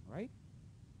building, right?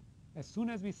 As soon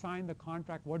as we sign the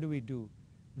contract, what do?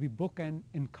 We book an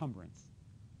encumbrance.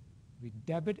 We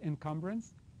debit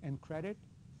encumbrance and credit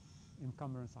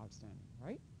encumbrance outstanding,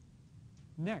 right?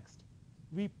 Next,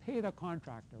 we pay the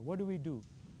contractor. What do?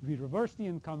 We reverse the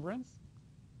encumbrance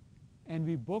and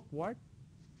we book what?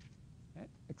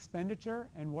 Expenditure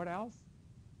and what else?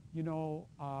 You know,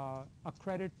 a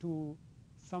credit to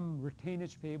some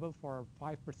retainage payable for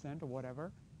 5% or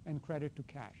whatever, and credit to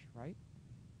cash, right?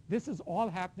 This is all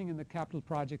happening in the capital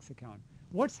projects account.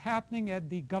 What's happening at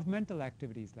the governmental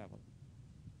activities level?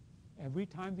 Every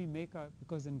time we make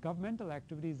because in governmental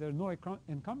activities there are no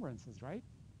encumbrances, right?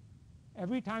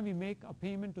 Every time we make a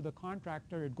payment to the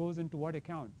contractor, it goes into what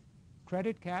account?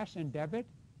 Credit, cash, and debit,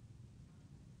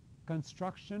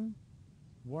 construction,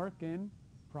 work in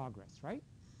progress, right?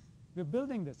 We're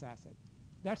building this asset.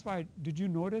 That's why, did you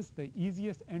notice the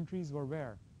easiest entries were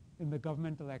where? In the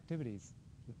governmental activities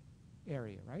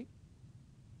area, right?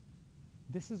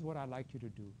 This is what I'd like you to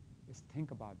do, is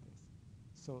think about this.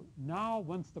 So now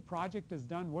once the project is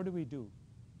done, what do?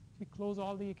 We close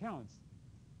all the accounts.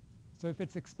 So if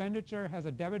its expenditure has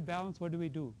a debit balance, what do? We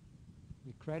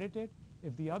credit it.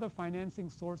 If the other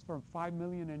financing source from 5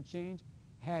 million and change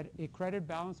had a credit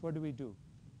balance, what do?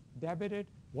 Debit it.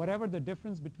 Whatever the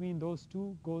difference between those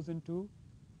two goes into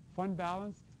fund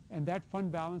balance, and that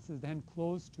fund balance is then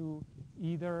closed to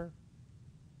either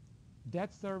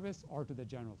debt service or to the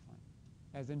general fund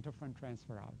as interfund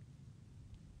transfer out.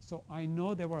 So I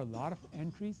know there were a lot of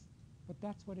entries, but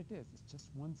that's what it is. It's just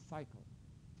one cycle.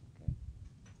 Okay?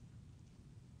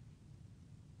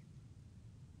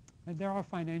 And there are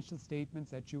financial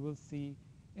statements that you will see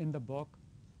in the book.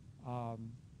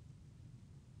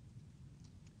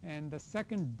 And the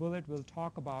second bullet we'll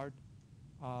talk about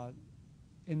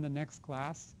in the next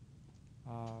class.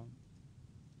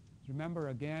 Remember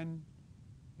again,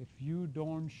 if you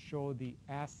don't show the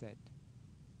asset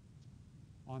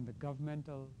on the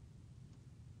governmental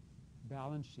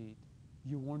balance sheet,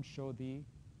 you won't show the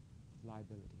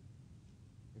liability.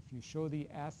 If you show the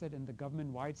asset in the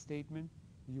government-wide statement,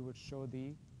 you would show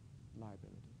the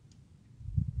liability.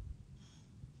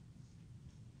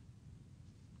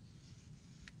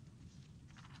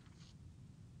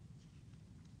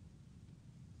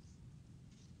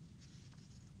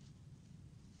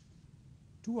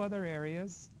 two other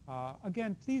areas.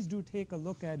 Again, please do take a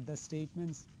look at the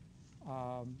statements.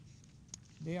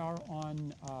 They are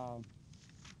on, I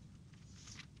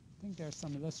think there's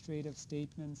some illustrative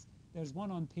statements. There's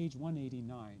one on page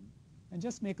 189. And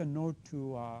just make a note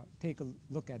to take a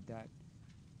look at that.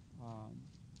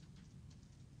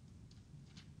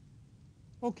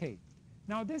 Okay,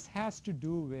 now this has to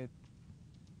do with,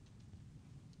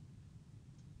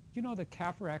 you know, the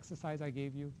CAFR exercise I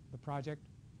gave you, the project?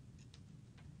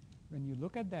 When you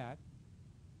look at that,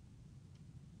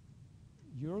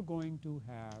 you're going to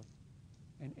have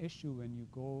an issue when you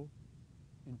go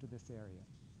into this area.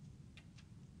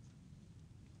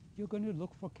 You're going to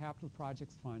look for capital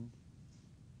projects fund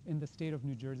in the state of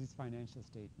New Jersey's financial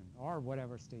statement or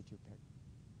whatever state you pick,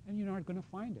 and you're not going to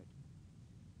find it.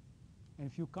 And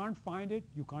if you can't find it,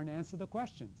 you can't answer the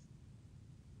questions.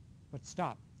 But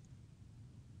stop.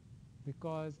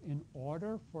 Because in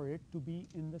order for it to be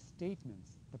in the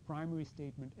statements, the primary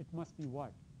statement, it must be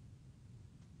what?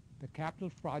 The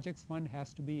capital projects fund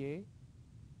has to be a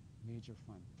major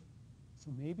fund.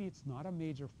 So maybe it's not a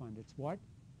major fund. It's what?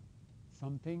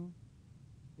 Something,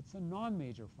 it's a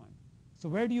non-major fund. So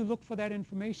where do you look for that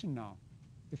information now?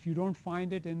 If you don't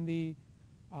find it in the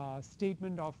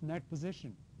statement of net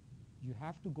position, you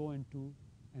have to go into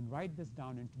and write this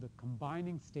down into the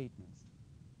combining statements,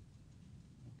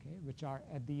 okay, which are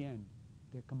at the end.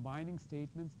 They're combining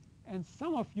statements, and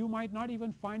some of you might not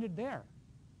even find it there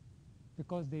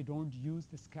because they don't use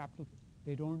this capital,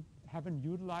 they haven't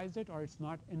utilized it, or it's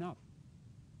not enough.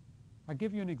 I'll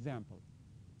give you an example.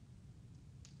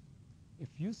 If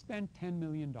you spend $10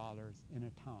 million in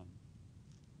a town,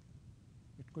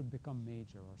 it could become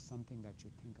major or something that you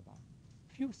think about.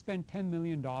 If you spend $10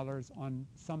 million on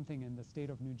something in the state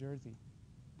of New Jersey,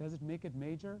 does it make it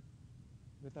major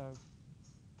with a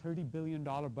 $30 billion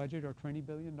budget or $20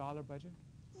 billion budget?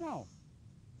 No.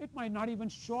 It might not even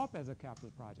show up as a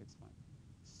capital projects fund.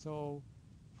 So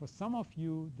for some of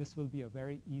you, this will be a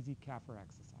very easy CAFR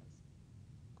exercise.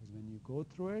 Because when you go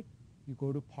through it, you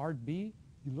go to Part B,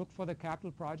 you look for the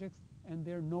capital projects, and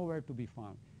they're nowhere to be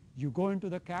found. You go into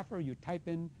the CAFR, you type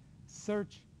in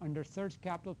search, under search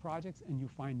capital projects, and you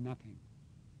find nothing.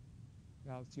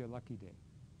 Well, it's your lucky day.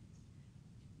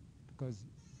 Because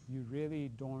you really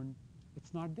don't,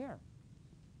 it's not there.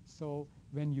 So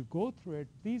when you go through it,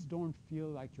 please don't feel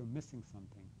like you're missing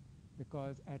something.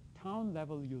 Because at town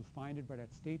level, you'll find it, but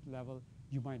at state level,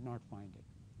 you might not find it.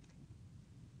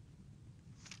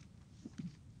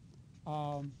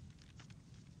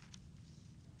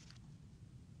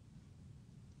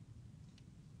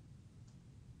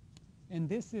 And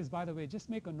this is, by the way, just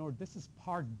make a note, this is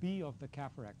part B of the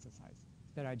CAFR exercise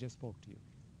that I just spoke to you.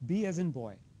 B as in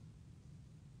boy.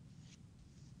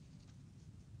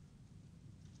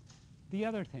 The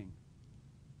other thing,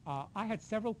 I had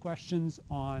several questions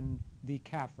on the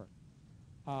CAFR.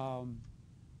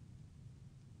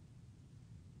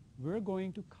 We're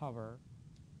going to cover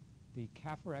the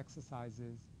CAFR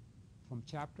exercises from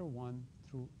chapter 1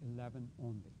 through 11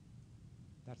 only.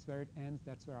 That's where it ends.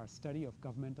 That's where our study of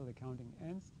governmental accounting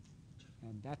ends,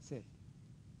 and that's it.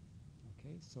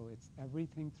 Okay, so it's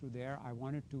everything through there. I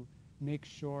wanted to make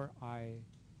sure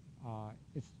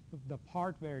it's the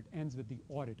part where it ends with the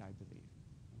audit, I believe.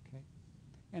 Okay,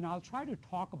 and I'll try to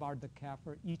talk about the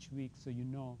CAFR each week so you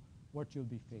know what you'll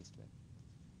be faced with.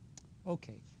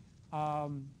 Okay.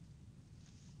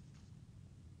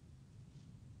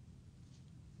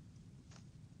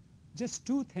 Just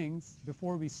two things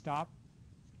before we stop.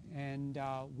 And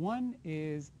one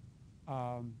is,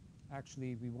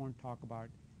 actually we won't talk about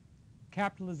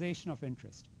capitalization of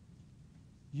interest.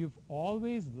 You've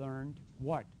always learned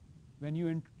what? When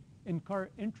you incur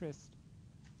interest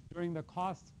during the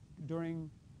cost, during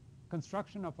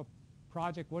construction of a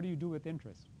project, what do you do with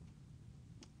interest?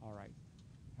 All right,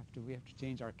 we have to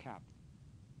change our cap.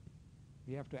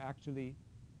 We have to actually,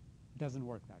 it doesn't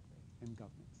work that way in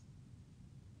governments.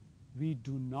 We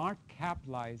do not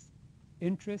capitalize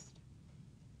interest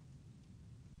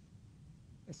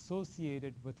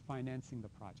associated with financing the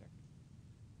project.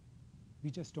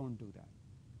 We just don't do that.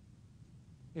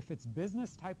 If it's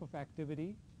business type of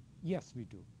activity, yes, we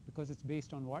do, because it's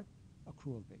based on what?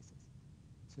 Accrual basis.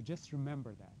 So just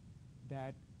remember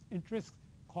that interest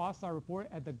costs are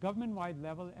reported at the government-wide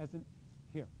level as in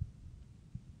here.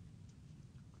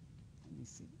 Let me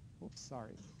see. Oops,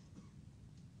 sorry.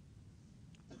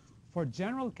 For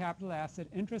general capital asset,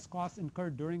 interest costs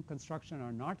incurred during construction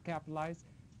are not capitalized,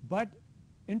 but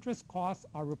interest costs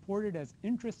are reported as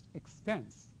interest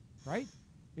expense, right?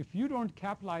 If you don't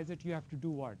capitalize it, you have to do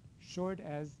what? Show it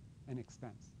as an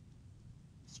expense.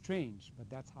 Strange, but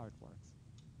that's how it works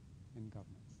in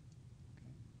governments.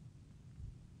 Okay?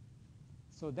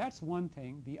 So that's one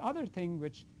thing. The other thing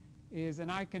which is,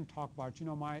 and I can talk about,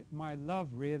 my love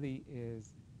really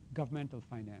is governmental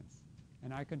finance.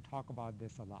 And I can talk about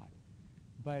this a lot.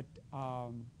 But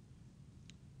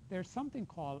there's something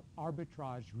called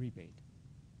arbitrage rebate.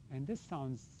 And this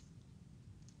sounds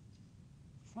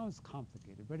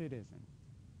complicated, but it isn't.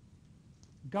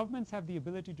 Governments have the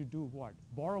ability to do what?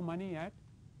 Borrow money at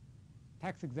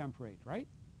tax-exempt rate, right?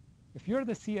 If you're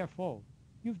the CFO,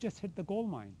 you've just hit the gold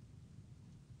mine.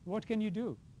 What can you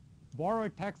do? Borrow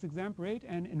at tax-exempt rate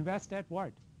and invest at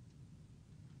what?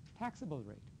 Taxable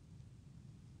rate.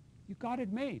 You got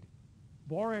it made.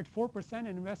 Borrow at 4% and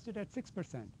invest it at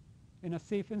 6% in a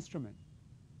safe instrument.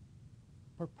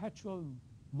 Perpetual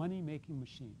money-making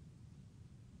machine.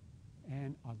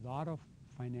 And a lot of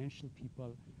financial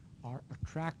people are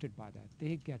attracted by that.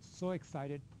 They get so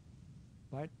excited,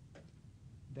 but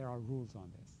there are rules on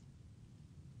this.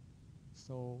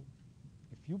 So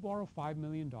if you borrow $5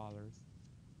 million,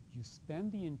 you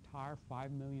spend the entire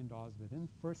 $5 million within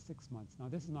the first 6 months. Now,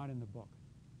 this is not in the book.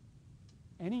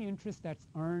 Any interest that's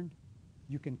earned,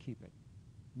 you can keep it.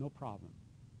 No problem.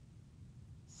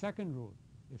 Second rule,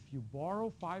 if you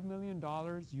borrow $5 million,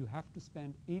 you have to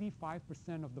spend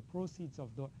 85% of the proceeds of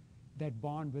that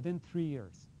bond within 3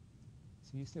 years.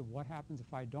 So you say, what happens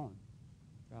if I don't?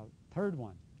 Well, third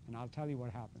one, and I'll tell you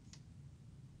what happens.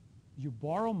 You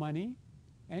borrow money,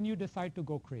 and you decide to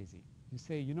go crazy. You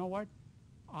say, you know what?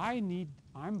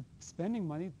 I'm spending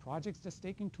money, the project's just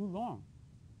taking too long.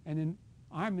 And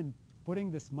I'm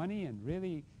putting this money, and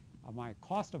really my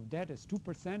cost of debt is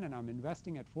 2%, and I'm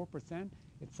investing at 4%.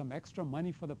 It's some extra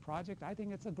money for the project. I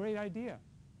think it's a great idea.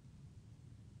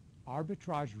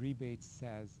 Arbitrage rebate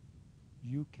says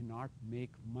you cannot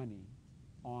make money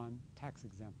on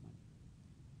tax-exempt money.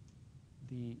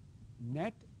 The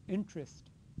net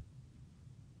interest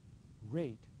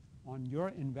rate on your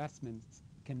investments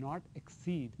cannot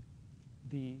exceed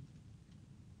the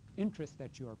interest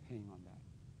that you are paying on that.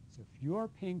 So if you are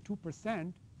paying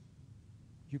 2%,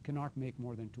 you cannot make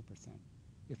more than 2%.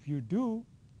 If you do,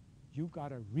 you've got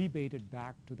to rebate it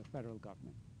back to the federal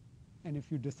government. And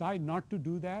if you decide not to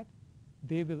do that,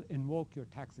 they will invoke your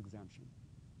tax exemption.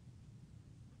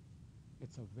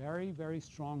 It's a very, very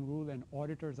strong rule, and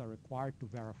auditors are required to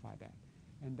verify that.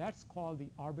 And that's called the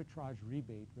arbitrage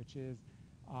rebate, which is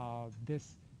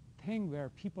this thing where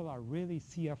people are really,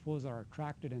 CFOs are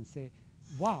attracted and say,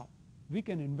 wow, we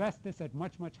can invest this at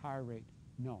much, much higher rate.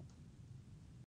 No,